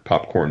culture,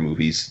 popcorn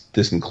movies,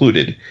 this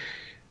included,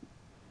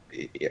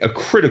 a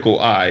critical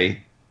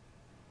eye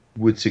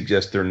would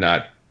suggest they're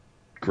not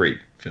great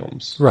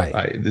films.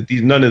 Right.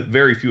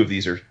 Very few of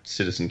these are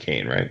Citizen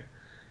Kane, right?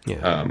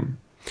 Yeah.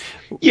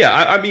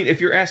 I mean,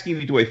 if you're asking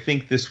me, do I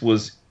think this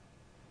was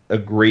a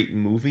great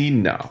movie?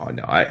 No.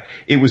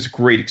 It was a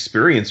great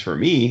experience for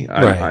me.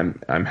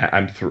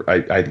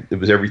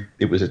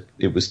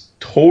 It was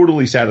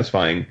totally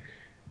satisfying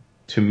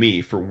to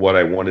me for what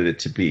I wanted it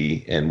to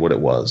be and what it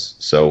was.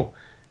 So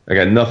I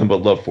got nothing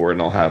but love for it,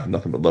 and I'll have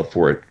nothing but love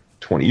for it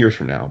 20 years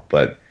from now.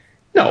 But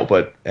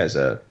as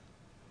a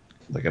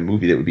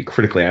movie that would be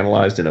critically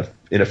analyzed in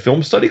a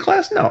film study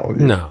class, no,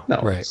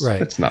 right.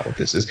 That's not what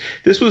this is.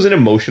 This was an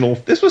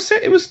emotional.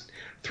 It was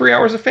 3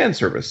 hours of fan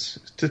service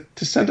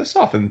to send us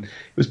off, and it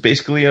was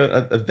basically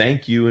a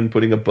thank you and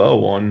putting a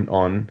bow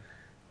on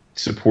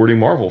supporting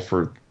Marvel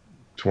for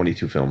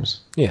 22 films.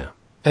 Yeah,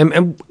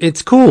 and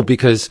it's cool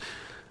because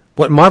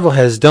what Marvel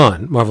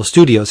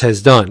Studios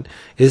has done,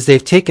 is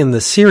they've taken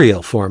the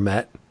serial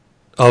format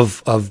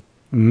of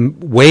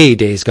way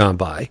days gone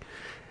by,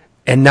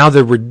 and now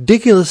they're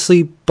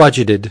ridiculously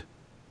budgeted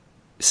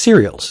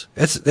serials.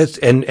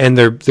 And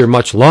they're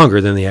much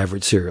longer than the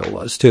average serial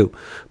was too.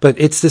 But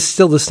it's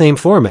still the same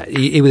format.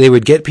 They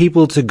would get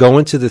people to go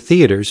into the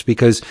theaters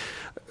because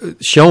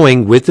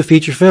showing with the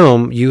feature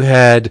film, you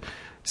had,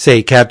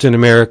 say, Captain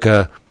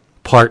America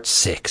Part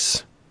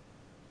 6.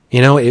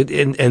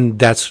 And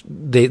that's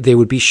they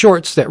would be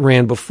shorts that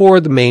ran before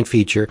the main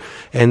feature,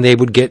 and they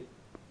would get,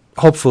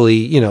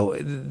 hopefully,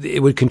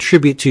 it would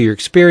contribute to your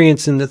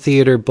experience in the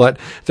theater, but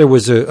there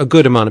was a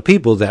good amount of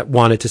people that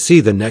wanted to see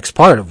the next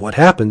part of what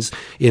happens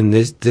in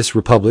this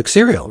Republic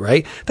serial,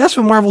 right? That's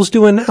what Marvel's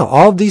doing now.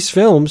 All of these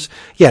films,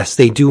 yes,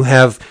 they do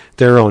have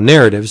their own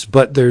narratives,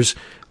 but there's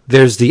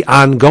the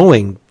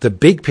ongoing, the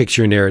big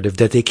picture narrative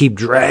that they keep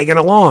dragging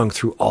along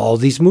through all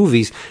these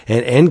movies,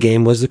 and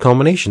Endgame was the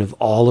culmination of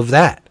all of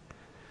that.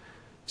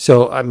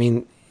 So, I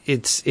mean,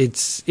 it's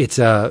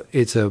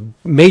a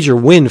major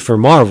win for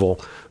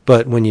Marvel.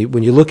 But when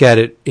you look at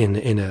it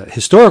in a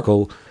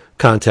historical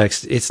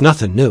context, it's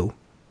nothing new.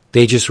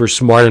 They just were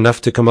smart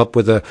enough to come up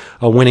with a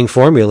winning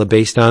formula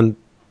based on,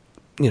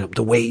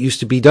 the way it used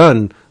to be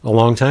done a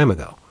long time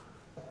ago.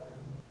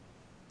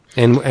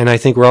 And I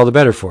think we're all the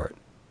better for it.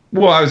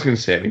 Well, I was going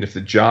to say, I mean, if the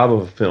job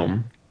of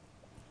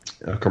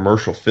a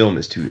commercial film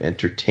is to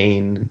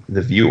entertain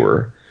the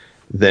viewer,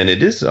 then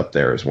it is up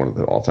there as one of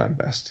the all-time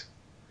best.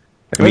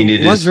 I mean,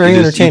 it was very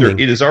entertaining.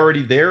 It is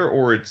already there,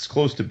 or it's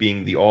close to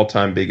being the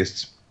all-time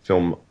biggest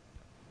film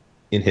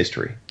in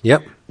history.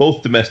 Yep.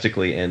 Both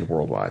domestically and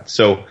worldwide.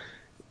 So,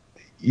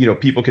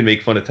 people can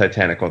make fun of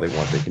Titanic all they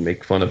want. They can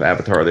make fun of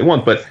Avatar all they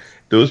want, but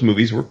those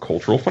movies were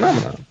cultural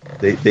phenomenon.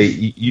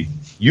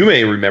 You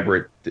may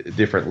remember it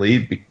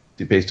differently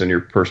based on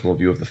your personal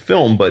view of the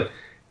film, but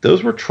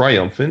those were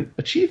triumphant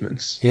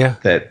achievements. Yeah.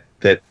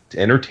 That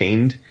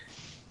entertained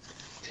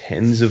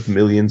tens of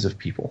millions of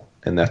people,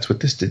 and that's what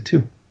this did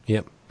too.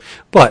 Yep.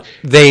 But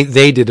they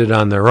did it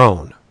on their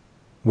own,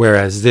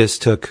 whereas this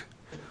took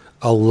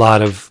a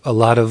lot of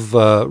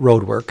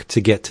road work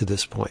to get to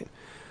this point.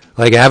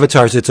 Like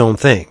Avatar's its own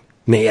thing.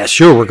 I mean, yeah,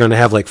 sure, we're going to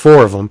have like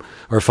 4 of them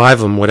or 5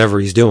 of them, whatever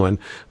he's doing.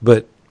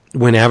 But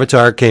when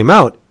Avatar came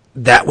out,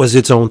 that was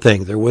its own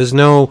thing. There was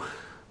no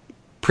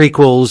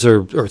prequels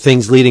or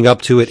things leading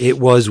up to it. It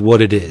was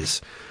what it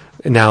is.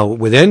 Now,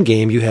 with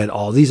Endgame, you had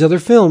all these other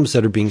films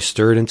that are being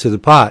stirred into the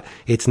pot.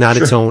 It's not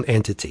its own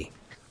entity.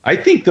 I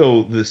think,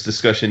 though, this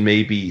discussion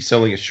may be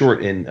selling it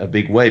short in a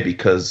big way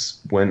because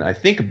when I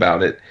think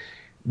about it,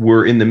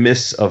 we're in the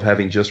midst of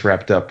having just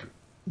wrapped up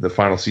the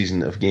final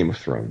season of Game of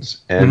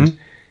Thrones. And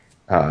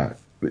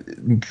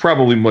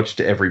probably much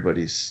to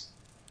everybody's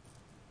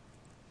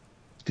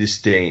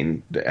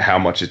disdain, how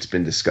much it's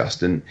been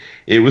discussed. And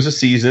it was a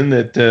season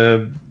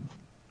that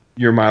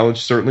your mileage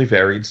certainly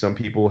varied. Some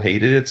people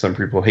hated it. Some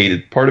people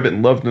hated part of it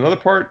and loved another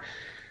part.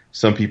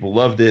 Some people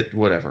loved it,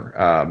 whatever.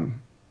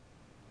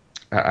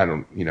 I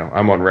don't,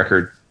 I'm on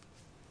record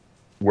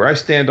where I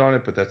stand on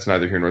it, but that's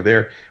neither here nor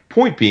there.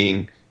 Point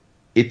being,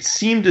 it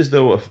seemed as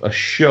though a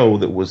show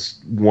that was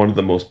one of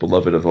the most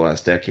beloved of the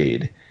last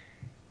decade,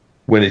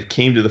 when it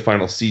came to the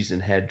final season,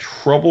 had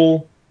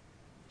trouble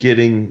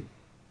getting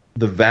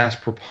the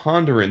vast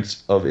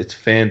preponderance of its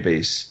fan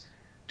base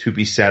to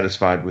be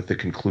satisfied with the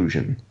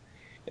conclusion.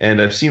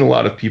 And I've seen a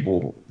lot of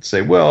people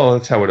say, well,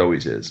 that's how it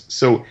always is.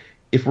 So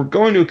if we're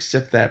going to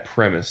accept that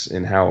premise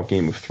in how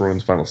Game of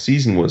Thrones final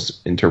season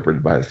was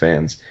interpreted by the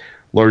fans,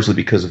 largely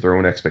because of their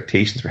own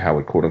expectations for how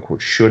it quote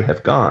unquote should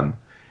have gone,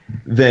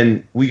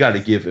 then we got to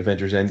give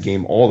Avengers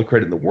Endgame all the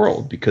credit in the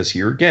world, because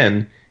here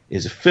again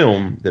is a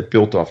film that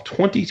built off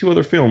 22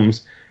 other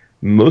films.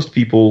 Most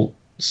people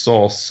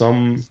saw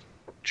some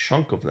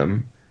chunk of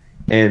them,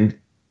 and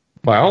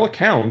by all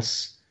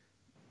accounts,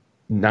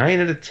 9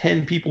 out of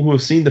 10 people who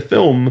have seen the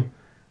film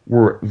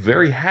were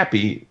very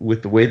happy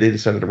with the way they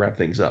decided to wrap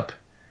things up.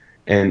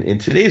 And in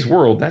today's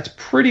world, that's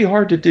pretty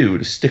hard to do,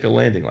 to stick a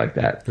landing like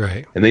that.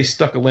 Right. And they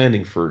stuck a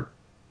landing for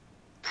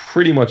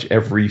pretty much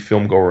every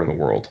film goer in the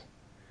world.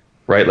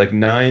 Right? Like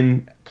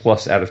 9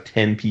 plus out of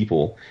 10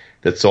 people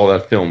that saw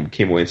that film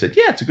came away and said,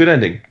 yeah, it's a good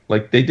ending.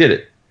 Like, they did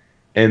it.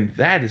 And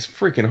that is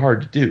freaking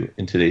hard to do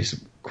in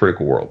today's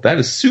critical world. That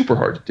is super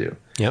hard to do.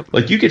 Yep.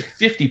 Like, you get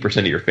 50%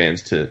 of your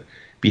fans to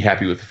be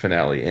happy with the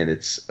finale and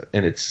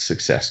its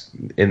success,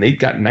 and they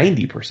got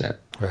 90%.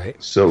 Right.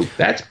 So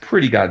that's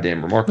pretty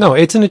goddamn remarkable. No,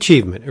 it's an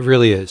achievement. It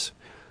really is.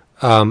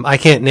 I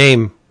can't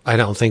name, I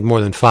don't think,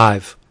 more than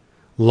 5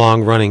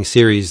 long-running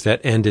series that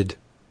ended,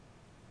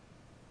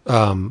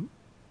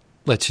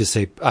 let's just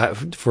say,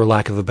 for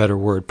lack of a better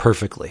word,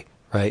 perfectly,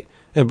 right?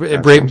 And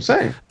That's what I'm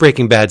saying.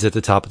 Breaking Bad's at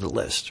the top of the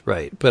list,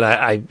 right? But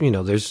I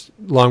there's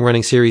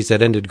long-running series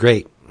that ended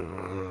great.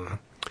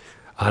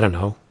 I don't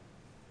know.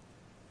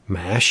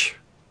 MASH?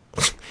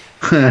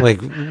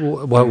 Like,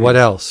 what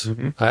else?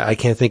 Mm-hmm. I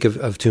can't think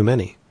of too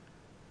many.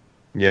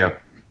 Yeah.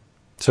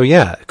 So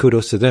yeah,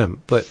 kudos to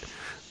them. But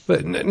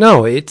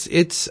no,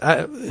 it's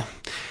I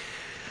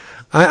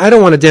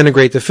don't want to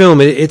denigrate the film.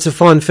 It's a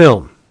fun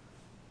film.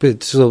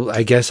 But so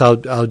I guess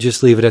I'll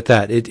just leave it at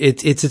that.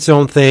 It's its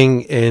own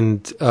thing,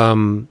 and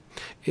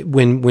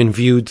when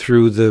viewed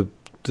through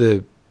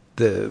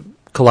the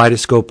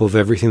kaleidoscope of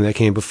everything that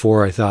came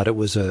before, I thought it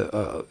was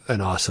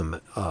an awesome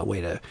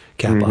way to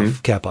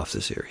cap off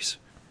the series.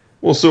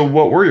 Well, so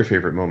what were your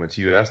favorite moments?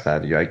 You asked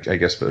that. I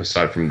guess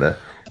aside from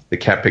the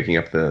cat picking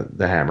up the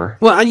hammer.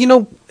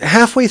 Well,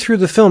 halfway through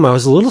the film, I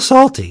was a little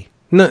salty,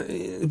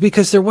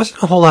 because there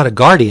wasn't a whole lot of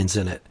Guardians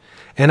in it,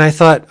 and I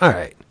thought, all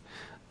right,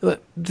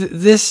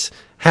 this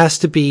has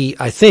to be,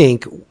 I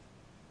think,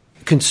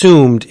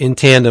 consumed in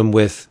tandem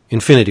with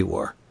Infinity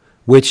War,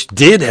 which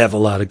did have a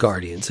lot of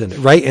Guardians in it,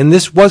 right? And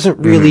this wasn't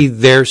really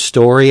their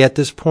story at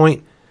this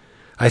point.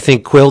 I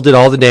think Quill did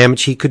all the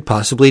damage he could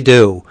possibly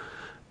do,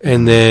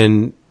 and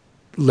then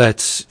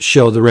let's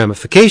show the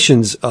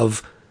ramifications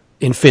of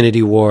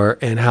Infinity War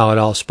and how it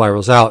all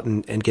spirals out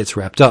and gets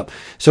wrapped up.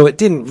 So it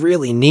didn't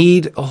really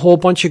need a whole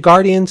bunch of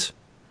Guardians.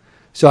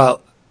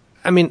 So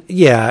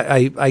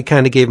I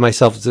kind of gave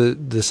myself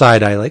the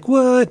side eye, like,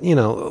 what?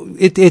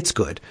 It's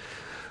good.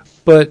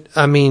 But,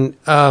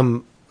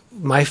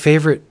 my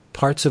favorite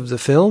parts of the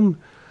film,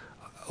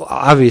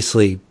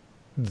 obviously,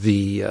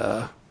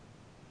 the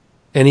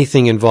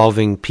anything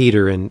involving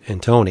Peter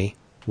and Tony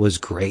was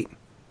great.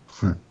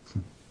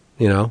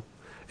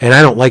 And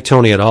I don't like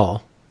Tony at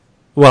all.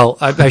 Well,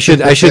 I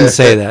shouldn't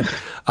say that.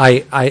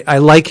 I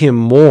like him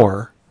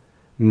more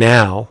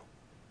now.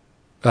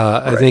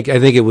 Right. I think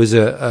it was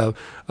a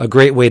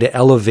great way to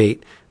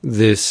elevate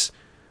this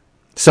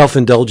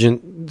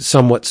self-indulgent,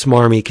 somewhat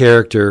smarmy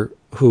character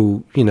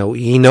who,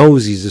 he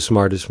knows he's the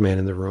smartest man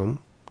in the room,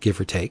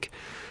 give or take.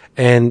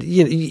 And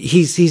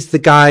he's the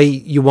guy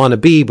you want to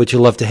be, but you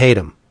love to hate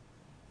him.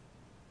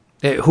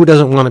 Who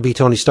doesn't want to be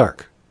Tony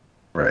Stark?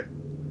 Right.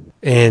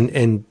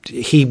 And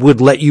he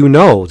would let you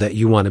know that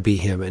you want to be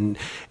him,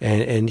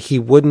 and he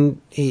wouldn't.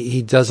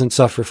 He doesn't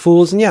suffer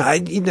fools. And yeah,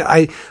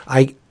 I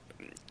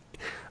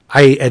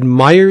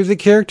admire the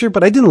character,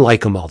 but I didn't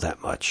like him all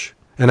that much.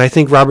 And I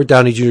think Robert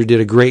Downey Jr. did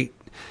a great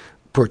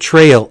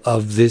portrayal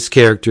of this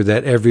character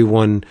that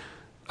everyone,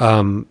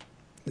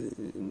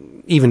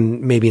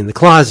 even maybe in the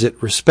closet,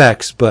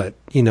 respects. But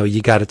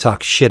you got to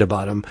talk shit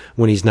about him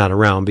when he's not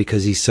around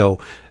because he's so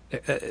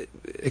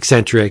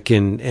eccentric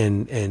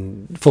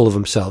and full of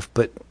himself.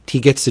 But he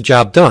gets the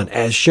job done,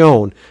 as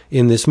shown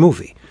in this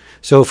movie.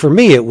 So for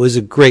me, it was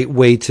a great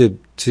way to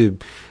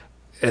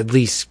at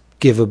least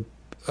give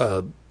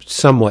a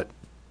somewhat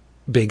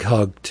big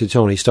hug to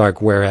Tony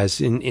Stark,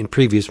 whereas in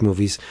previous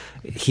movies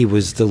he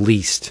was the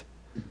least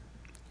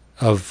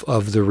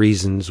of the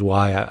reasons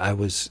why I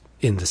was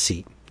in the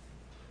seat.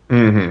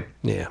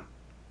 Mm-hmm. Yeah.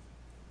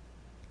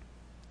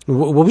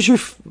 What was your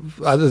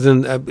other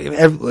than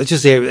let's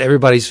just say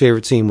everybody's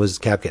favorite scene was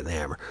Cap getting the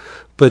hammer,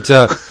 but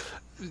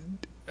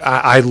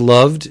I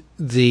loved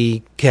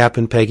the Cap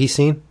and Peggy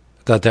scene.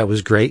 I thought that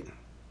was great.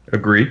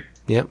 Agreed.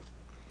 Yep.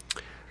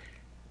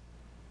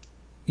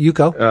 You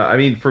go.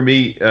 For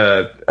me,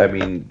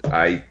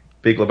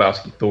 Big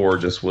Lebowski Thor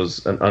just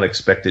was an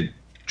unexpected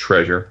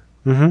treasure.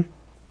 Mm-hmm.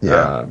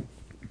 Yeah.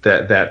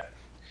 That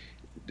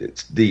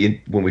it's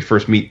when we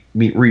first meet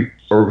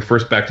or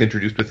first back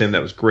introduced with him,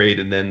 that was great,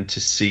 and then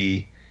to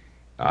see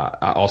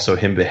also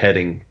him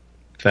beheading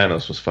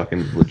Thanos was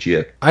fucking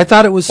legit. I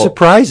thought it was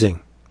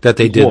surprising that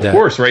they did that. Of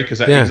course, right?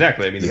 Because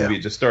exactly. The Yeah. movie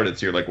had just started,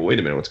 so you're like, well, wait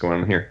a minute, what's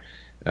going on here?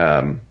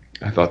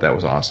 I thought that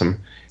was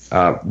awesome.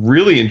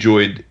 Really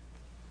enjoyed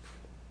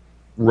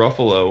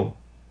Ruffalo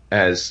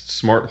as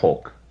Smart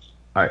Hulk.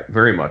 I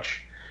very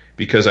much,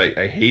 because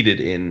I hated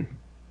in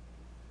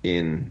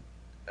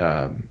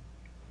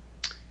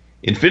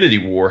Infinity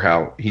War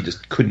how he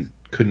just couldn't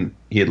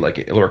he had like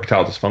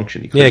erectile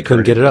dysfunction. He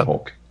couldn't get it up.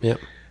 Hulk. Yep.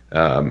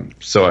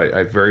 So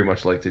I very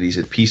much like that he's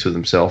at peace with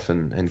himself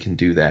and can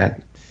do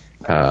that.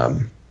 I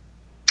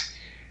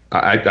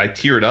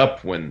teared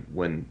up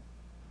when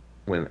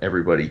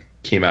everybody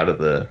came out of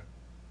the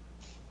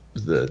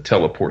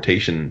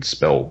teleportation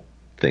spell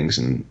things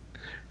and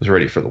was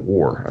ready for the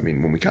war. I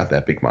mean, when we got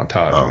that big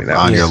montage, I mean, that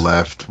on was, your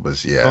left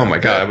was Oh my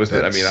god!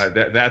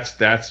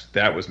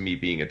 That was me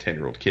being a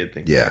 10-year-old kid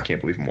thinking, Yeah. I can't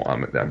believe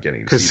I'm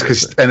getting to see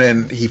because this. and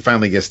then he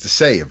finally gets to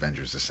say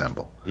Avengers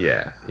Assemble.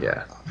 Yeah.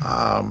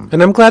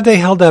 And I'm glad they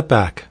held that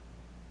back.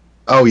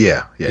 Oh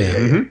yeah.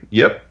 Mm-hmm.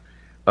 Yep.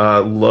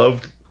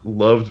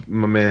 Loved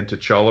my man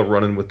T'Challa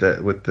running with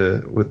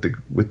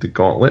the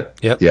gauntlet.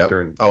 Yep.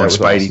 During, and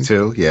Spidey awesome.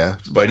 too. Yeah.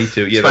 Spidey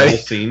too. Yeah, Spidey the whole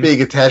scene.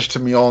 being attached to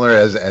Mjolnir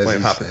as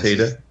Playing hot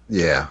potato.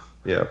 Yeah.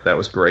 Yeah, that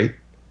was great.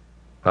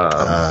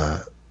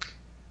 I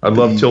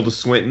love Tilda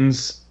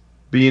Swinton's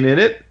being in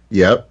it.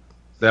 Yep.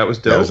 That was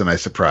dope. That was a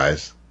nice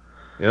surprise.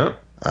 Yeah.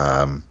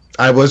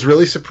 I was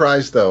really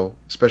surprised though,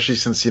 especially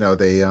since they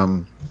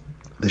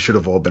should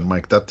have all been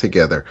mic'd up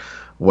together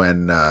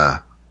when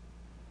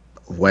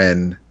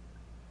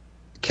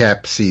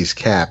Cap sees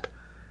Cap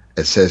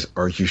and says,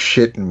 "Are you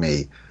shitting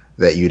me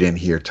that you didn't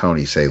hear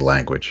Tony say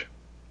language?"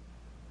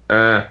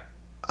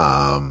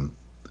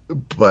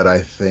 But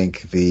I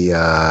think the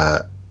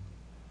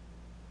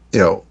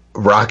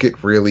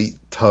Rocket really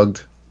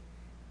tugged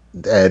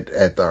at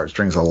the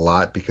heartstrings a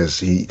lot because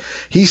he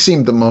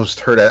seemed the most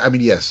hurt. I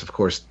mean, yes, of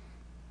course,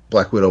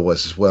 Black Widow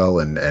was as well,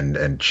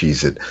 and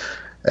she's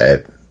at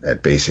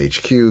base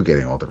HQ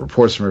getting all the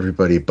reports from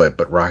everybody.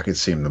 But Rocket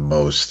seemed the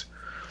most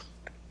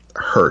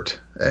hurt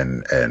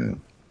and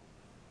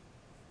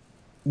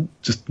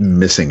just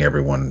missing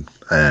everyone.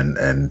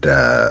 And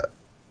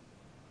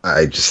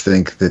I just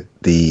think that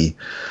the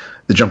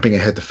jumping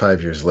ahead to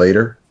 5 years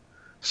later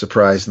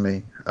surprised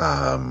me.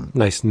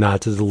 Nice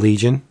nod to the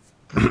Legion.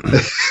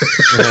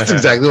 That's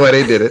exactly why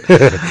they did it.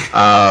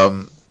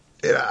 And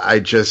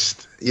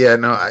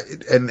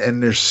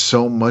there's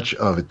so much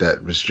of it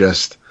that was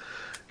just.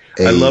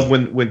 I love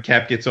when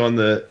Cap gets on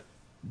the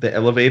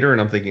elevator,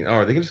 and I'm thinking, oh,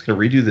 are they just going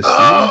to redo this?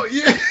 Oh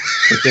yeah.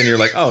 But then you're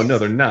like, oh no,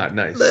 they're not.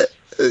 Nice.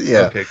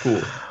 Yeah. Okay.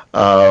 Cool.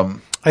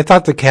 I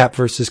thought the Cap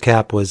versus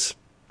Cap was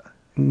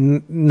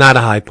not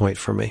a high point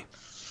for me.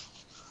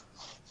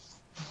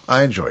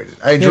 I enjoyed it.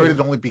 I enjoyed it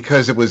only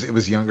because it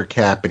was younger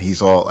Cap, and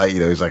he's all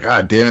he's like,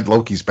 ah, damn it,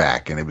 Loki's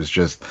back, and it was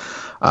just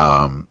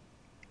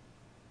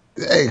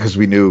because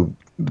we knew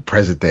the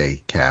present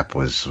day Cap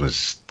was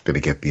going to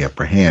get the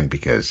upper hand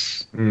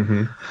because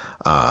it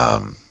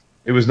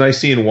was nice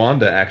seeing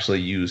Wanda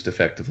actually used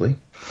effectively.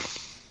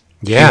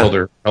 Yeah, she held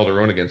her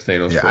own against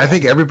Thanos. Yeah, I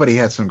think everybody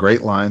had some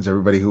great lines.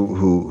 Everybody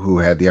who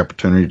had the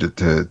opportunity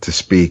to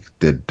speak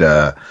did.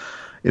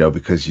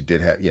 Because you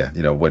did have,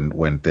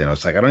 when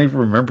Thanos like, I don't even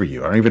remember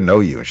you, I don't even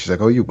know you, and she's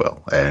like, oh, you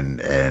will,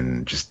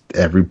 and just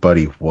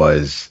everybody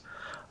was,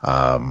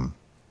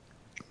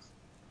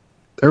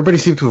 everybody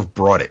seemed to have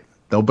brought it.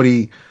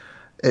 Nobody,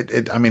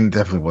 it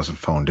definitely wasn't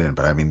phoned in,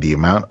 but I mean the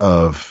amount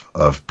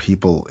of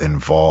people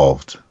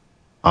involved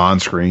on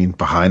screen,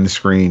 behind the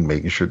screen,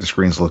 making sure the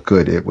screens look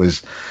good, it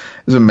was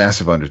a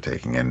massive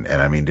undertaking, and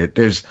I mean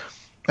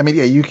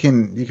you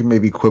can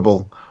maybe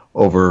quibble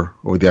over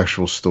the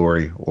actual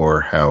story or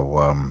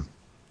how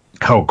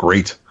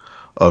great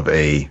of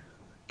a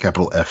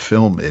capital F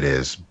film it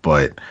is,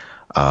 but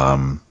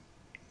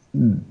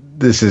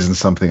this isn't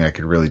something I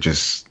could really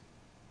just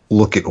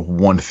look at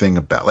one thing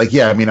about. Like,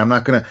 yeah, I mean, I'm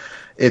not gonna.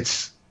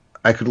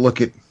 I could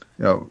look at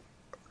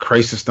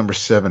Crisis number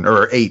 7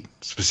 or 8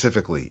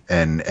 specifically,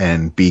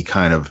 and be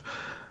kind of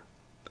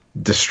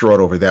distraught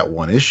over that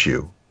one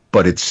issue,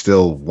 but it's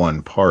still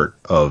one part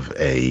of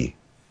a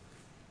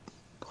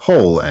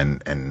whole,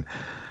 and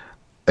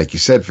like you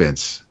said,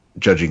 Vince,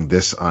 judging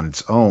this on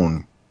its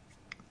own,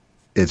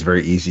 it's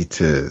very easy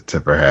to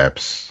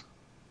perhaps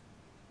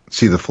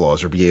see the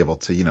flaws or be able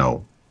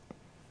to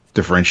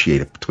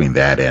differentiate it between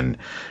that and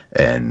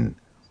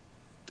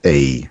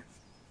a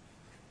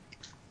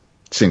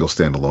single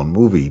standalone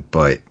movie.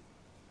 But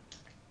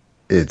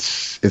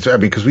it's I mean,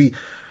 because we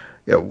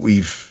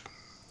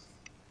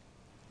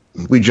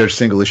judge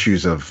single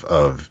issues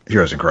of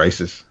Heroes in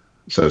Crisis.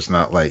 So it's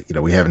not like,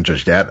 we haven't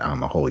judged that on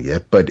the whole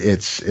yet, but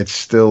it's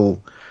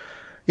still,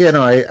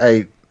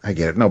 I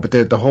get it. No, but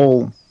the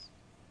whole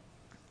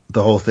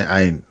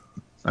thing,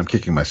 I'm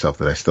kicking myself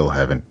that I still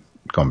haven't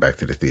gone back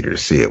to the theater to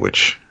see it,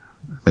 which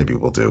maybe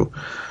we'll do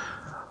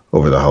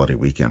over the holiday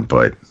weekend.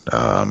 But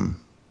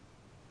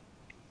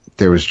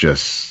there was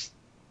just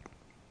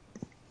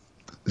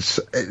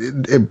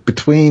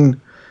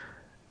between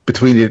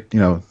it,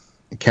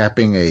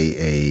 capping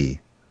a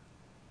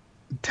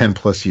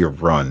 10+ year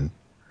run.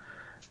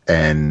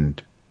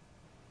 And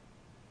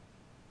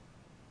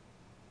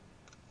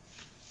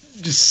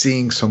just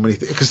seeing so many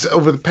things, because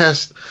over the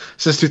past,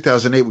 since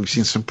 2008, we've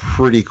seen some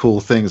pretty cool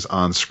things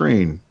on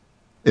screen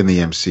in the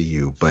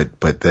MCU,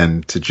 but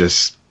then to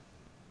just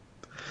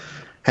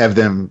have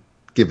them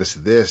give us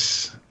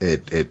this,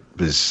 it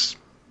was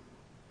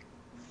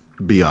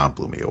beyond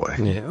blew me away.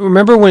 Yeah.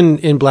 Remember when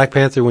in Black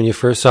Panther, when you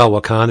first saw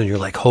Wakanda, and you're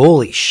like,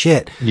 holy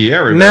shit. Yeah, I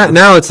remember.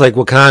 Now it's like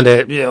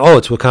Wakanda. Oh,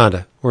 it's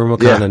Wakanda. We're in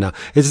Wakanda now.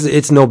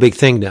 It's no big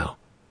thing now.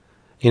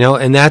 You know,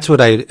 and that's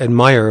what I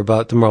admire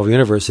about the Marvel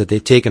Universe, that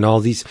they've taken all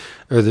these,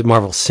 or the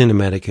Marvel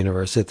Cinematic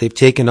Universe, that they've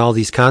taken all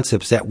these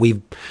concepts that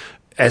we've,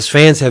 as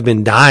fans, have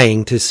been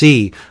dying to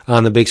see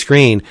on the big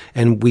screen,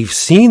 and we've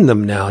seen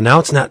them now. Now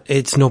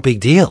it's no big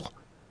deal.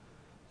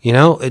 You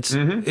know,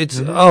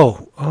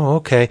 oh,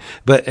 okay.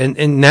 But,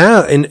 and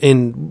now,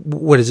 in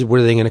what is it,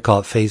 what are they going to call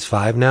it, Phase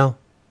 5 now?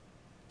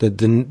 The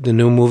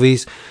new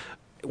movies?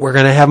 We're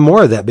going to have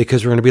more of that,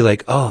 because we're going to be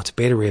like, oh, it's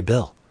Beta Ray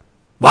Bill.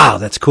 Wow,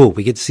 that's cool.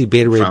 We get to see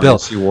Beta Ray Bill.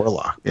 See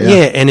Warlock.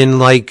 Yeah, and in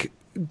like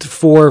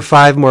 4 or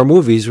 5 more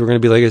movies, we're going to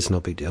be like, it's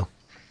no big deall.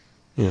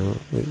 You know,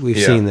 we've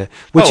seen that,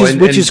 which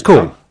is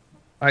cool.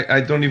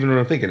 I don't even know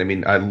what I'm thinking. I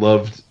mean, I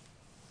loved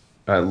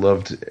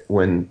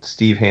when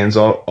Steve hands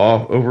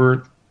off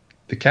over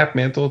the Cap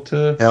mantle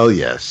to hell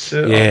yes,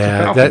 to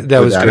that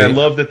was great. And I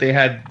love that they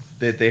had,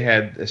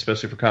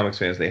 especially for comics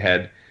fans, they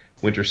had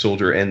Winter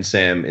Soldier and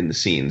Sam in the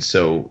scene,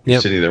 so you're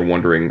sitting there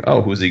wondering,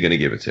 oh, who's he going to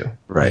give it to?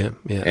 Right.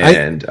 Yeah.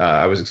 And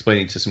I was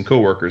explaining to some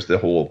coworkers the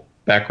whole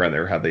background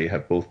there, how they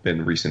have both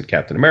been recent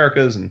Captain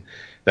Americas and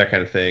that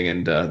kind of thing,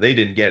 and they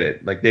didn't get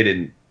it. Like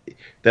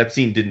that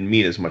scene didn't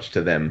mean as much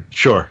to them.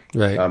 Sure.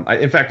 Right.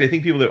 In fact, I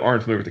think people that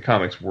aren't familiar with the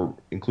comics were,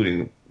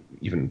 including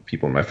even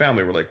people in my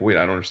family, were like, wait,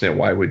 I don't understand.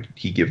 Why would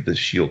he give the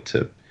shield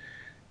to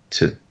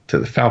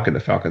the Falcon?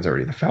 The Falcon's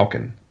already the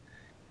Falcon.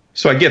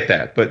 So I get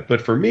that,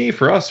 but for me,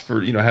 for us,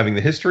 for having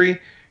the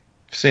history,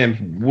 Sam's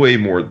way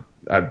more.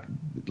 I'm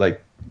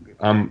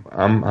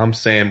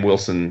Sam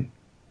Wilson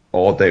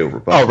all day over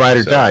Bucky. Oh, ride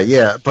or die,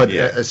 yeah. But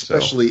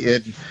especially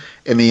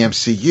in the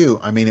MCU,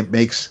 I mean, it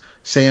makes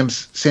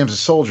Sam's a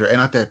soldier, and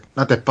not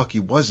that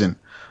Bucky wasn't,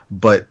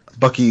 but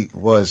Bucky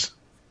was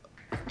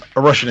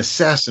a Russian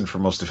assassin for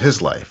most of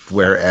his life,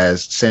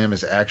 whereas Sam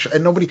is actually,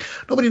 and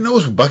nobody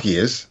knows who Bucky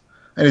is,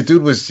 and the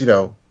dude was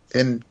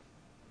in.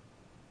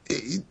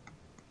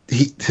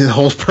 His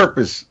whole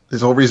purpose,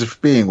 his whole reason for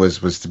being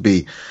was to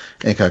be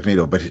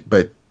incognito.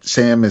 But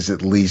Sam is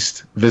at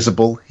least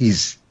visible.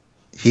 He's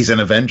an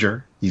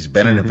Avenger. He's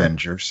been an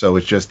Avenger. So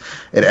it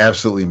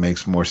absolutely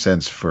makes more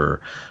sense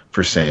for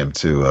Sam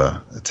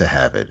to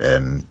have it.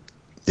 And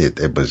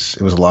it was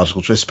a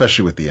logical choice,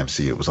 especially with the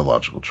MCU. It was a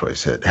logical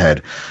choice. It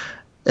had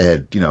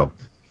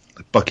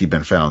Bucky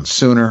been found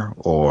sooner,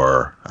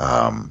 or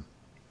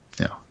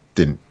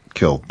didn't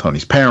kill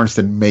Tony's parents,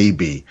 then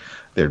maybe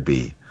there'd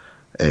be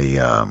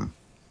an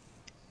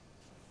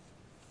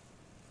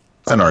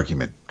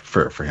argument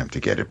for him to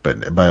get it,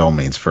 but by all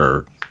means,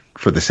 for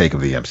the sake of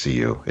the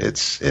MCU,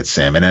 it's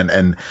Sam,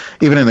 and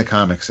even in the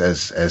comics,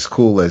 as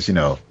cool as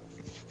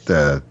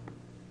that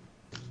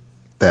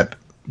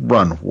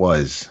run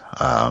was,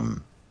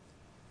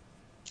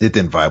 it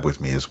didn't vibe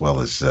with me as well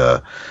as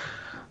it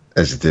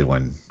did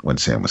when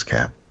Sam was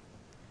Cap.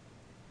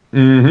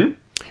 Mm-hmm.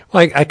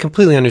 Well, I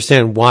completely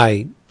understand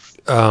why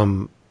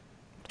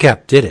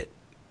Cap did it.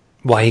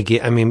 Why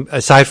I mean,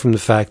 aside from the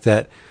fact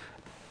that,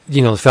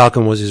 the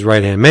Falcon was his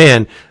right-hand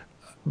man,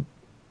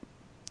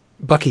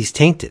 Bucky's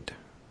tainted.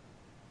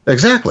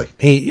 Exactly.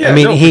 You're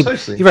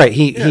right.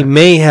 He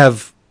may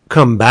have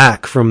come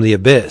back from the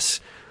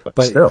abyss,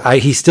 but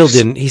he still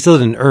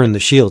didn't earn the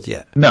shield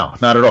yet. No,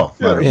 not at all.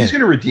 No, he's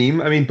going to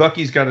redeem. I mean,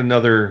 Bucky's got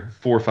another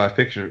 4 or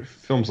 5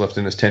 films left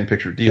in his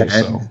 10-picture deal.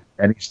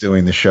 And he's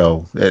doing the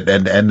show,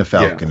 and the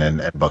Falcon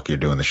and Bucky are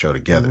doing the show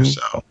together. Mm-hmm.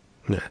 So.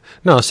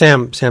 No,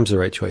 Sam's the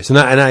right choice, and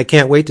I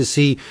can't wait to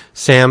see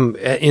Sam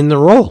in the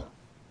role.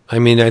 I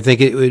mean, I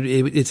think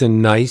it's a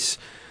nice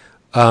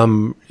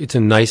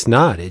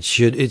nod. It's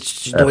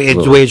the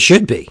way it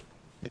should be.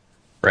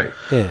 Right.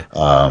 Yeah.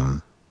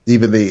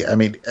 Even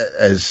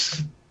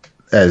as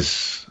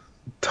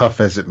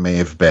tough as it may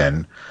have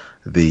been,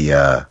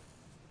 the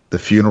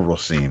funeral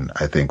scene,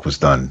 I think, was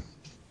done.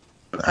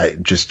 I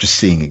just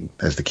seeing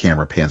as the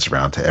camera pans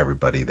around to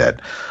everybody that.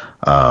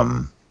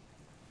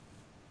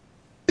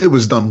 It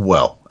was done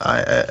well.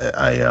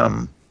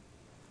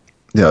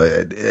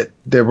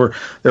 There were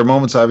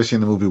moments obviously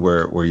in the movie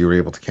where you were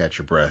able to catch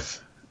your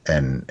breath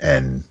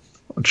and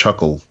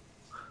chuckle,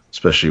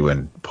 especially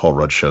when Paul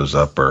Rudd shows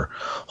up or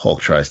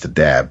Hulk tries to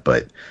dab.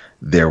 But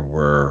there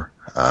were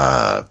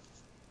the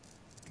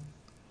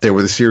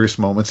serious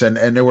moments, and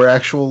there were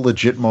actual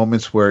legit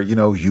moments where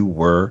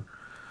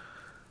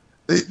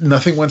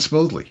nothing went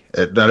smoothly.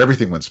 Not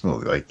everything went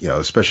smoothly.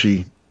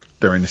 Especially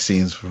during the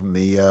scenes from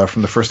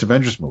the first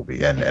Avengers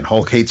movie, and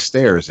Hulk hates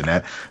stairs, and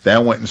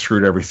that went and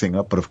screwed everything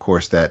up. But of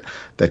course, that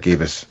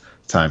gave us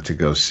time to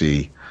go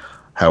see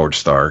Howard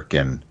Stark,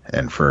 and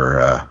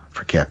for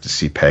Cap to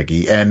see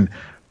Peggy. And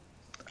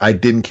I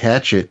didn't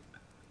catch it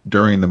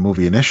during the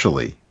movie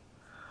initially,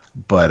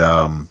 but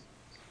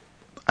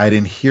I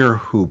didn't hear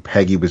who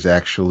Peggy was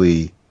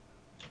actually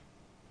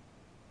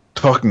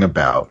talking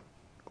about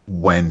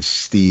when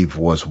Steve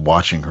was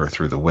watching her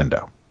through the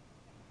window.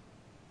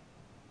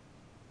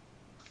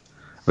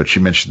 But she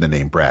mentioned the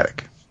name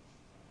Braddock.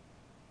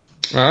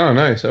 Oh,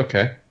 nice.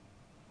 Okay.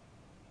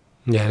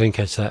 Yeah, I didn't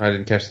catch that. I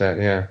didn't catch that,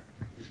 yeah.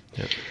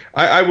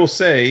 I will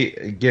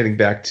say, getting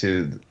back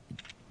to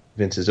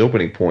Vince's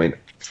opening point,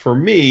 for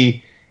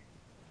me,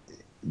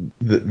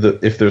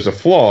 if there's a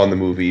flaw in the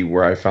movie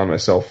where I found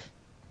myself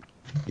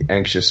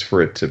anxious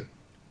for it to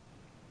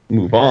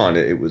move on,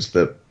 it was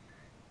the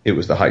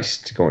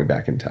heist going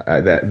back in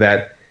time.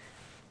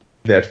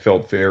 That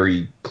felt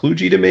very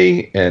kludgy to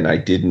me, and I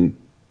didn't.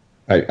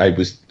 I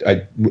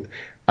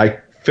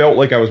felt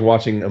like I was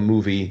watching a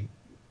movie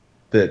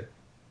that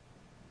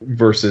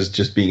versus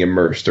just being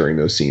immersed during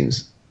those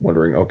scenes,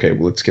 wondering, okay,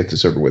 well, let's get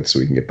this over with so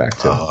we can get back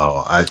to.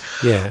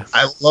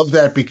 I love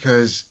that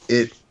because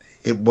it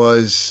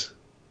was.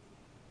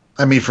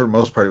 I mean, for the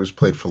most part, it was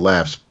played for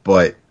laughs,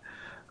 but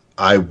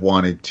I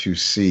wanted to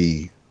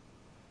see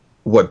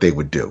what they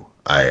would do.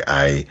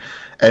 I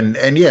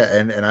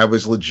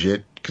was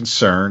legit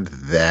concerned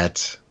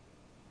that,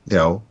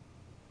 they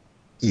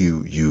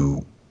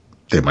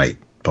might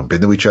bump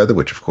into each other,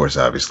 which of course,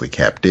 obviously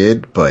Cap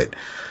did, but,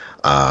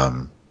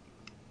 and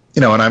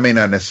I may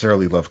not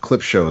necessarily love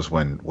clip shows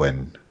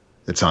when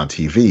it's on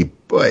TV,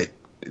 but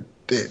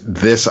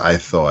this I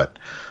thought,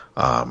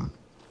 I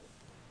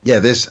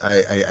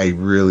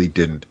really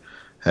didn't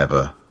have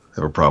a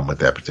problem with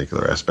that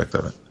particular aspect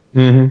of it.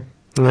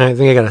 Mm-hmm. I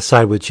think I got to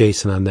side with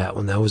Jason on that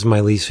one. That was my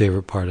least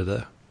favorite part of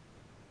the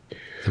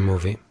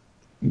movie.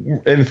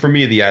 And for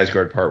me, the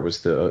Asgard part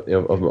was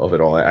of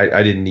it all.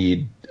 I didn't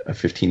need a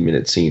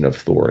 15-minute scene of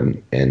Thor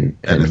and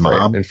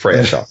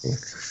Freya talking.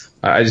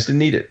 I just didn't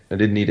need it. I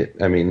didn't need it.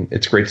 I mean,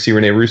 it's great to see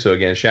Rene Russo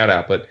again. Shout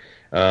out, but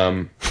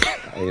I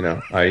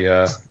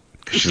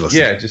just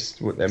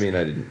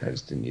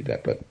didn't need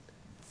that. But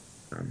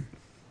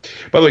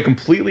by the way,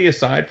 completely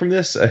aside from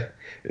this,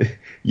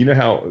 you know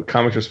how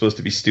comics are supposed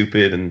to be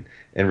stupid and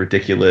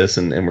ridiculous,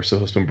 and we're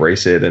supposed to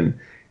embrace it. And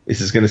this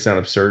is going to sound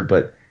absurd,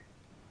 but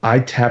I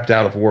tapped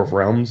out of War of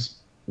Realms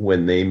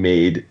when they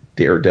made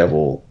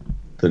Daredevil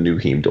the new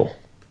Heimdall.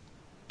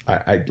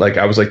 I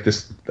was like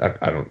this.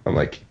 I'm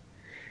like,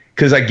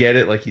 because I get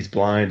it, like he's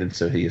blind and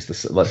so he is the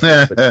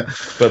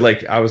but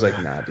like I was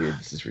like, nah, dude,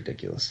 this is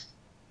ridiculous.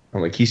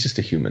 I'm like, he's just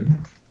a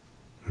human.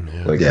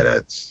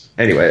 That's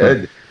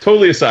anyway.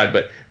 Totally aside,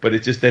 but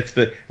it just that's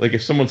the like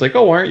if someone's like,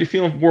 oh, why aren't you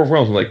feeling War of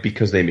Realms? I'm like,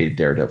 because they made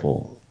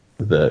Daredevil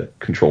the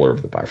controller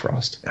of the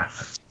Bifrost,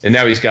 and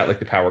now he's got like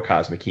the power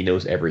cosmic. He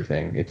knows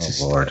everything. It's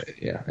just Lord.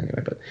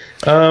 Anyway, but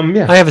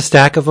I have a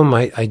stack of them.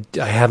 I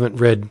haven't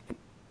read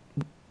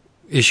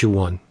issue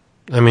 1.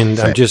 I mean,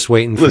 I'm just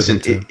waiting for them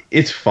to.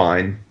 It's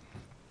fine,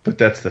 but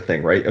that's the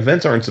thing, right?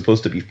 Events aren't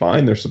supposed to be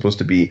fine. They're supposed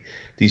to be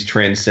these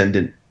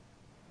transcendent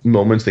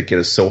moments that get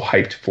us so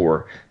hyped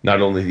for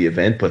not only the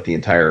event but the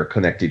entire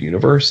connected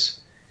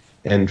universe.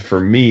 And for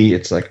me,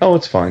 it's like, oh,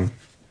 it's fine.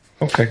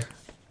 Okay.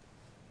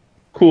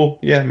 Cool.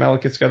 Yeah,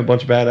 Malekith's got a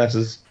bunch of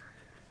badasses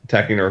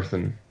attacking Earth,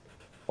 and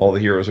all the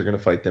heroes are going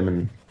to fight them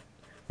in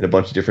a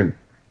bunch of different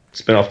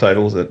spin-off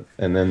titles, and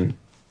then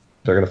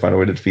they're going to find a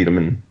way to defeat them,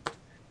 and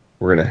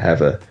we're going to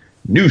have a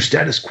new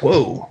status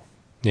quo.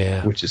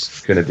 Yeah. Which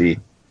is going to be,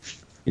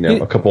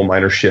 a couple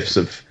minor shifts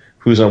of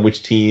who's on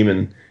which team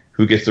and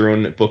who gets their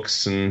own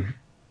books, and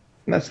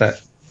that's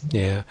that.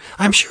 Yeah.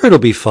 I'm sure it'll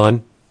be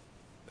fun.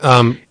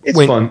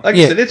 It's fun. Like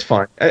I said, it's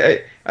fun.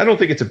 I don't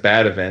think it's a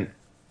bad event.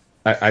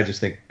 I just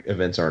think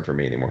events aren't for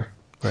me anymore.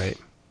 Right.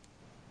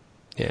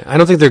 Yeah. I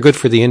don't think they're good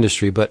for the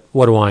industry, but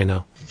what do I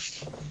know?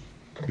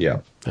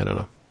 Yeah. I don't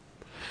know.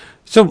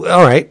 So,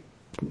 all right.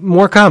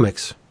 More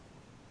comics.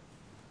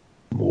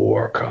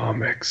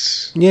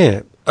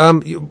 Yeah.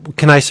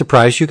 Can I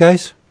surprise you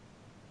guys?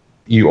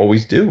 You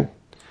always do.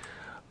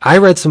 I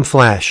read some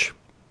Flash.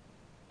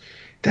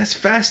 That's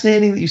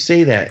fascinating that you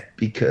say that,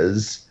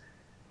 because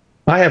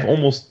I have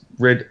almost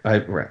read.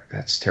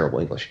 That's terrible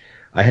English.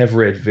 I have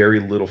read very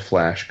little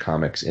Flash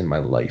comics in my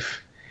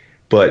life,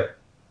 but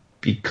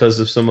because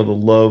of some of the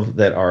love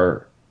that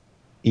our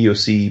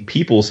EOC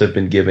peoples have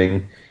been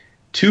giving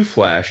to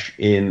Flash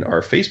in our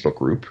Facebook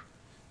group,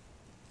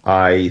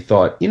 I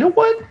thought, you know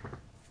what?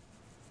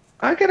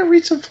 I got to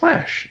read some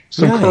Flash,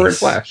 some current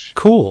Flash.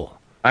 Cool.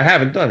 I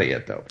haven't done it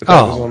yet, though. But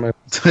that was on my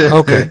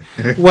okay.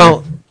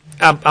 Well,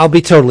 I'll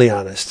be totally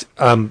honest.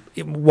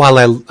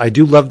 While I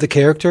do love the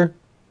character,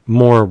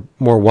 more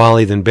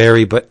Wally than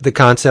Barry, but the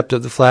concept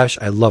of the Flash,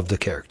 I love the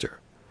character.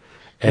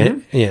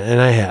 And and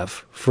I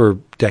have for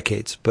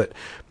decades. But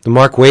the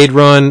Mark Waid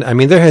run, I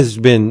mean, there has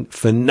been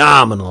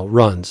phenomenal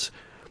runs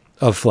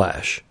of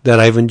Flash that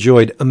I've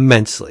enjoyed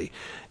immensely.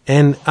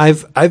 And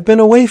I've been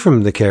away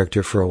from the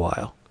character for a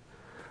while.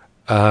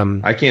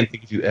 I can't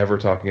think of you ever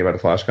talking about a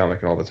Flash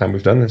comic in all the time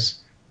we've done this.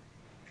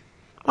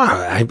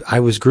 I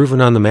was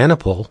grooving on the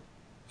Manipul,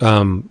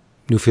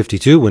 New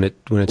 52 when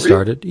it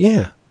started.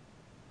 Yeah.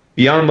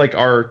 Beyond like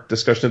our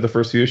discussion of the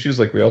first few issues,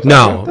 like we all talked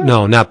about that?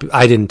 No, not.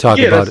 I didn't talk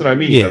about it. Yeah, that's what I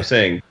mean. Yeah. I'm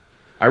saying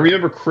I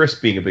remember Chris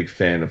being a big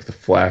fan of the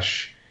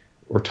Flash,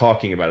 or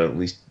talking about it at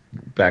least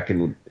back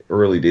in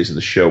early days of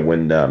the show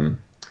when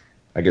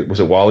was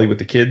it Wally with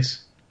the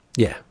kids?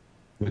 Yeah,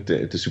 with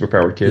the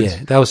superpowered kids.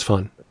 Yeah, that was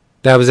fun.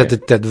 That was at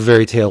the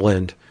very tail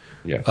end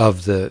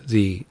of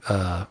the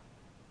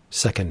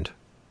second,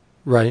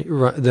 right?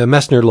 The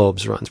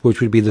Messner-Loebs runs,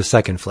 which would be the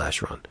second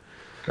Flash run.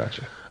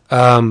 Gotcha.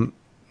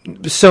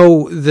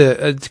 So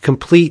the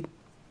complete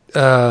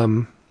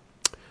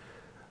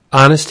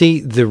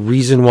honesty, the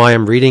reason why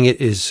I'm reading it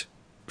is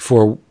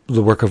for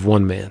the work of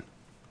one man,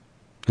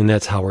 and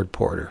that's Howard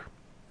Porter.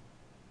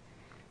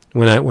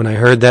 When I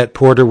heard that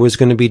Porter was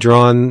going to be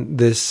drawing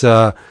this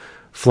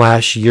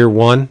Flash year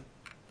one,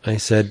 I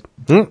said,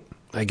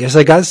 I guess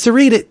I got to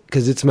read it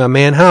because it's my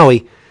man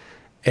Howie.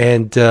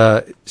 And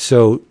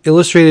so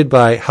illustrated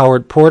by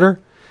Howard Porter,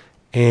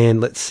 and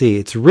let's see,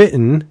 it's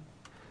written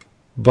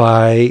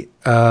by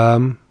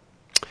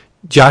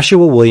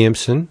Joshua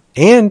Williamson,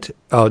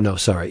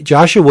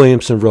 Joshua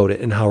Williamson wrote it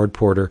and Howard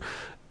Porter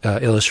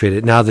illustrated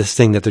it. Now this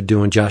thing that they're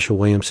doing, Joshua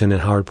Williamson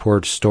and Howard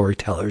Porter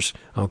storytellers.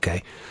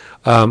 Okay.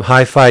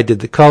 Hi-Fi did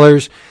the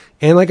colors,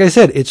 and like I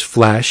said, it's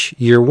Flash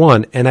year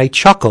one, and I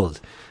chuckled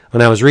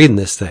when I was reading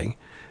this thing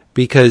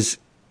because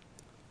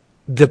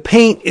the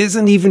paint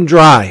isn't even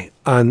dry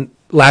on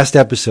last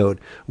episode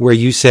where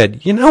you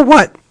said, you know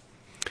what?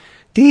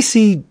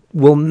 DC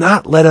will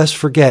not let us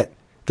forget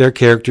their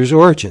characters'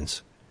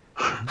 origins.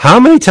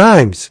 How many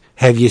times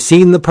have you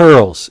seen the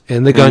pearls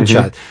and the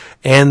gunshot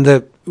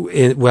and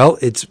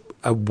it's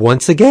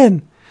once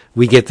again,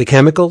 we get the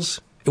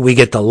chemicals, we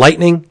get the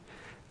lightning,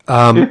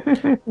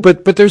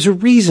 but there's a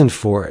reason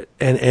for it.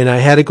 And I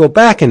had to go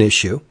back an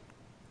issue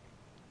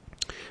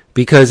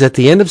because at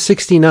the end of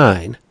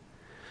 1969,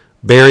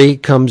 Barry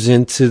comes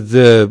into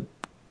the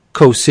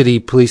Coast City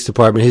Police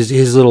Department,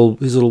 his little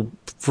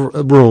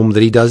room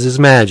that he does his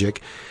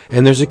magic,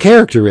 and there's a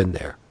character in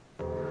there.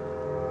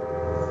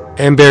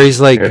 And Barry's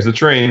like, "There's the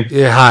train."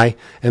 Yeah, hi.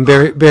 And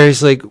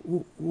Barry's like,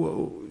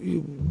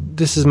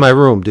 "This is my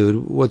room,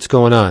 dude. What's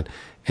going on?"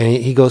 And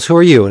he goes, "Who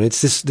are you?" And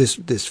it's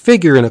this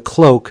figure in a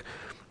cloak.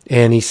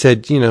 And he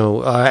said,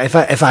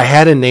 if I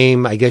had a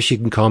name, I guess you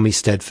can call me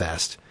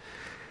Steadfast.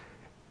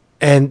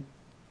 And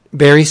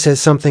Barry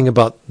says something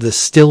about the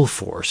Still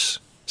Force.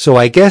 So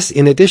I guess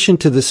in addition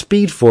to the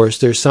Speed Force,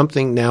 there's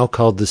something now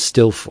called the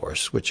Still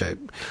Force, which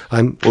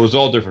I'm. Well, it's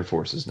all different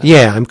forces now.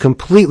 Yeah, I'm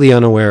completely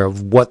unaware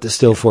of what the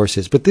Still Force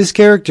is. But this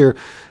character,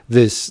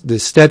 this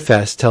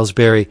Steadfast, tells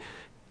Barry,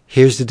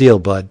 "Here's the deal,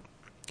 bud."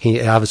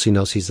 He obviously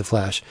knows he's the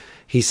Flash.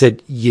 He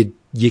said, "You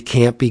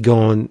can't be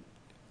going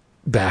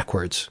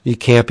backwards. You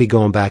can't be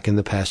going back in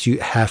the past. You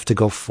have to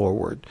go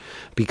forward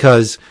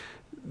because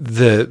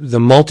the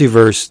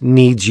multiverse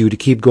needs you to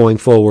keep going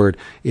forward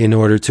in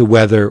order to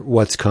weather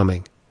what's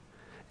coming."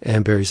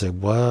 And Barry's like,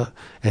 "What?"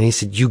 And he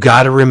said, "You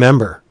got to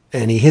remember."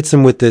 And he hits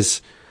him with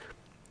this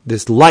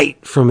light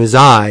from his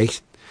eye,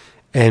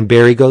 and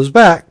Barry goes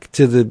back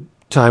to the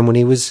time when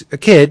he was a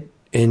kid,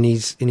 and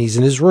he's in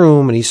his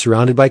room, and he's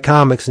surrounded by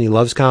comics, and he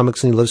loves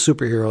comics, and he loves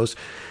superheroes,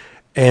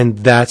 and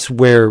that's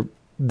where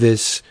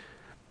this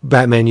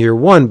Batman Year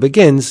One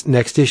begins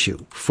next issue.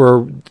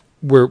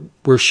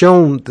 We're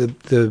shown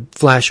the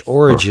Flash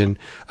origin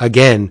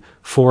again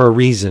for a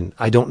reason.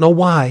 I don't know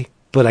why,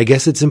 but I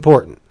guess it's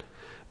important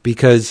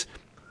because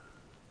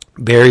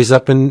Barry's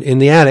up in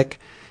the attic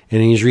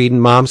and he's reading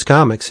Mom's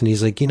comics and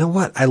he's like, "You know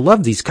what? I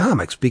love these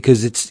comics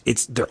because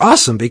they're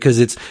awesome because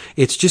it's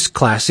just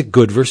classic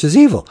good versus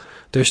evil.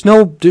 There's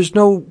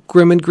no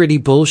grim and gritty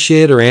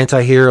bullshit or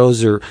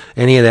anti-heroes or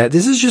any of that.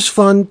 This is just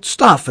fun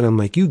stuff." And I'm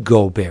like, "You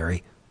go,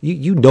 Barry.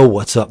 You know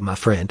what's up, my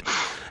friend."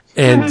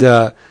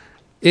 And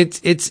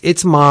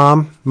it's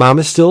Mom. Mom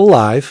is still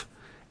alive.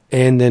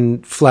 And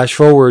then flash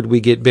forward, we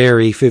get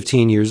Barry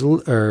 15 years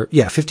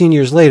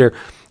later,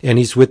 and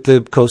he's with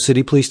the Coast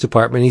City Police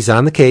Department. He's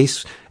on the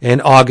case,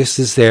 and August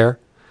is there.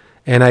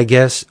 And I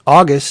guess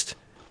August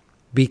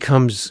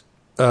becomes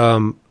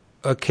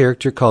a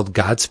character called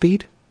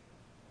Godspeed.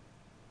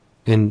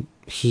 And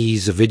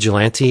he's a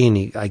vigilante,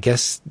 and I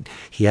guess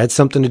he had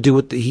something to do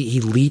with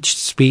he leached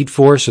Speed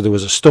Force, or there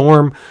was a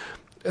storm,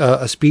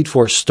 a Speed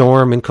Force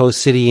storm in Coast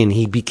City, and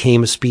he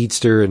became a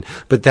speedster.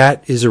 But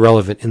that is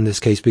irrelevant in this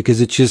case because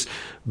it's just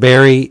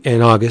Barry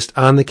and August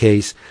on the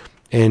case,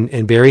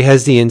 and Barry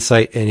has the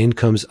insight, and in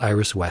comes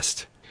Iris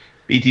West.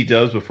 BT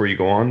Dubs, before you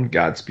go on,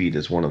 Godspeed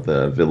is one of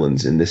the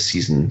villains in this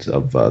season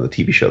of the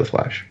TV show The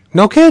Flash.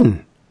 No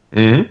kidding.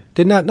 Mm-hmm.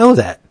 Did not know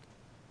that.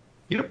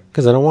 Yep.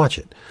 Because I don't watch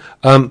it.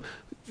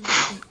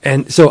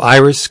 And so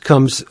Iris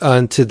comes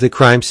onto the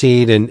crime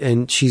scene,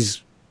 and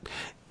she's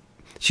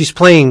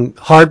playing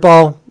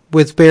hardball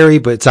with Barry,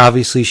 but it's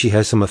obviously she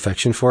has some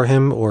affection for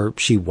him, or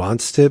she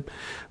wants to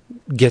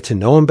get to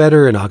know him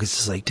better. And August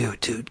is like,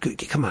 dude,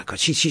 come on.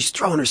 She's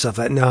throwing herself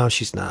at. No,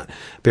 she's not.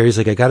 Barry's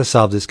like, I got to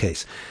solve this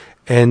case,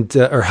 and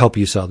or help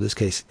you solve this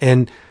case.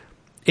 And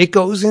it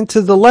goes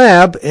into the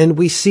lab, and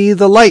we see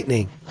the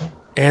lightning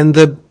and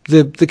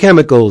the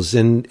chemicals,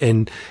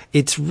 and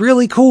it's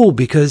really cool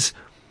because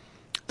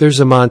there's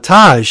a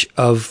montage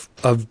of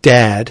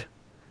Dad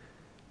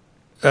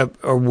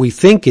or we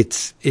think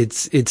it's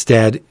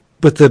Dad,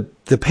 but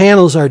the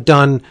panels are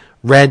done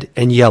red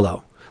and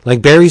yellow.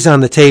 Like Barry's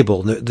on the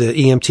table. The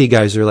EMT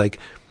guys are like,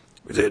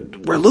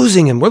 we're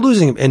losing him.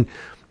 And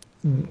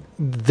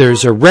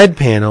there's a red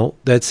panel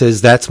that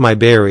says, that's my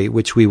Barry,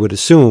 which we would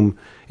assume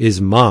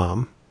is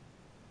Mom,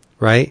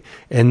 right?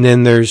 And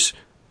then there's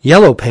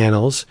yellow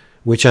panels,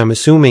 which I'm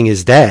assuming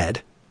is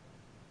Dad,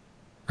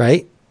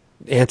 right?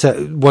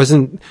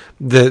 Wasn't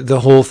the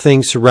whole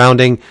thing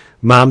surrounding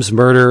Mom's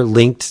murder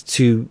linked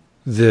to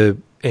the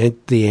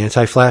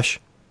Anti-Flash,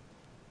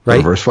 right?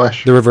 The Reverse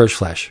Flash. The Reverse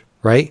Flash,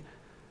 right?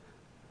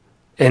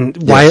 And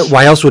Yes.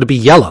 why else would it be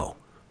yellow,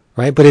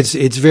 right? But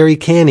it's very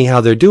canny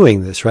how they're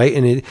doing this,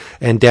 right?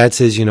 And Dad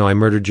says, I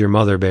murdered your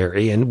mother,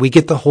 Barry, and we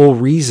get the whole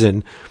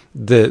reason,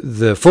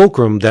 the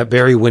fulcrum that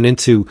Barry went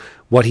into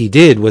what he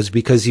did was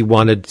because he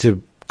wanted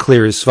to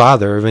clear his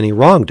father of any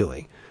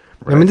wrongdoing.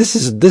 Right. I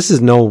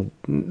mean,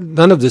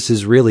 none of this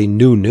is really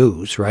new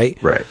news, right?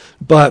 Right.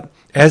 But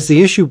as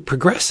the issue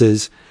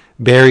progresses,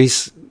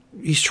 Barry's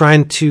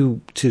trying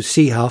to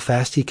see how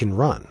fast he can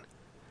run.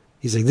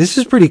 He's like, this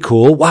is pretty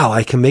cool. Wow,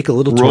 I can make a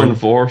little Run,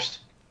 Forrest.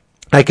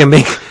 I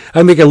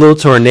make a little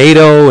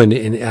tornado, and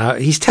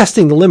he's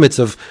testing the limits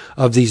of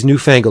these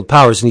newfangled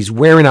powers, and he's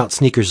wearing out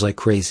sneakers like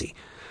crazy.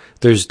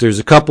 There's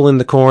a couple in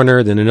the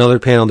corner, then another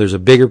panel. There's a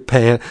bigger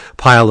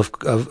pile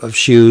of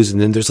shoes, and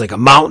then there's like a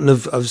mountain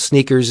of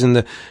sneakers in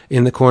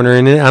the corner.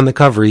 And on the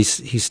cover,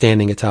 he's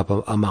standing atop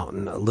a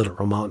mountain, a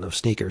literal mountain of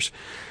sneakers.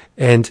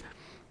 And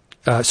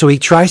so he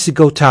tries to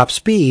go top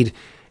speed,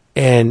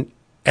 and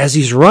as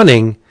he's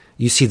running,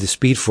 you see the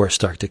Speed Force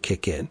start to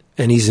kick in,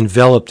 and he's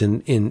enveloped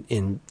in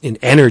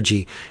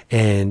energy,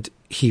 and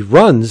he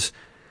runs,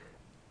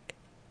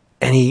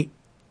 and he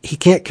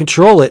can't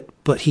control it,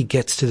 but he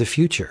gets to the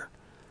future.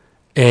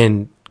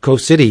 And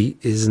Coast City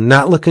is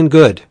not looking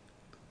good.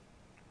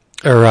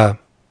 Or,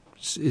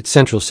 it's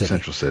Central City.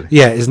 Central City.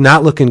 Yeah, is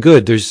not looking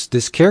good. There's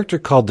this character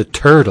called the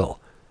Turtle,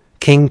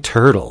 King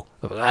Turtle.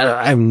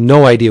 I have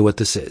no idea what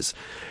this is.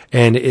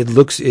 And it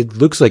looks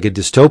like a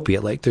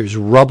dystopia. Like there's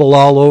rubble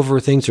all over.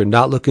 Things are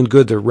not looking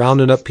good. They're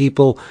rounding up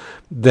people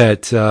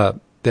that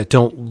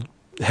don't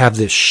have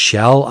this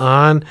shell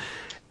on.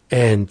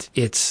 And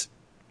it's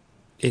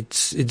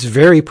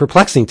very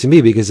perplexing to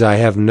me because I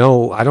don't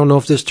know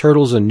if this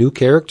turtle's a new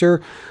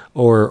character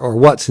or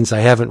what, since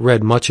I haven't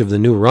read much of the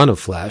new run of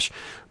Flash,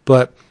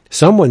 but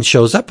someone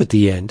shows up at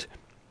the end,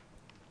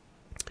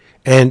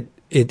 and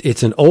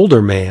it's an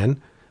older man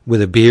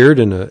with a beard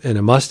and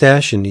a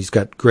mustache, and he's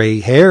got gray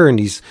hair, and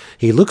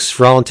he looks,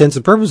 for all intents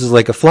and purposes,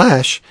 like a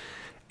Flash.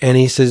 And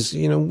he says,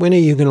 when are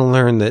you going to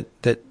learn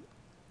that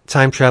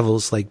time travel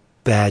is like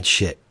bad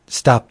shit?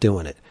 Stop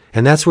doing it.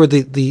 And that's where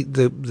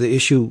the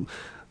issue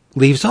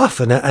leaves off.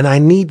 And I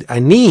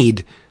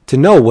need to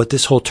know what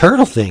this whole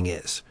turtle thing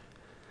is,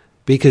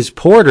 because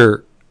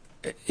Porter,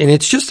 and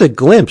it's just a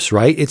glimpse,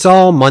 right? It's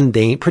all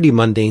mundane, pretty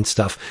mundane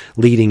stuff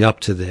leading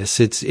up to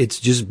this. It's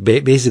just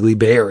basically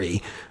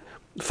Barry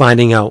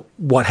finding out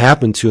what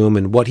happened to him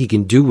and what he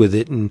can do with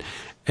it, and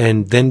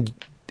then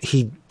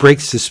he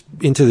breaks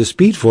into the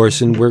Speed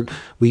Force, and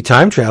we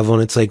time travel,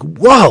 and it's like,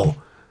 whoa,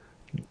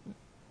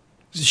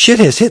 shit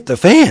has hit the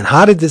fan.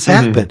 How did this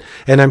happen?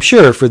 Mm-hmm. And I'm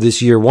sure for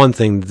this year one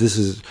thing, this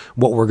is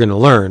what we're going to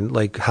learn,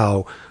 like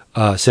how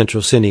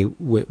Central City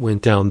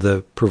went down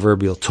the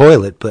proverbial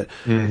toilet. But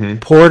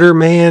Porter,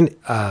 man,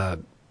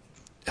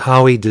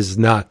 Howie does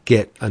not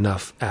get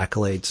enough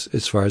accolades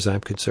as far as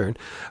I'm concerned.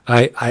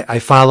 I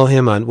follow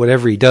him on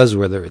whatever he does,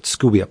 whether it's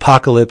Scooby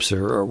Apocalypse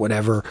or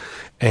whatever.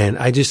 And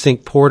I just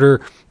think Porter,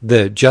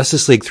 the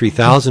Justice League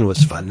 3000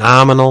 was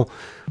phenomenal.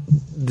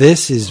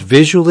 This is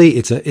visually,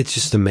 it's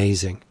just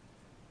amazing.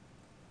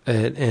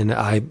 And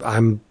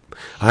I'm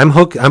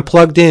hooked. I'm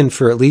plugged in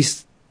for at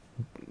least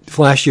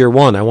Flash Year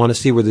 1. I want to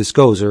see where this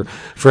goes, or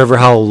forever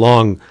how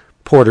long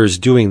Porter's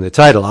doing the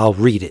title. I'll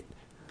read it.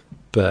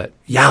 But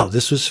yeah,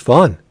 this was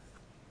fun.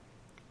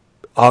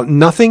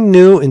 Nothing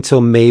new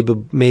until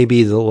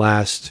maybe the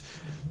last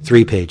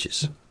 3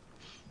 pages.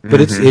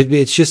 But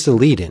it's just a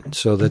lead-in,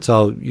 so that's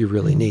all you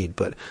really need.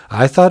 But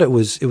I thought it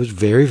was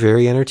very,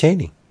 very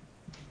entertaining.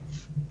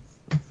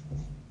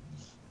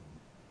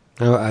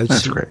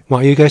 That's great.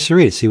 Want you guys to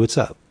read it, see what's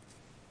up.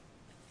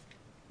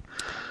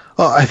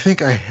 Well, I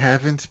think I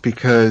haven't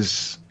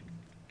because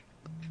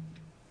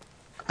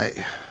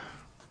I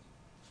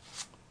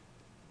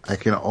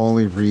can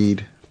only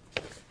read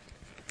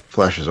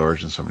Flash's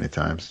origin so many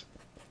times.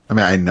 I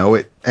mean, I know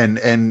it,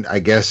 and I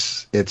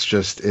guess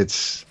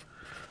it's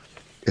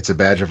a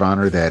badge of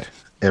honor that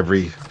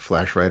every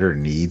Flash writer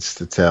needs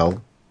to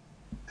tell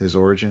his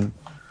origin.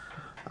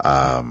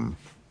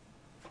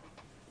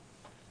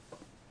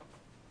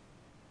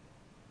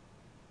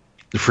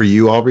 For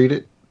you, I'll read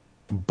it,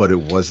 but it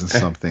wasn't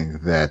something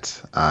that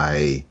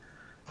I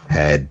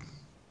had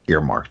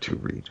earmarked to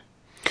read.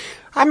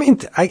 I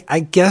mean, I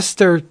guess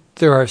there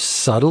are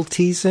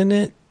subtleties in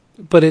it,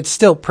 but it's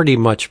still pretty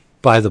much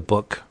by the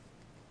book.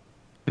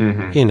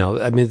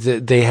 Mm-hmm. I mean,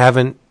 they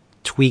haven't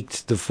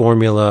tweaked the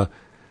formula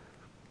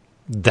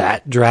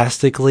that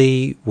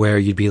drastically where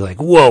you'd be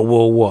like, whoa,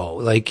 whoa, whoa.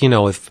 Like,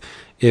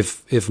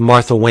 if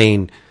Martha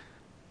Wayne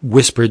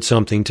whispered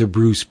something to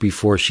Bruce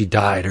before she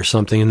died or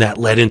something, and that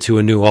led into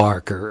a new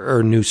arc or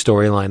a new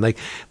storyline, like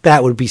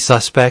that would be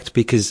suspect,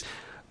 because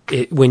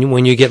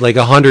when you get like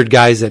 100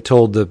 guys that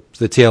told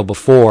the tale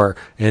before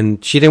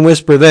and she didn't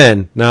whisper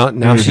then,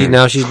 now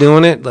she's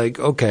doing it, like,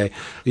 okay,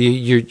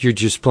 you're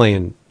just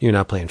playing, you're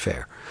not playing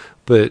fair.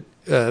 But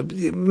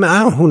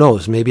who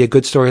knows? Maybe a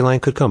good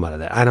storyline could come out of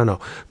that. I don't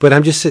know. But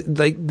I'm just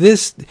like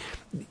this.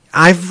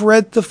 I've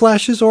read the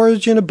Flash's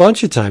origin a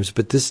bunch of times,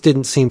 but this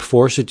didn't seem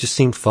forced. It just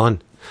seemed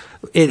fun.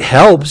 It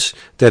helps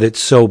that it's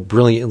so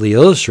brilliantly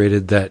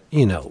illustrated that,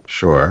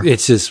 Sure,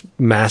 it's just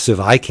massive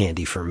eye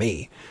candy for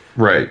me.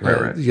 Right.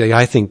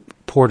 I think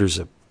Porter's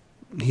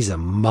he's a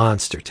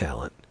monster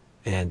talent,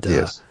 and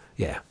yes.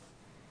 Yeah,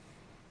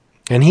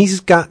 and he's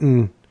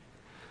gotten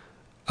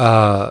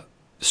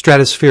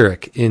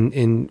stratospheric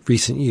in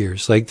recent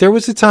years. Like there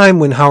was a time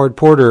when Howard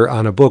Porter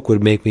on a book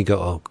would make me go,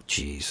 "Oh,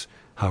 geez,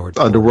 Howard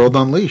Porter." Underworld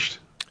Unleashed.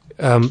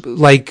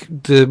 Like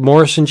the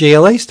Morrison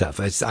JLA stuff.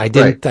 I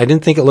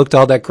didn't think it looked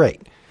all that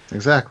great.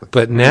 Exactly.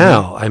 But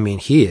now, I mean,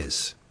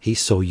 he's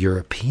so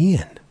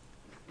European,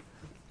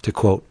 to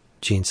quote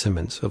Gene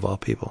Simmons of all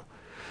people.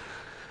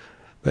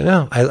 But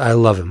no, I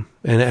love him,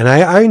 and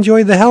I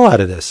enjoyed the hell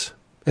out of this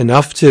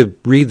enough to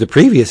read the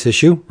previous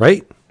issue,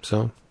 right?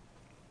 So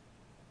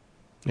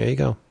there you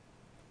go.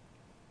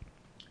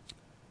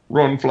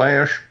 Run,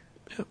 Flash.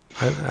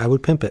 I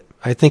would pimp it.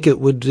 I think it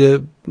would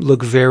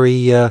look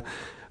very,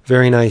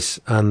 very nice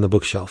on the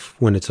bookshelf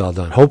when it's all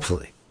done.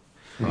 Hopefully,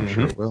 I'm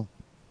sure it will.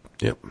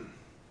 Yep.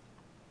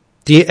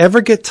 Do you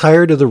ever get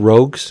tired of the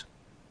Rogues?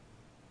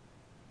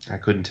 I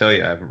couldn't tell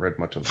you. I haven't read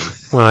much of them.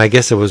 Well, I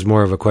guess it was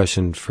more of a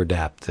question for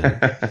Dap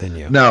than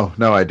you. No,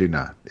 I do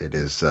not. It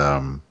is,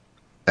 and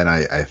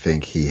I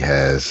think he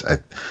has.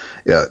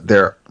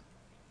 They're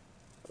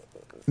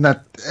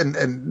not,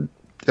 and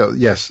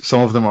yes,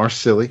 some of them are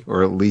silly,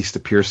 or at least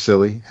appear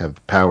silly.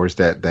 Have powers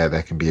that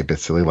can be a bit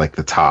silly, like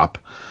the Top.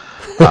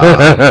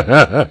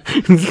 But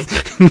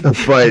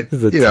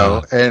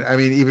Top. And I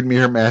mean, even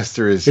Mirror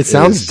Master is. It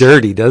sounds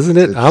dirty, doesn't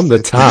it? I'm the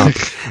Top.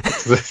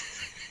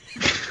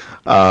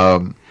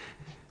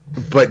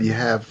 But you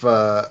have,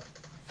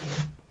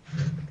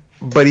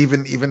 but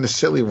even the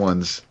silly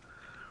ones,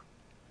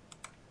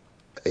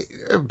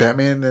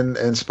 Batman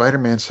and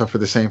Spider-Man suffer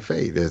the same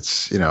fate.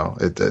 It's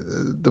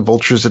the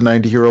Vulture's a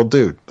 90-year-old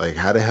dude. Like,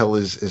 how the hell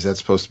is that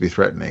supposed to be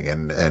threatening?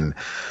 And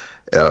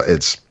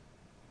it's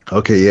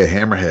okay. Yeah,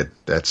 Hammerhead.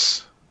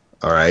 That's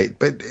all right,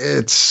 but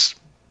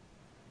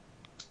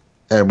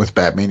and with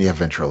Batman you have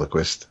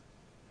Ventriloquist.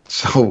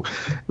 So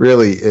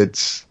really,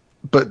 it's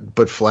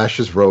but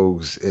Flash's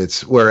Rogues.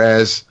 It's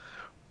whereas.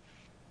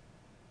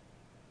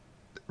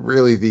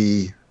 Really,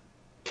 the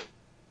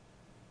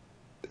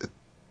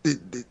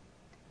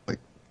like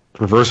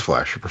Reverse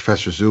Flash or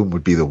Professor Zoom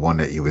would be the one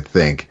that you would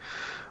think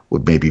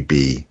would maybe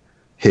be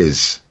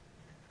his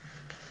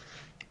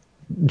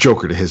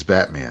Joker to his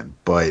Batman,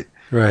 but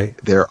right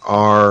there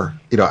are,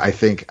 I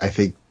think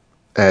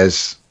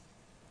as,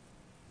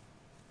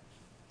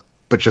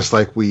 but just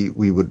like we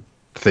would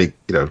think,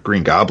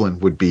 Green Goblin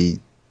would be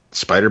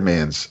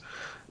Spider-Man's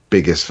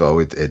biggest foe.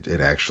 It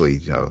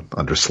actually,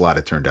 under Slott,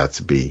 it turned out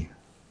to be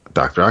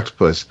Dr.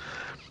 Octopus.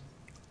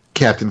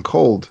 Captain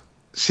Cold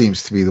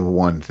seems to be the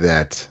one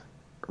that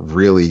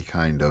really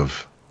kind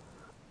of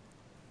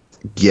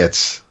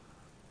gets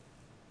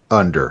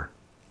under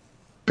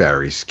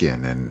Barry's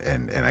skin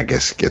and I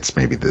guess gets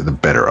maybe the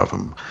better of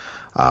him.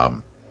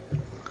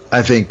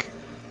 I think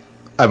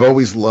I've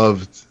always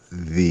loved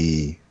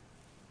the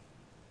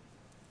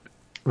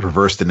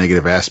reverse the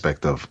negative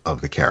aspect of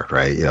the character,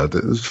 right?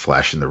 The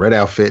Flash in the red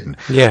outfit, and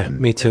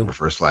me too.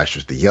 Reverse Flash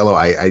was the yellow.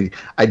 I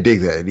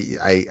dig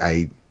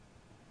that.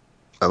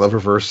 I love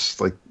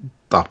reverse like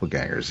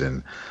doppelgangers,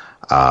 and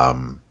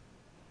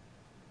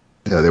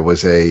there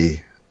was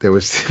a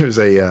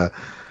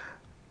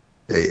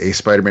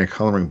Spider-Man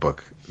coloring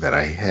book that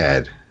I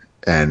had,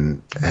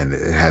 and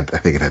I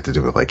think it had to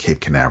do with like Cape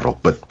Canaveral,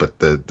 but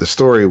the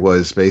story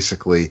was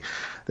basically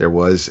there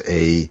was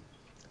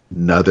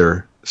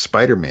another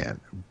Spider-Man,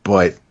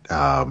 but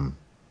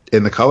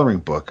in the coloring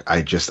book,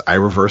 I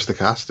reversed the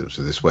costumes,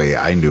 so this way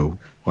I knew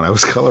when I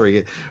was coloring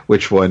it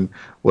which one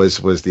was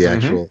the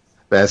actual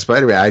bad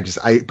Spider-Man.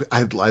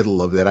 I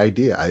love that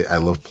idea. I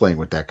love playing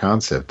with that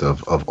concept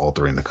of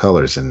altering the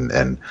colors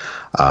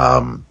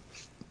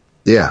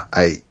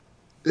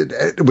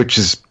which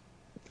is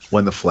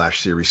when the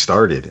Flash series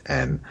started,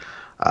 and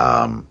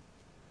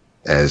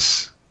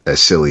as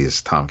silly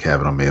as Tom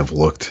Cavanaugh may have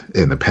looked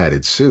in the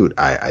padded suit,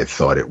 I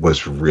thought it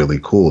was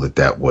really cool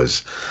that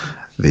was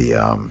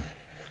the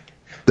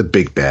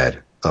big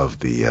bad of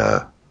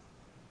the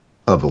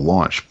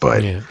launch.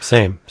 But yeah,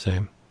 same.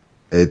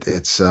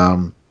 It's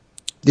I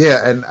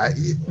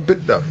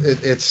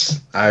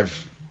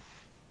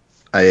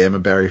am a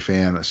Barry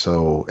fan,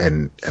 so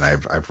and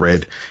I've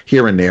read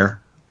here and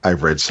there.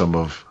 I've read some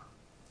of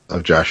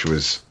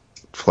Joshua's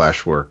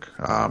Flash work,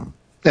 and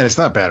it's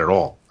not bad at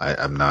all.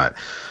 I'm not.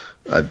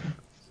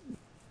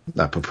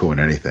 not poo-pooing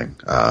anything.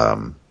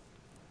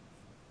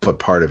 But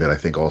part of it, I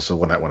think, also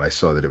when I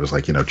saw that it was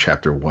like,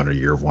 chapter 1 or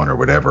year 1 or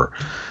whatever,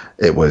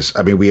 it was.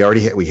 I mean, we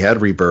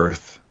had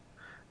Rebirth,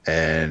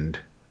 and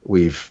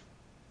we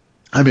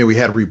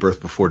had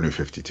Rebirth before New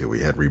 52. We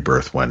had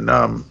Rebirth when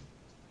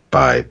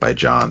by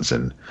Johns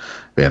and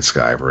Van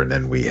Sciver, and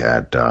then we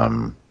had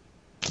then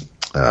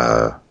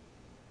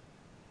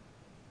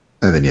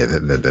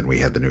we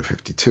had the New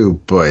 52.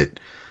 But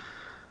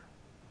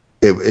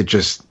it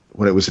just,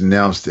 when it was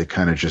announced, it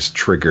kind of just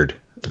triggered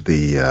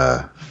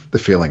the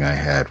feeling I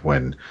had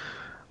when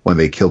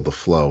they killed the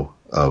flow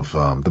of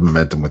the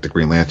momentum with the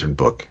Green Lantern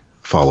book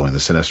following the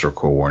Sinestro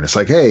Corps War. And it's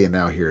like, hey, and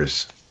now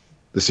here's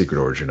the secret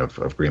origin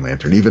of Green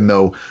Lantern. Even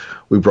though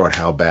we brought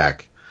Hal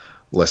back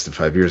less than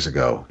 5 years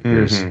ago,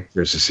 here's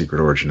the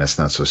secret origin that's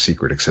not so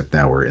secret, except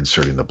now we're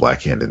inserting the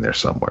Black Hand in there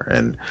somewhere.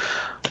 And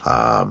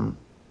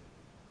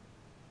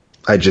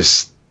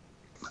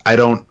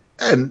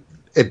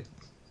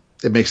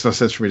it makes no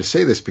sense for me to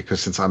say this,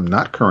 because since I'm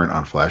not current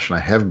on Flash and I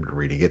haven't been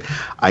reading it,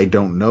 I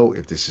don't know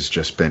if this has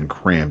just been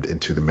crammed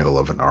into the middle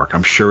of an arc.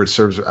 I'm sure it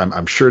serves.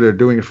 I'm sure they're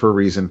doing it for a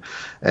reason,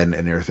 and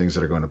there are things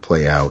that are going to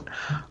play out.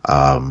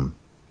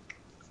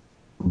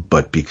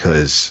 But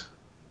because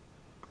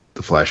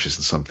the Flash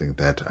isn't something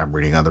that I'm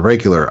reading on the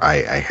regular,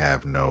 I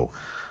have no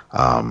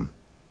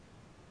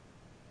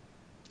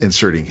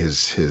inserting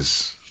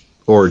his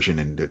origin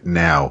in it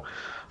now.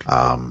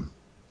 I'm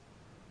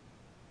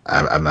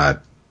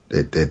not.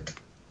 It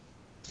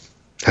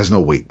has no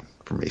weight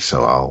for me,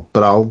 so I'll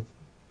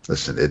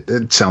listen.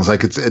 It sounds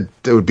like it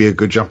would be a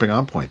good jumping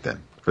on point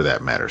then, for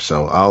that matter.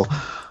 So I'll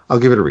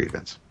give it a read,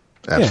 Vince.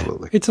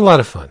 Absolutely, yeah, it's a lot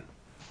of fun.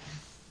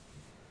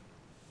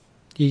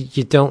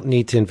 You don't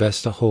need to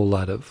invest a whole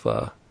lot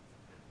of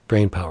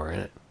brain power in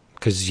it,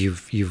 because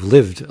you've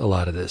lived a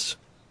lot of this,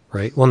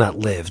 right? Well, not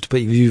lived, but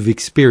you've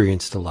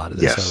experienced a lot of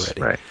this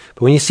already. Right.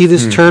 But when you see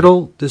this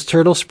turtle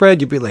spread,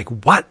 you'll be like,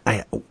 "What?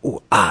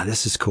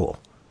 This is cool.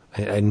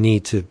 I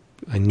need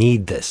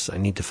this. I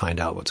need to find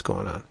out what's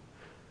going on."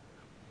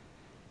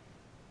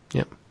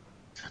 Yep.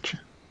 Gotcha.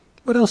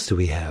 What else do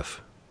we have?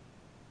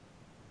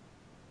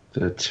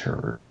 The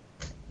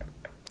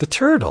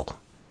turtle.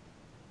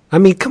 I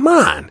mean, come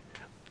on.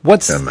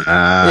 Come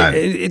on.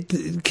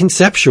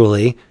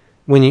 Conceptually,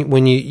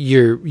 when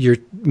your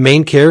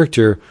main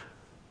character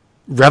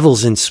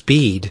revels in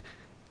speed,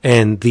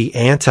 and the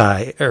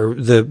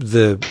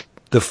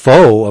the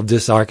foe of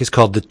this arc is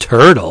called the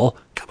Turtle.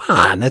 Come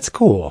on, that's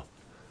cool.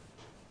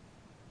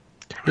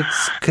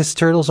 It's because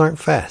turtles aren't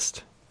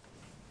fast.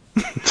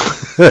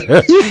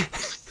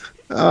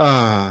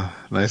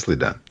 Nicely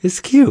done. It's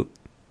cute.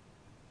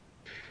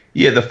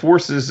 Yeah, the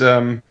forces,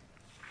 they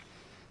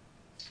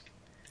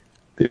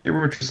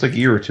were just like a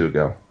year or two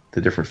ago,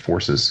 the different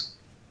forces.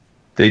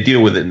 They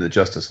deal with it in the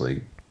Justice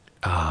League.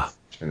 I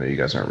know you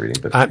guys aren't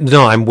reading, but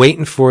no, I'm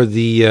waiting for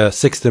the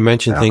Sixth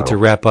Dimension thing to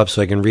wrap up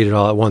so I can read it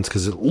all at once,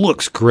 because it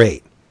looks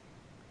great.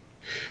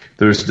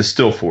 There's the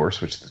Still Force,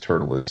 which the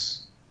Turtle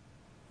is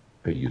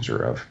a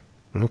user of.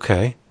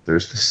 Okay.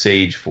 There's the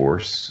Sage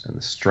Force and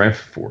the Strength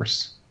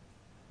Force.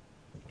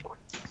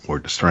 Or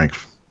the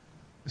Strength.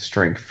 The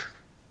Strength.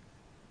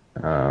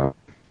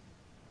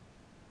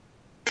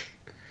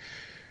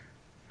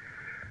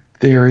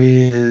 There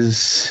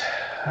is...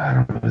 I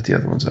don't know what the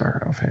other ones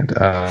are offhand.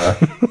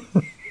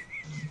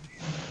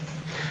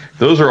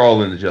 Those are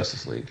all in the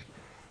Justice League.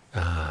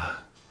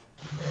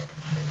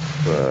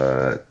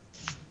 But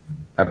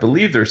I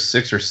believe there's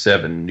 6 or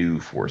 7 new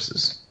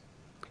forces.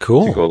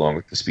 Cool. To go along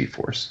with the Speed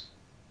Force.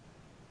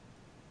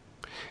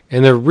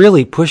 And they're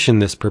really pushing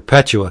this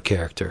Perpetua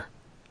character.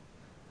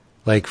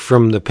 Like,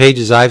 from the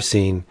pages I've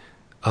seen,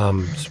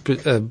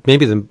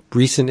 maybe the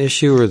recent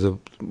issue or the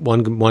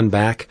one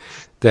back,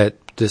 that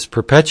this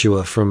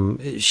Perpetua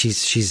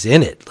she's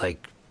in it.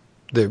 Like,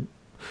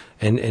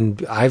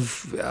 and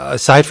I've,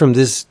 aside from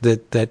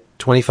that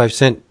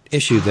 25-cent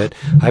issue, that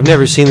I've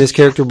never seen this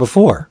character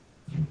before.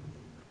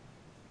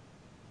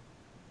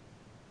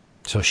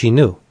 So she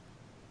knew.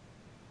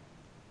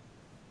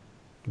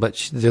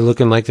 But they're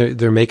looking like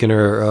they're making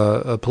her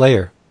a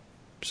player.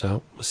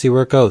 So we'll see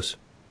where it goes.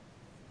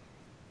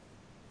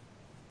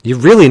 You're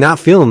really not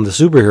feeling the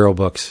superhero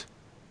books.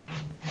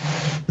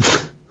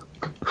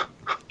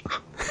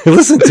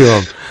 Listen to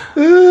them.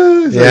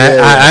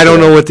 I don't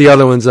know what the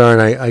other ones are,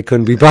 and I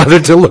couldn't be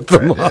bothered to look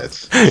them up.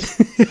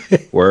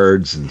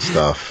 Words and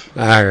stuff.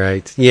 All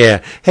right.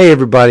 Yeah. Hey,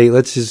 everybody,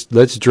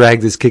 let's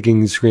drag this kicking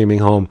and screaming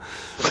home.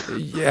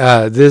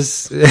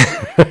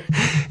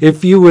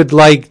 If you would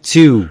like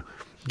to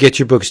get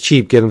your books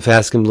cheap, get them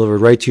fast, and delivered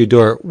right to your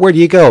door, where do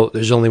you go?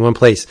 There's only one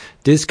place.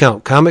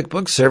 Discount Comic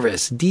Book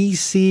Service,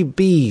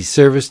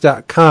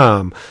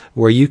 DCBService.com,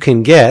 where you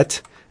can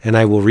get, and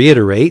I will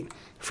reiterate,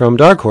 from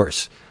Dark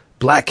Horse,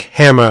 Black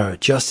Hammer,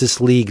 Justice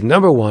League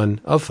 #1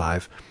 of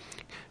 5,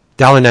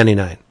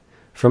 $1.99.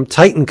 From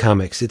Titan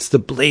Comics, it's the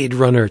Blade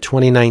Runner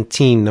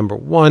 2019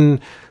 #1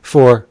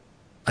 for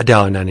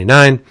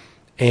 $1.99.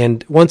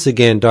 And once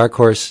again, Dark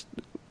Horse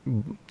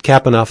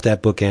capping off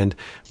that bookend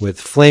with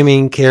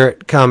Flaming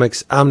Carrot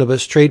Comics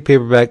Omnibus Trade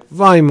Paperback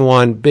Volume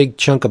 1, big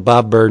chunk of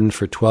Bob Burden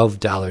for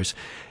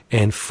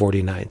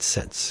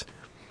 $12.49.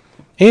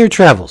 In your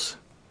travels,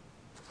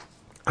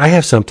 I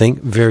have something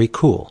very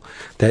cool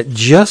that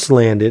just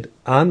landed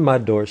on my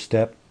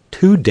doorstep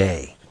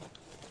today.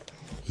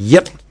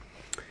 Yep.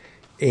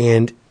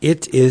 And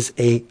it is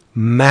a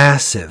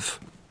massive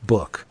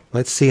book.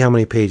 Let's see how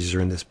many pages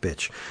are in this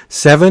bitch.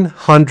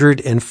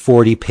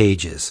 740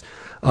 pages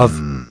of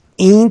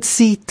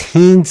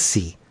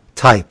teensy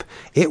type.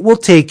 It will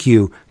take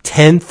you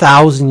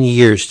 10,000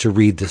 years to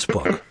read this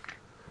book.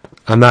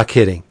 I'm not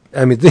kidding.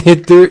 I mean,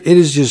 it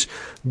is just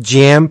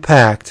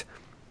jam-packed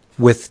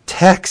with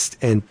text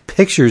and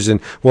pictures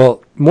and,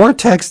 well, more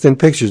text than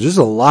pictures. There's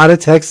a lot of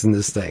text in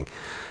this thing.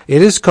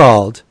 It is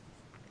called,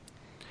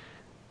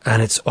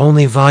 and it's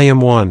only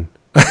volume 1.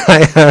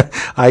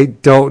 I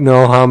don't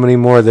know how many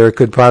more there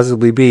could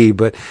possibly be,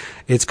 but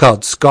it's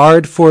called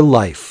Scarred for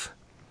Life,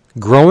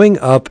 Growing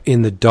Up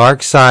in the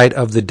Dark Side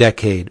of the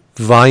Decade,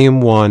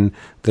 Volume 1,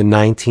 the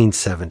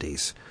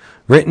 1970s.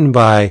 Written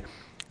by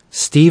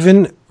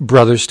Stephen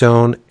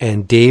Brotherstone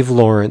and Dave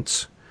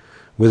Lawrence,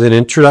 with an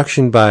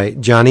introduction by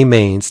Johnny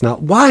Maines. Now,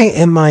 why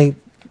am I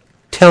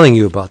telling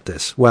you about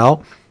this?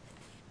 Well,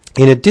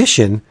 in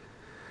addition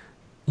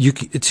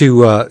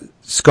to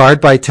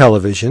Scarred by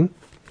Television,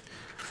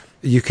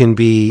 you can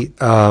be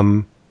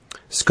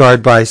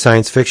scarred by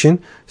science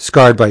fiction,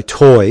 scarred by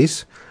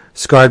toys,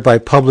 scarred by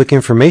public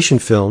information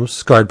films,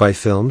 scarred by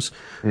films.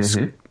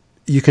 Mm-hmm.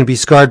 You can be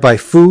scarred by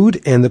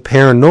food and the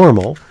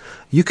paranormal.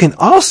 You can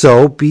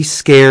also be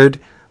scared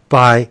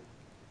by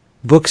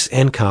books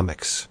and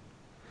comics.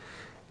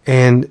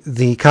 And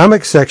the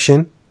comic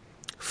section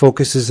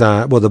focuses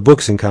on, well, the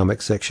books and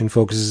comics section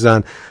focuses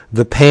on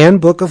the Pan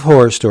Book of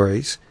Horror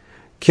Stories,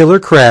 Killer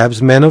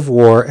Crabs, Men of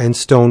War, and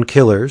Stone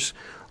Killers,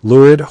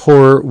 lurid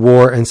horror,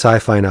 war, and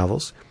sci-fi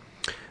novels,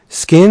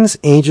 Skins,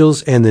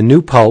 Angels, and the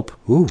New Pulp,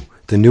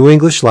 the New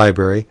English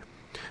Library,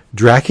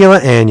 Dracula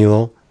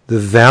Annual, the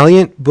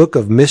Valiant Book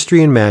of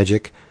Mystery and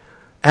Magic,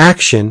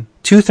 Action,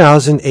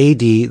 2000 AD,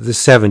 the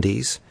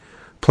 70s,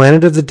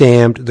 Planet of the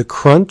Damned, The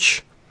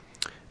Crunch.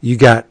 You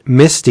got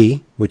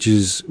Misty,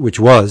 which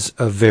was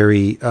a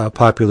very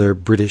popular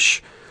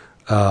British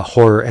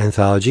horror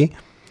anthology,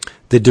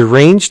 The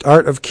Deranged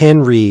Art of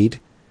Ken Reed,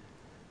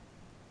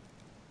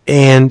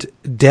 and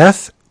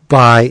Death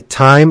by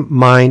Time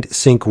Mind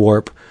Sync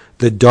Warp,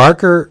 the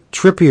darker,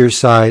 trippier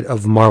side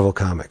of Marvel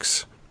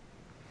Comics.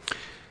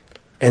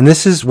 And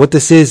this is what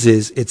this is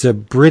it's a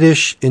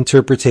British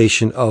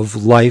interpretation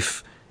of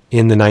life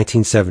in the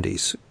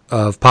 1970s,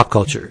 of pop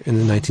culture in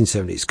the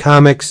 1970s.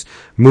 Comics,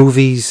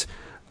 movies,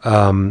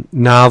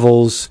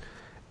 novels,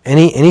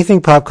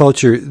 anything pop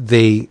culture,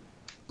 they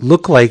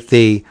look like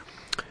they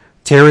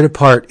tear it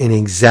apart in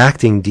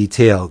exacting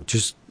detail,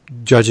 just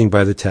judging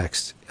by the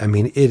text. I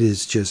mean, it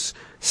is just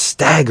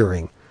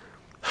staggering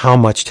how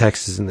much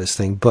text is in this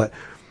thing. But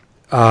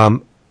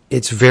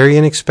it's very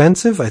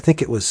inexpensive. I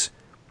think it was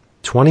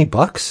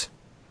 $20.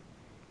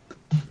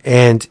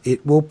 And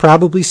it will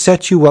probably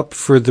set you up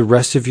for the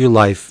rest of your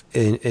life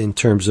in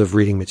terms of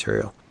reading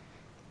material.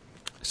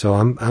 So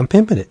I'm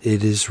pimping it.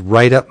 It is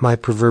right up my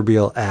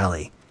proverbial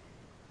alley.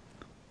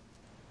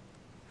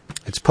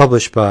 It's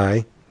published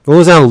by, well, it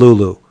was on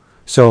Lulu.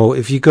 So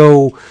if you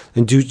go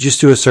and do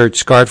a search,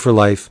 Scarred for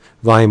Life,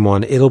 Volume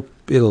 1,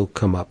 it'll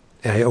come up.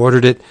 I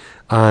ordered it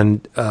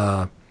on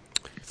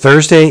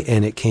Thursday,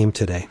 and it came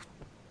today.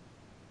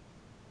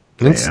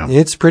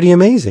 It's pretty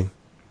amazing.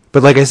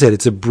 But like I said,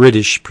 it's a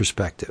British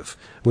perspective,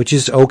 which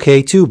is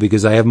okay, too,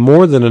 because I have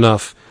more than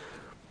enough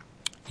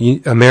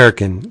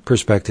American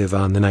perspective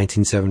on the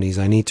 1970s.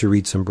 I need to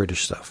read some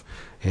British stuff.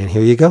 And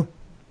here you go.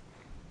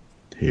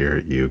 Here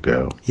you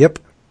go. Yep.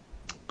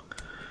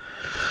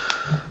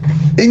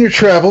 In your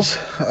travels,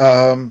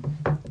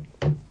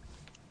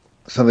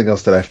 something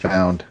else that I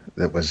found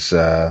that was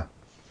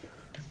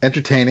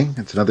entertaining.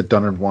 It's another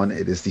Dunnard one.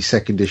 It is the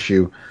second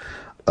issue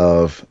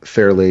of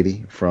Fair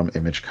Lady from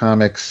Image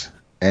Comics.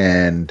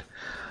 And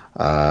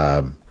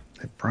Brian,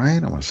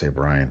 I want to say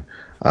Brian.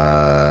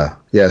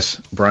 Yes,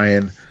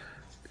 Brian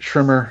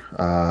Schirmer,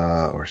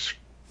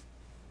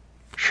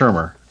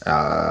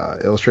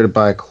 illustrated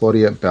by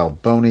Claudia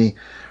Balboni.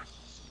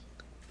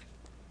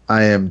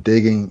 I am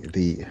digging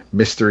the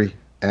mystery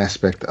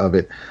aspect of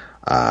it.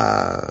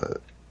 As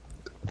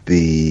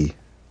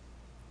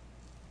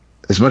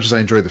much as I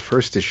enjoyed the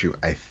first issue,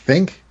 I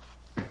think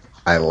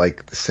I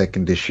like the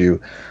second issue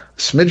a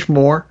smidge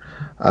more.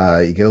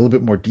 You get a little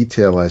bit more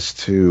detail as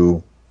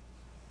to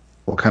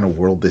what kind of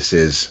world this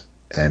is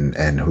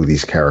and who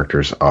these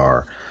characters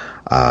are.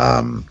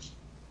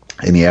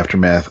 In the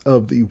aftermath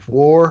of the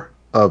War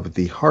of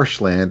the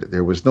Harshland,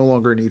 there was no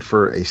longer a need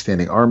for a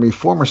standing army.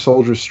 Former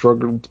soldiers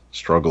struggled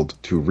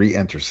to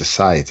re-enter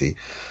society.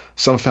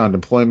 Some found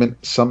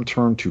employment, some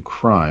turned to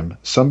crime,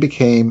 some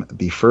became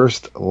the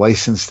first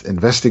licensed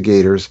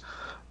investigators,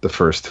 the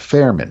first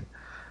fairmen.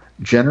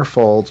 Jenner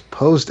Faulds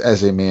posed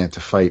as a man to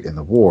fight in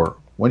the war,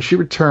 When she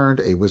returned,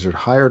 a wizard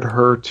hired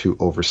her to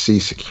oversee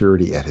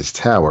security at his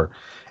tower.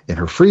 In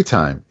her free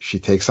time, she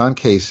takes on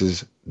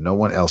cases no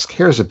one else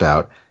cares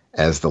about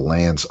as the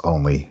land's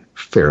only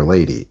fair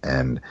lady.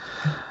 And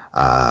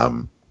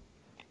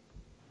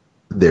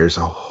there's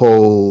a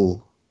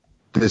whole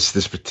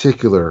this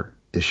particular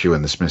issue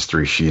in this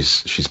mystery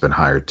she's been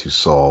hired to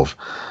solve.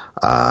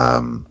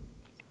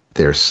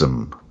 There's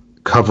some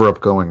cover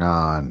up going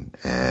on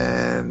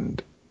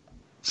and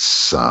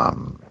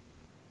some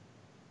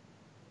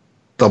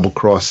double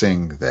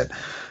crossing that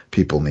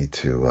people need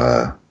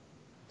to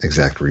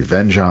exact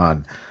revenge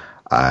on.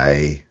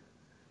 I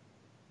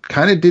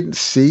kind of didn't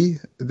see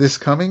this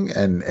coming,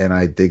 and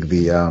I dig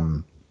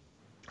the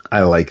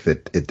I like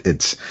that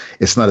it's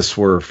not a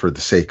swerve for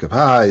the sake of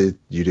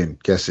you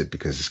didn't guess it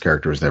because this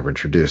character was never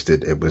introduced.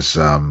 It was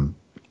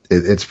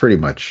it's pretty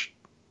much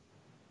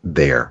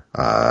there,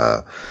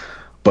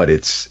 but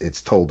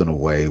it's told in a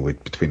way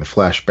between the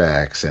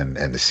flashbacks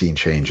and the scene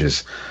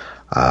changes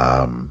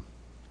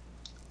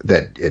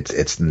that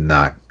it's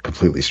not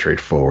completely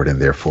straightforward,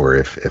 and therefore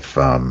if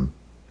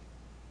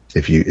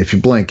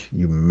you blink,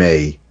 you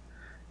may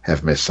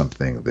have missed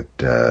something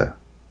that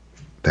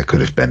could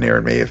have been there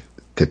and may have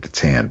tipped its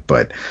hand.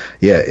 But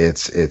yeah,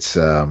 it's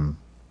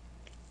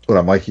what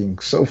I'm liking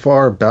so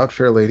far about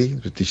Fair Lady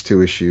with these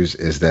two issues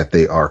is that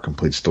they are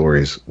complete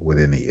stories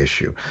within the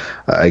issue.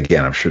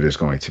 Again, I'm sure there's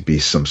going to be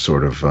some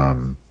sort of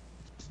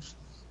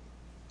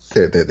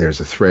there's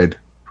a thread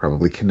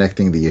probably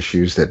connecting the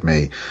issues that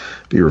may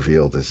be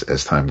revealed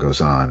as time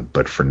goes on.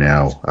 But for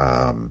now,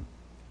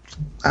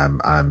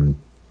 I'm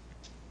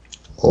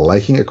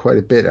liking it quite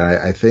a bit.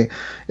 I think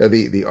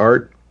the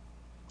art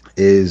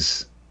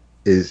is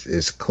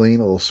clean,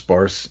 a little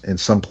sparse in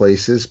some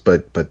places,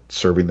 but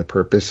serving the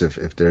purpose.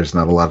 If there's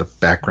not a lot of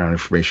background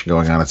information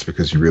going on, it's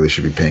because you really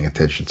should be paying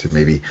attention to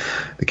maybe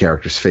the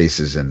characters'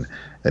 faces and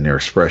their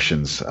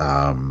expressions.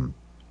 But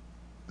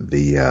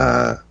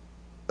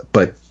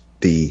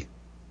the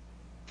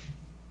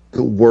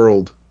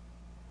world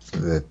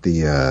that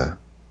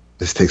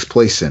this takes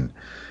place in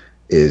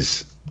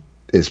is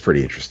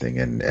pretty interesting,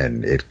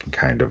 and it can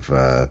kind of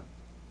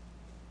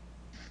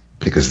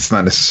because it's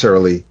not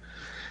necessarily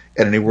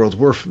in any world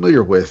we're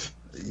familiar with.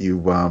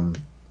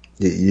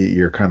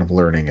 You're kind of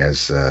learning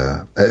as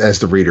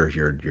the reader.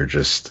 You're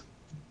just,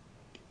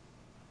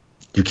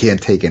 you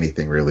can't take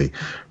anything really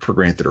for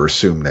granted or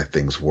assume that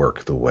things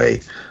work the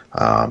way.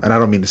 And I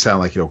don't mean to sound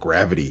like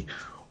Gravity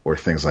or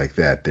things like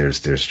that. There's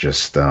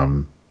just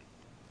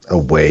a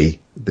way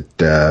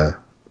that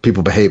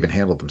people behave and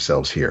handle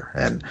themselves here,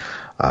 and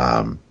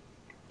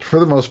for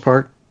the most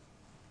part,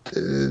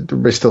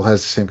 everybody still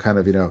has the same kind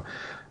of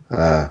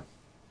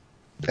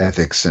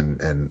ethics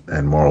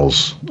and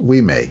morals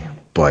we may,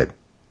 but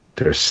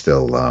there's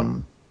still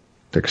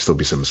there can still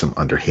be some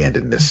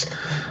underhandedness,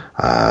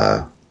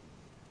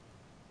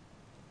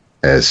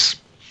 as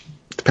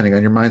depending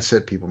on your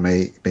mindset, people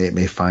may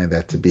find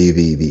that to be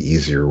the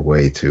easier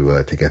way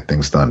to get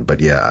things done. But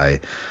yeah,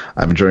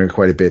 I'm enjoying it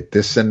quite a bit.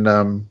 This, and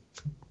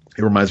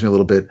it reminds me a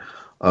little bit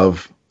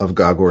of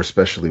Gogor,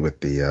 especially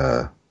with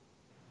the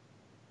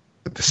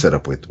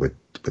setup with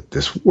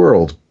this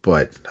world.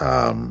 But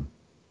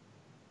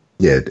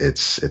yeah,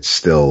 it's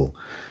still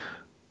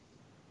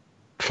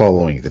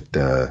following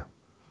that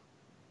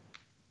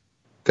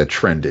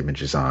trend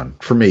Image is on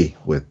for me,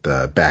 with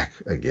back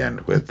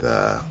again with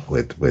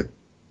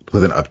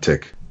an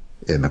uptick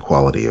in the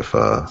quality of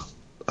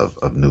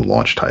new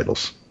launch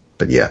titles.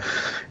 But yeah,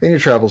 in your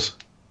travels,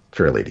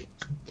 Fair Lady.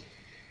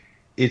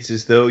 It's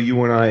as though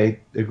you and I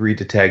agreed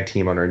to tag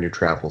team on our new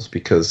travels,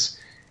 because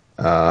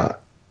I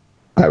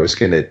was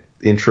going to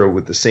intro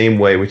with the same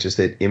way, which is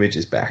that Image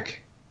is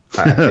back.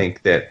 I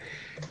think that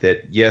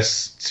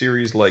yes,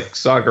 series like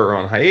Saga are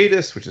on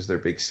hiatus, which is their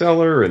big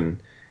seller,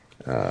 and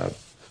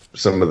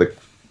some of the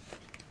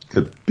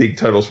big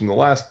titles from the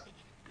last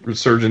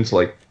resurgence,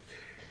 like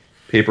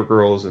Paper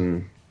Girls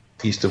and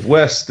East of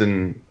West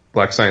and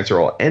Black Science, are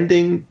all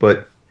ending.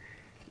 But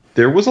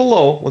there was a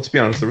lull. Let's be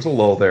honest, there was a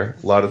lull there.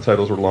 A lot of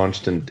titles were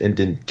launched and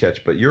didn't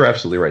catch. But you're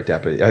absolutely right,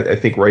 Dappa. I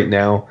think right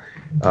now,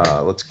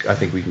 I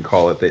think we can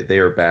call it. They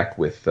are back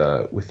with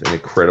an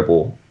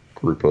incredible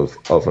group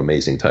of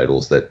amazing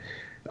titles that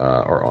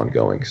are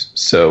ongoing.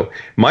 So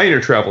my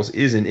Inner Travels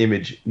is an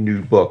Image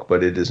new book,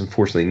 but it is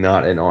unfortunately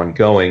not an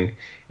ongoing.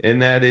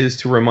 And that is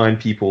to remind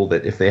people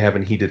that if they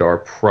haven't heeded our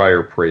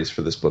prior praise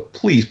for this book,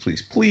 please,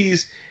 please,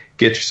 please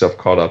get yourself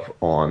caught up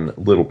on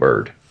Little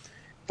Bird.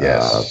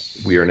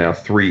 Yes. We are now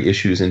 3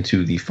 issues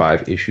into the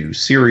 5-issue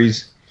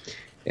series,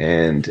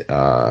 and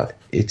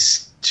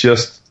it's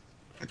just,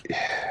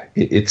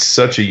 it's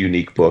such a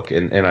unique book,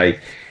 and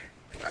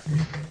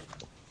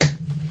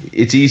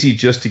it's easy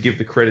just to give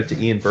the credit to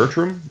Ian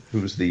Bertram,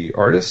 who's the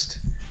artist,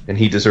 and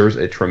he deserves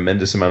a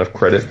tremendous amount of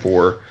credit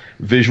for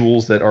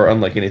visuals that are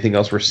unlike anything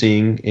else we're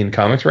seeing in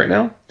comics right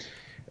now.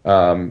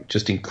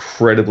 Just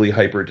incredibly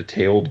hyper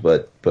detailed,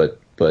 but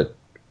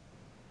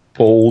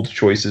bold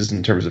choices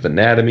in terms of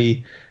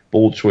anatomy,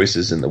 bold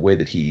choices in the way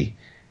that he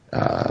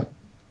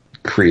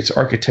creates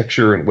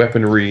architecture and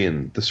weaponry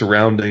and the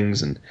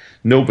surroundings, and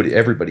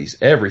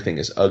everything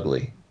is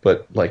ugly,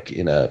 but like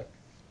in a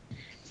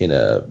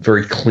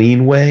very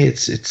clean way.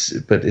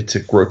 But it's a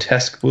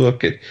grotesque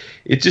book.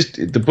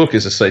 The book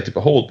is a sight to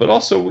behold. But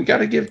also we got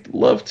to give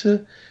love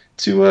to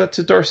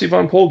Darcy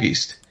von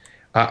Polgeest.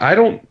 I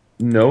don't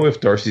know if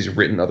Darcy's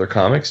written other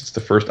comics. It's the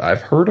first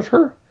I've heard of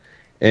her.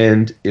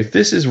 And if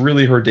this is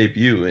really her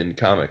debut in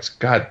comics,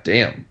 god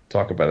damn,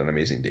 talk about an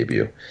amazing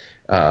debut.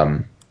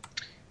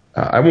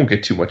 I won't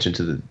get too much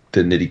into the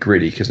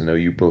nitty-gritty because I know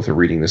you both are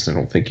reading this and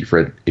I don't think you've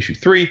read issue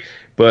 3,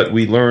 but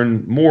we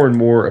learn more and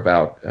more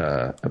about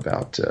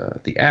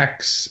the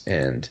Axe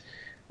and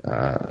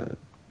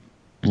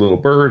Little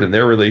Bird and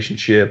their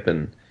relationship,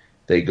 and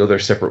they go their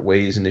separate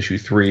ways in issue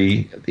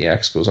 3. The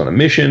Axe goes on a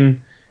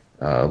mission.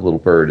 Little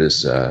Bird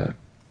is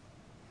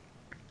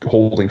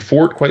holding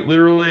fort, quite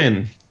literally,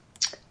 and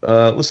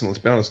listen, let's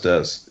be honest,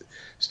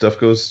 stuff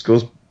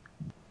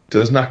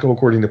does not go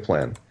according to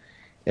plan.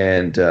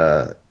 And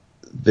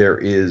there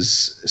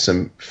is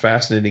some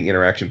fascinating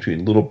interaction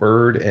between Little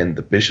Bird and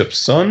the bishop's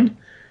son,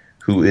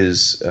 who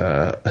is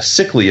a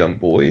sickly young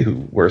boy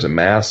who wears a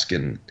mask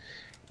and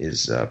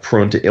is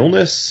prone to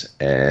illness.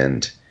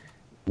 And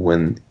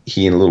when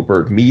he and Little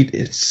Bird meet,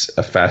 it's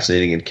a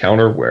fascinating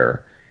encounter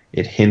where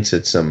it hints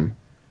at some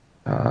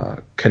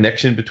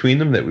connection between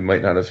them that we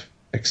might not have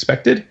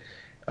expected.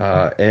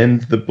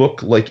 And the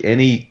book, like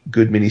any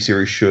good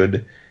miniseries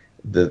should,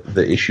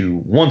 the issue,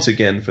 once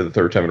again, for the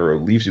third time in a row,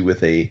 leaves you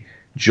with a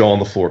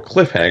jaw-on-the-floor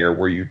cliffhanger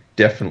where you're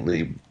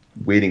definitely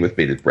waiting with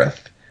bated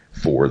breath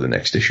for the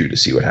next issue to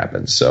see what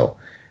happens. So,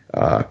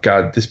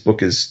 God, this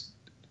book it's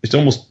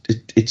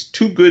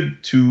too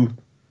good to...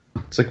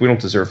 It's like we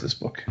don't deserve this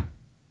book.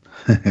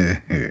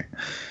 I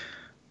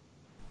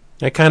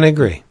kind of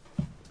agree.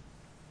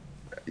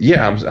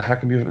 Yeah, how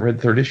come you haven't read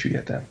the third issue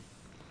yet, then?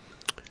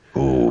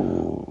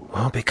 Oh,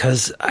 well,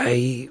 because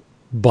I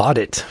bought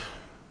it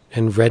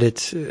and read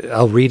it.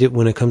 I'll read it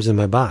when it comes in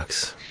my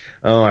box.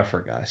 Oh, I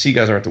forgot. See, you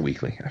guys aren't the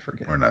weekly. I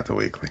forget. We're not the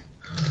weekly.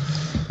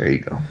 There you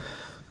go.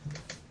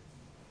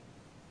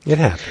 It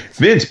happens.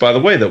 Vince, by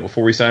the way, though,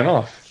 before we sign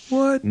off,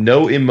 What?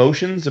 no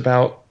emotions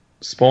about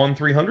Spawn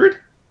 300?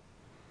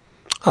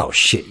 Oh,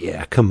 shit,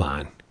 yeah. Come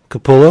on.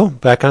 Capullo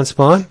back on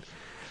Spawn?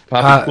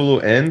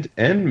 Papaculo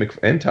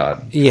and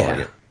Todd.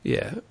 Yeah.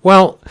 Yeah.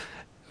 Well,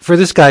 for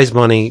this guy's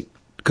money,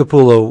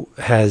 Capullo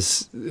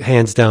has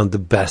hands down the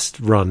best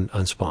run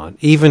on Spawn,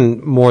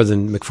 even more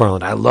than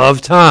McFarlane. I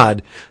love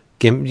Todd,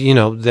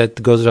 that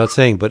goes without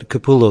saying, but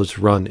Capullo's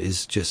run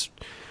is just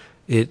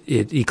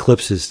it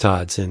eclipses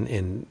Todd's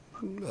in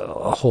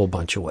a whole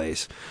bunch of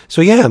ways.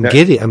 So yeah, I'm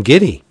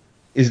giddy.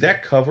 Is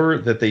that cover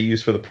that they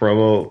use for the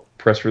promo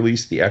press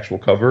release the actual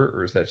cover,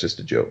 or is that just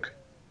a joke?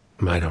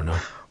 I don't know.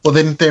 Well,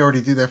 didn't they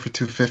already do that for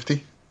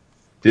 250?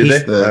 Did they?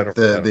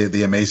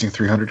 The Amazing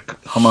 300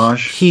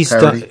 homage. He's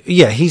parody? done.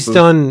 Yeah, he's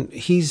done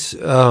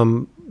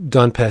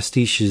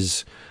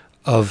pastiches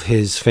of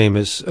his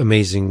famous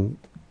Amazing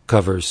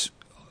covers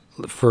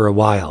for a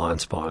while on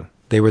Spawn.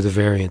 They were the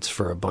variants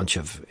for a bunch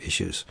of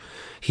issues.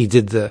 He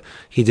did a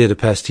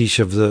pastiche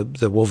of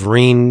the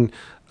Wolverine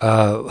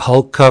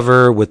Hulk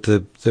cover with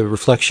the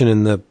reflection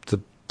in the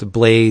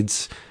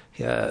blades.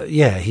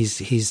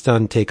 He's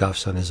done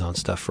takeoffs on his own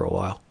stuff for a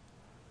while.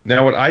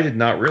 Now, what I did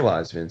not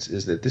realize, Vince,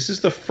 is that this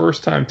is the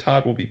first time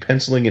Todd will be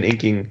penciling and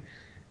inking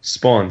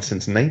Spawn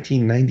since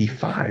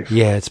 1995.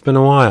 Yeah, it's been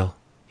a while.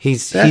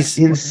 He's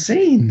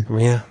insane.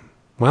 Yeah.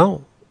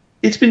 Well,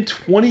 it's been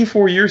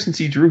 24 years since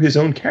he drew his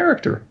own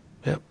character.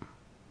 Yep.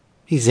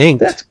 He's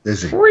inked.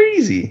 That's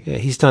crazy. Yeah,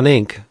 he's done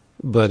ink,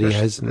 but he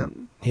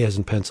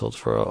hasn't penciled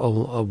for a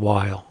long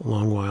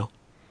while.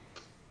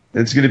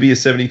 It's going to be a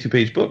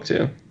 72-page book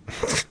too.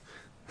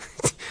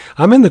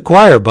 I'm in the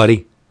choir,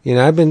 buddy.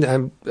 I've been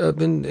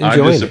enjoying it.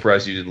 I'm just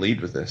surprised you didn't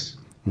lead with this.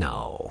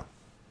 No.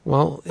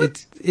 Well,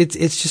 it's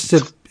just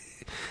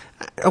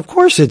of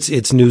course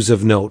it's news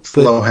of note.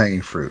 Low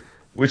hanging fruit.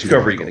 Which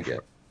cover are you going to get?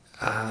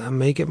 I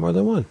may get more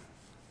than one.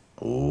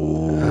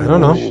 Ooh. I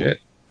don't know.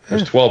 Shit.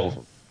 There's 12 of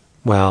them.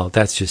 Well,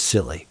 that's just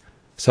silly.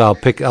 So I'll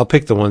pick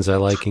the ones I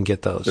like and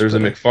get those. There's a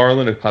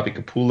McFarlane, a Poppy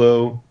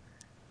Capullo.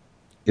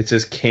 It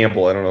says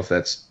Campbell. I don't know if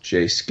that's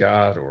Jay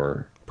Scott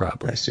or...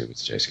 Probably. I assume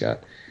it's Jay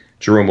Scott.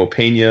 Jerome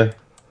Opeña,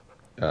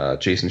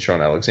 Jason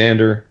Sean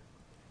Alexander.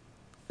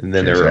 And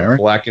then there are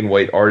black and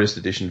white artist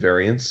edition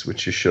variants,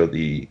 which just show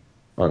the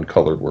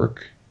uncolored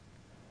work.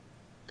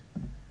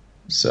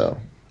 So...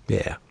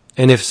 Yeah.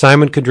 And if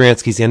Simon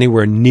Kodransky's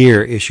anywhere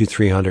near issue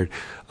 300,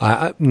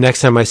 next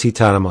time I see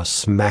Todd, I'm going to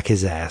smack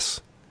his ass.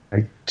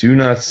 I do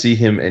not see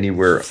him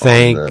anywhere.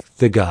 Thank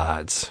the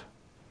gods.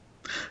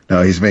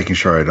 No, he's making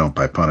sure I don't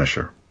buy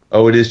Punisher.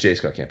 Oh, it is J.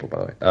 Scott Campbell, by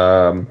the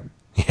way.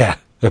 Yeah,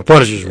 the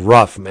Punisher's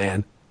rough,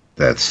 man.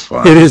 That's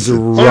fine. It is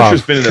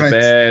rough. Punisher's been in a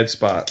bad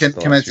spot.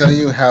 Can I tell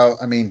you how,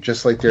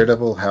 just like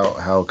Daredevil,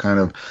 how kind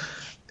of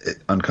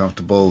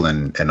uncomfortable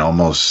and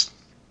almost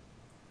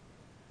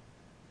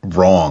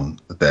wrong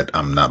that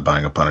I'm not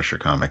buying a Punisher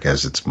comic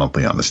as it's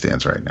monthly on the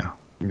stands right now.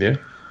 Yeah.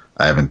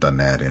 I haven't done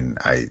that in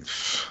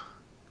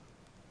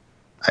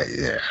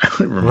I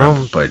don't remember,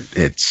 Well, but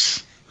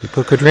it's. You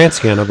put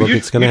Kodransky on a book,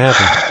 it's going to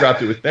happen. You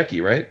dropped it with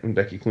Becky, right? When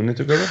Becky Cloonan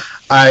took over?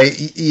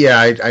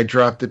 I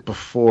dropped it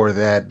before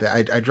that.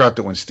 I dropped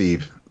it when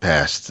Steve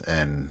passed,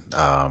 and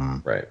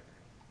right.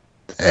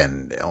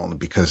 And only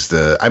because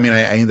I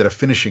ended up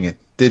finishing it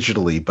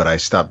digitally, but I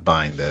stopped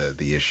buying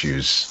the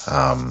issues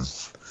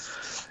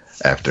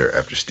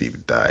after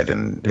Steve died,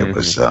 and it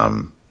was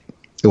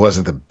it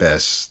wasn't the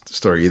best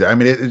story either. I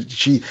mean,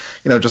 she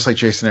just like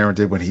Jason Aaron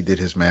did when he did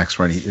his Max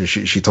run,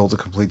 she told a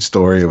complete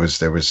story.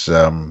 There was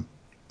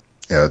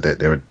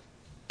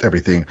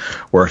everything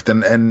worked,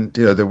 and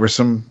there were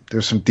some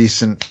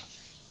decent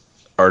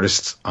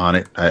artists on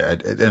it.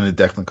 And the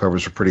Declan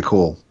covers were pretty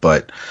cool,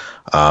 but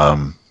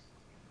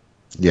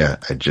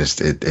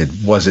it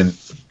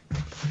wasn't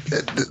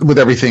with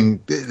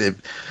everything.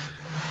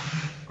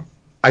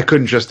 I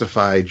couldn't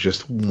justify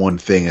just one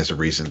thing as a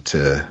reason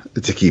to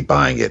keep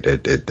buying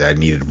it. I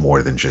needed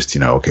more than just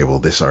okay, well,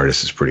 this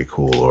artist is pretty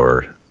cool,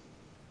 or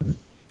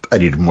I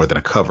needed more than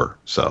a cover,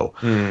 so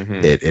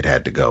it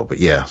had to go. But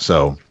yeah,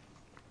 so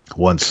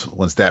once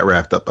that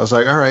wrapped up, I was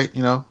like, all right,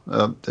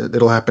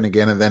 it'll happen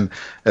again, and then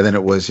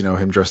it was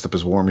him dressed up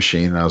as War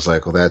Machine, and I was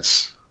like, well,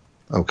 that's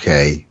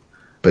okay,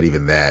 but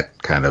even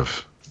that kind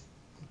of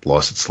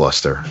lost its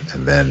luster,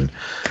 and then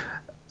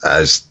I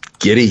was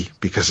giddy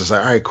because I was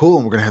like, all right, cool,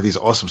 and we're gonna have these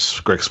awesome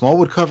Greg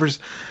Smallwood covers,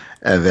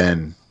 and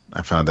then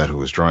I found out who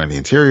was drawing the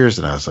interiors,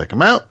 and I was like,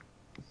 I'm out.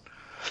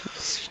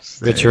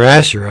 Bet your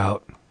ass you're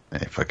out.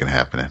 Ain't fucking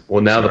happening.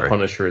 Well, now the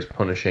Punisher is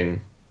punishing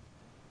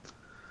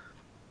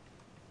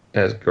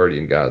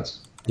Asgardian gods.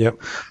 Yep.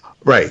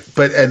 Right,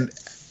 but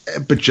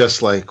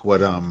just like what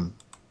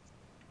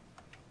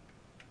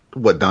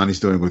Donnie's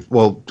doing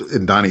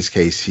in Donnie's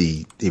case,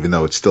 even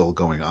though it's still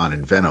going on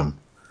in Venom,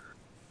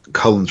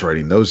 Cullen's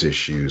writing those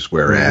issues,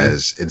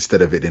 whereas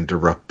instead of it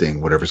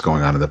interrupting whatever's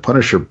going on in the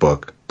Punisher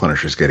book,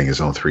 Punisher's getting his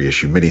own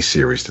 3-issue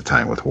miniseries to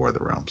tie in with War of the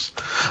Realms.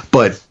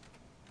 But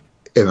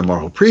in the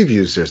Marvel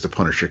previews, there's the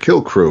Punisher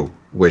Kill Crew,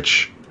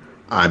 which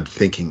I'm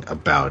thinking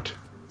about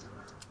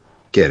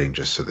getting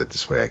just so that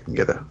this way I can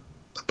get a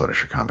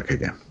Punisher comic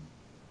again.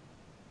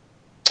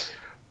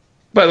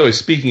 By the way,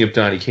 speaking of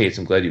Donny Cates,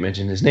 I'm glad you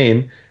mentioned his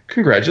name.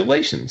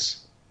 Congratulations.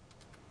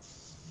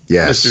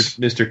 Yes.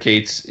 Mr.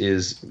 Cates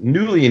is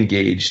newly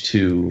engaged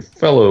to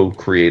fellow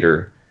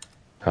creator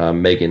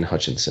Megan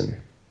Hutchinson.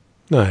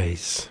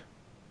 Nice.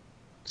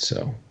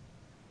 So,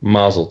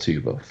 mazel to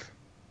you both.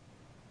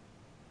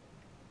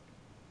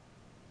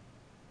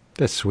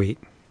 That's sweet.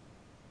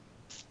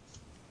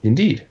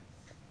 Indeed.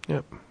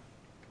 Yep.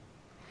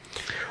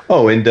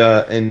 Oh,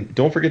 and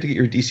don't forget to get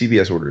your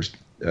DCBS orders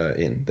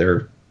in.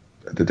 The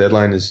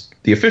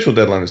official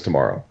deadline is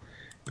tomorrow.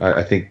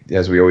 I think,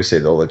 as we always say,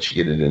 they'll let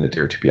you get it in a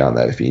day or two beyond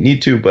that if you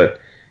need to, but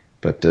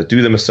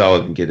do them a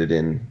solid and get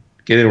in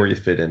where you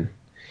fit in.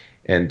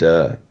 And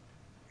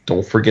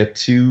don't forget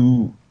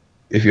to,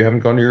 if you haven't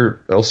gone to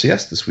your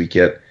LCS this week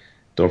yet,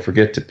 don't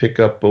forget to pick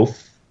up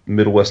both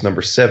Middle West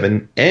number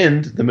 7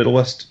 and the Middle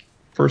West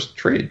first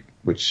trade,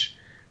 which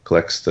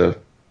collects the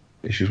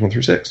issues 1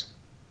 through 6.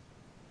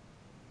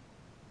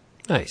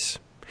 Nice.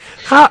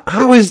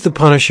 How is the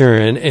Punisher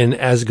in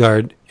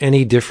Asgard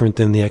any different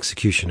than the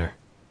Executioner?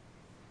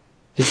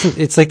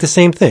 It's like the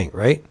same thing,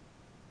 right?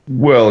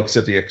 Well,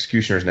 except the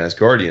Executioner's an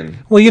Asgardian.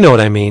 Well, you know what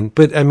I mean.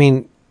 But I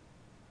mean,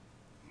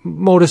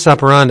 modus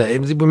operandi.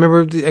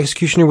 Remember the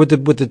Executioner with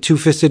the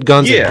two-fisted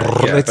guns? Yeah.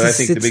 But I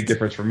think the big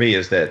difference for me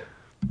is that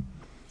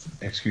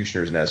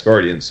Executioner's an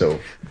Asgardian, so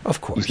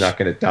of course he's not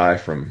going to die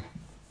from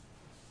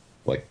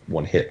like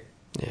one hit.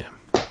 Yeah.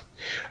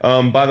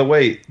 By the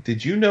way,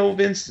 did you know,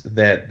 Vince,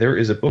 that there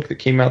is a book that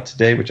came out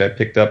today, which I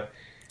picked up,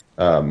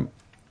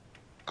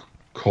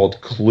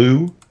 called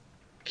Clue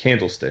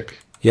Candlestick?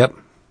 Yep.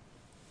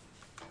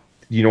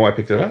 You know why I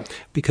picked it up?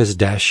 Because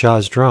Dash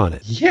Shaw's drawing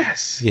it.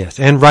 Yes. Yes,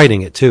 and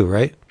writing it too,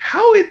 right?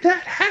 How did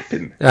that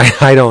happen?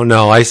 I don't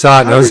know. I saw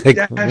it and I was like,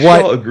 Dash what?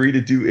 Shaw agree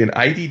to do an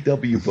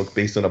IDW book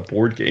based on a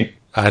board game?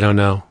 I don't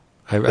know.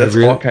 That's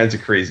all kinds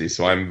of crazy,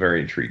 so I'm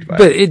very intrigued by it.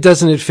 But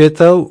doesn't it fit,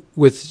 though,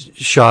 with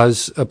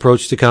Shaw's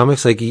approach to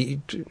comics? Like,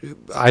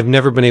 I've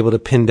never been able to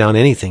pin down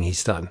anything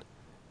he's done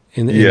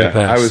in the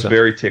past. I was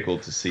very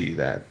tickled to see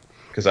that,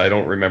 because I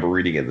don't remember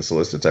reading it in the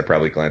solicits. I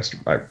probably glanced.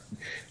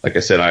 Like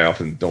I said, I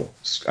often don't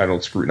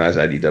scrutinize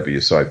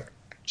IDW, so I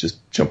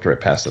just jumped right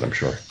past it, I'm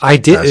sure. I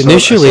did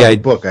initially. I saw the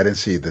book. I didn't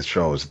see the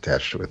show was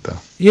attached to it, though.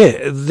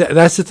 Yeah,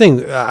 that's the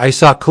thing. I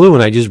saw Clue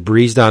and I just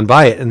breezed on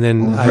by it, and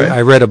then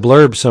I read a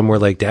blurb somewhere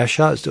like Dash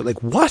Shaw is doing.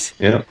 Like, what?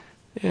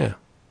 Yeah.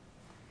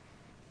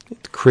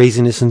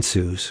 Craziness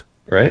ensues.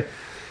 Right.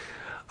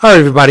 All right,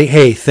 everybody.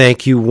 Hey,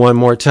 thank you one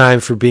more time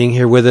for being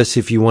here with us.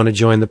 If you want to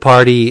join the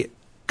party,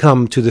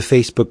 come to the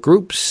Facebook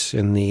groups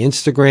and the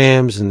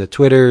Instagrams and the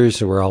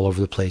Twitters. We're all over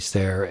the place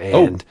there.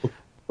 And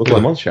Book of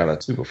the Month shout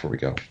out too before we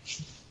go.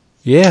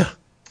 Yeah.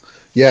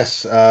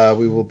 Yes,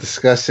 we will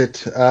discuss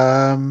it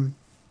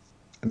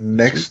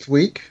next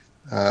week.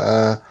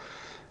 I'm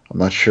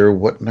not sure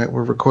what night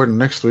we're recording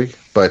next week,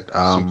 but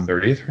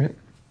 30th, right?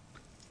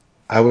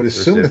 I would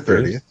assume the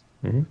 30th.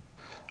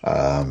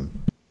 Mm-hmm.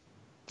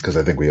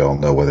 because I think we all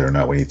know whether or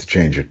not we need to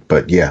change it.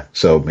 But yeah,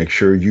 so make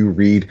sure you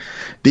read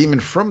Demon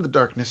from the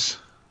Darkness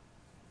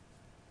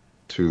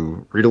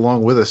to read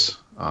along with us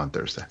on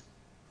Thursday.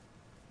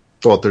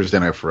 Well, Thursday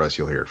night for us,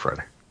 you'll hear it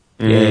Friday.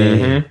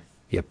 Mm-hmm.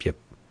 Yep.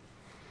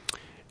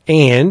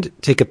 And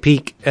take a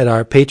peek at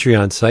our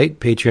Patreon site,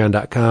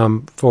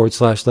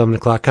 patreon.com/11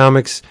 o'clock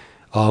comics.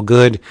 All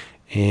good.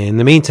 In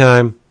the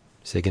meantime,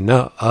 say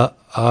goodnight.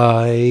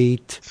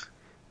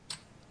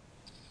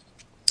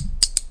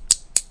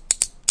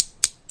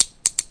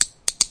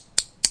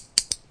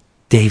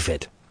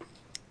 David.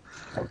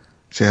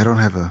 See, I don't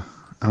have a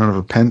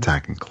pen I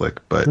can click,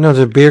 but No,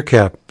 the beer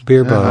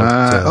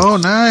bottle. oh,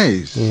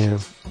 nice. Yeah.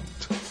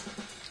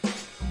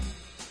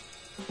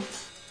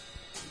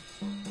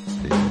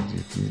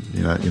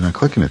 You're not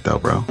clicking it though,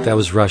 bro. That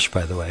was Rush,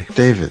 by the way.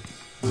 David.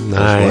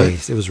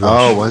 Nice. It was Rush.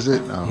 Oh, was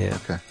it? Oh, Yeah.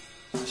 okay.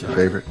 It's your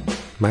favorite.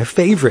 My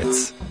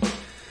favorites.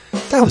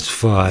 That was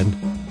fun.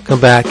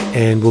 Come back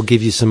and we'll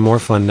give you some more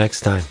fun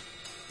next time.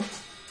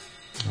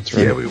 That's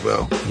right. Yeah, we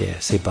will. Yeah,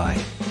 say bye.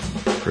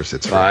 First,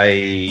 it's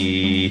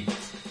Bye.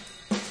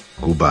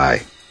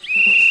 Goodbye.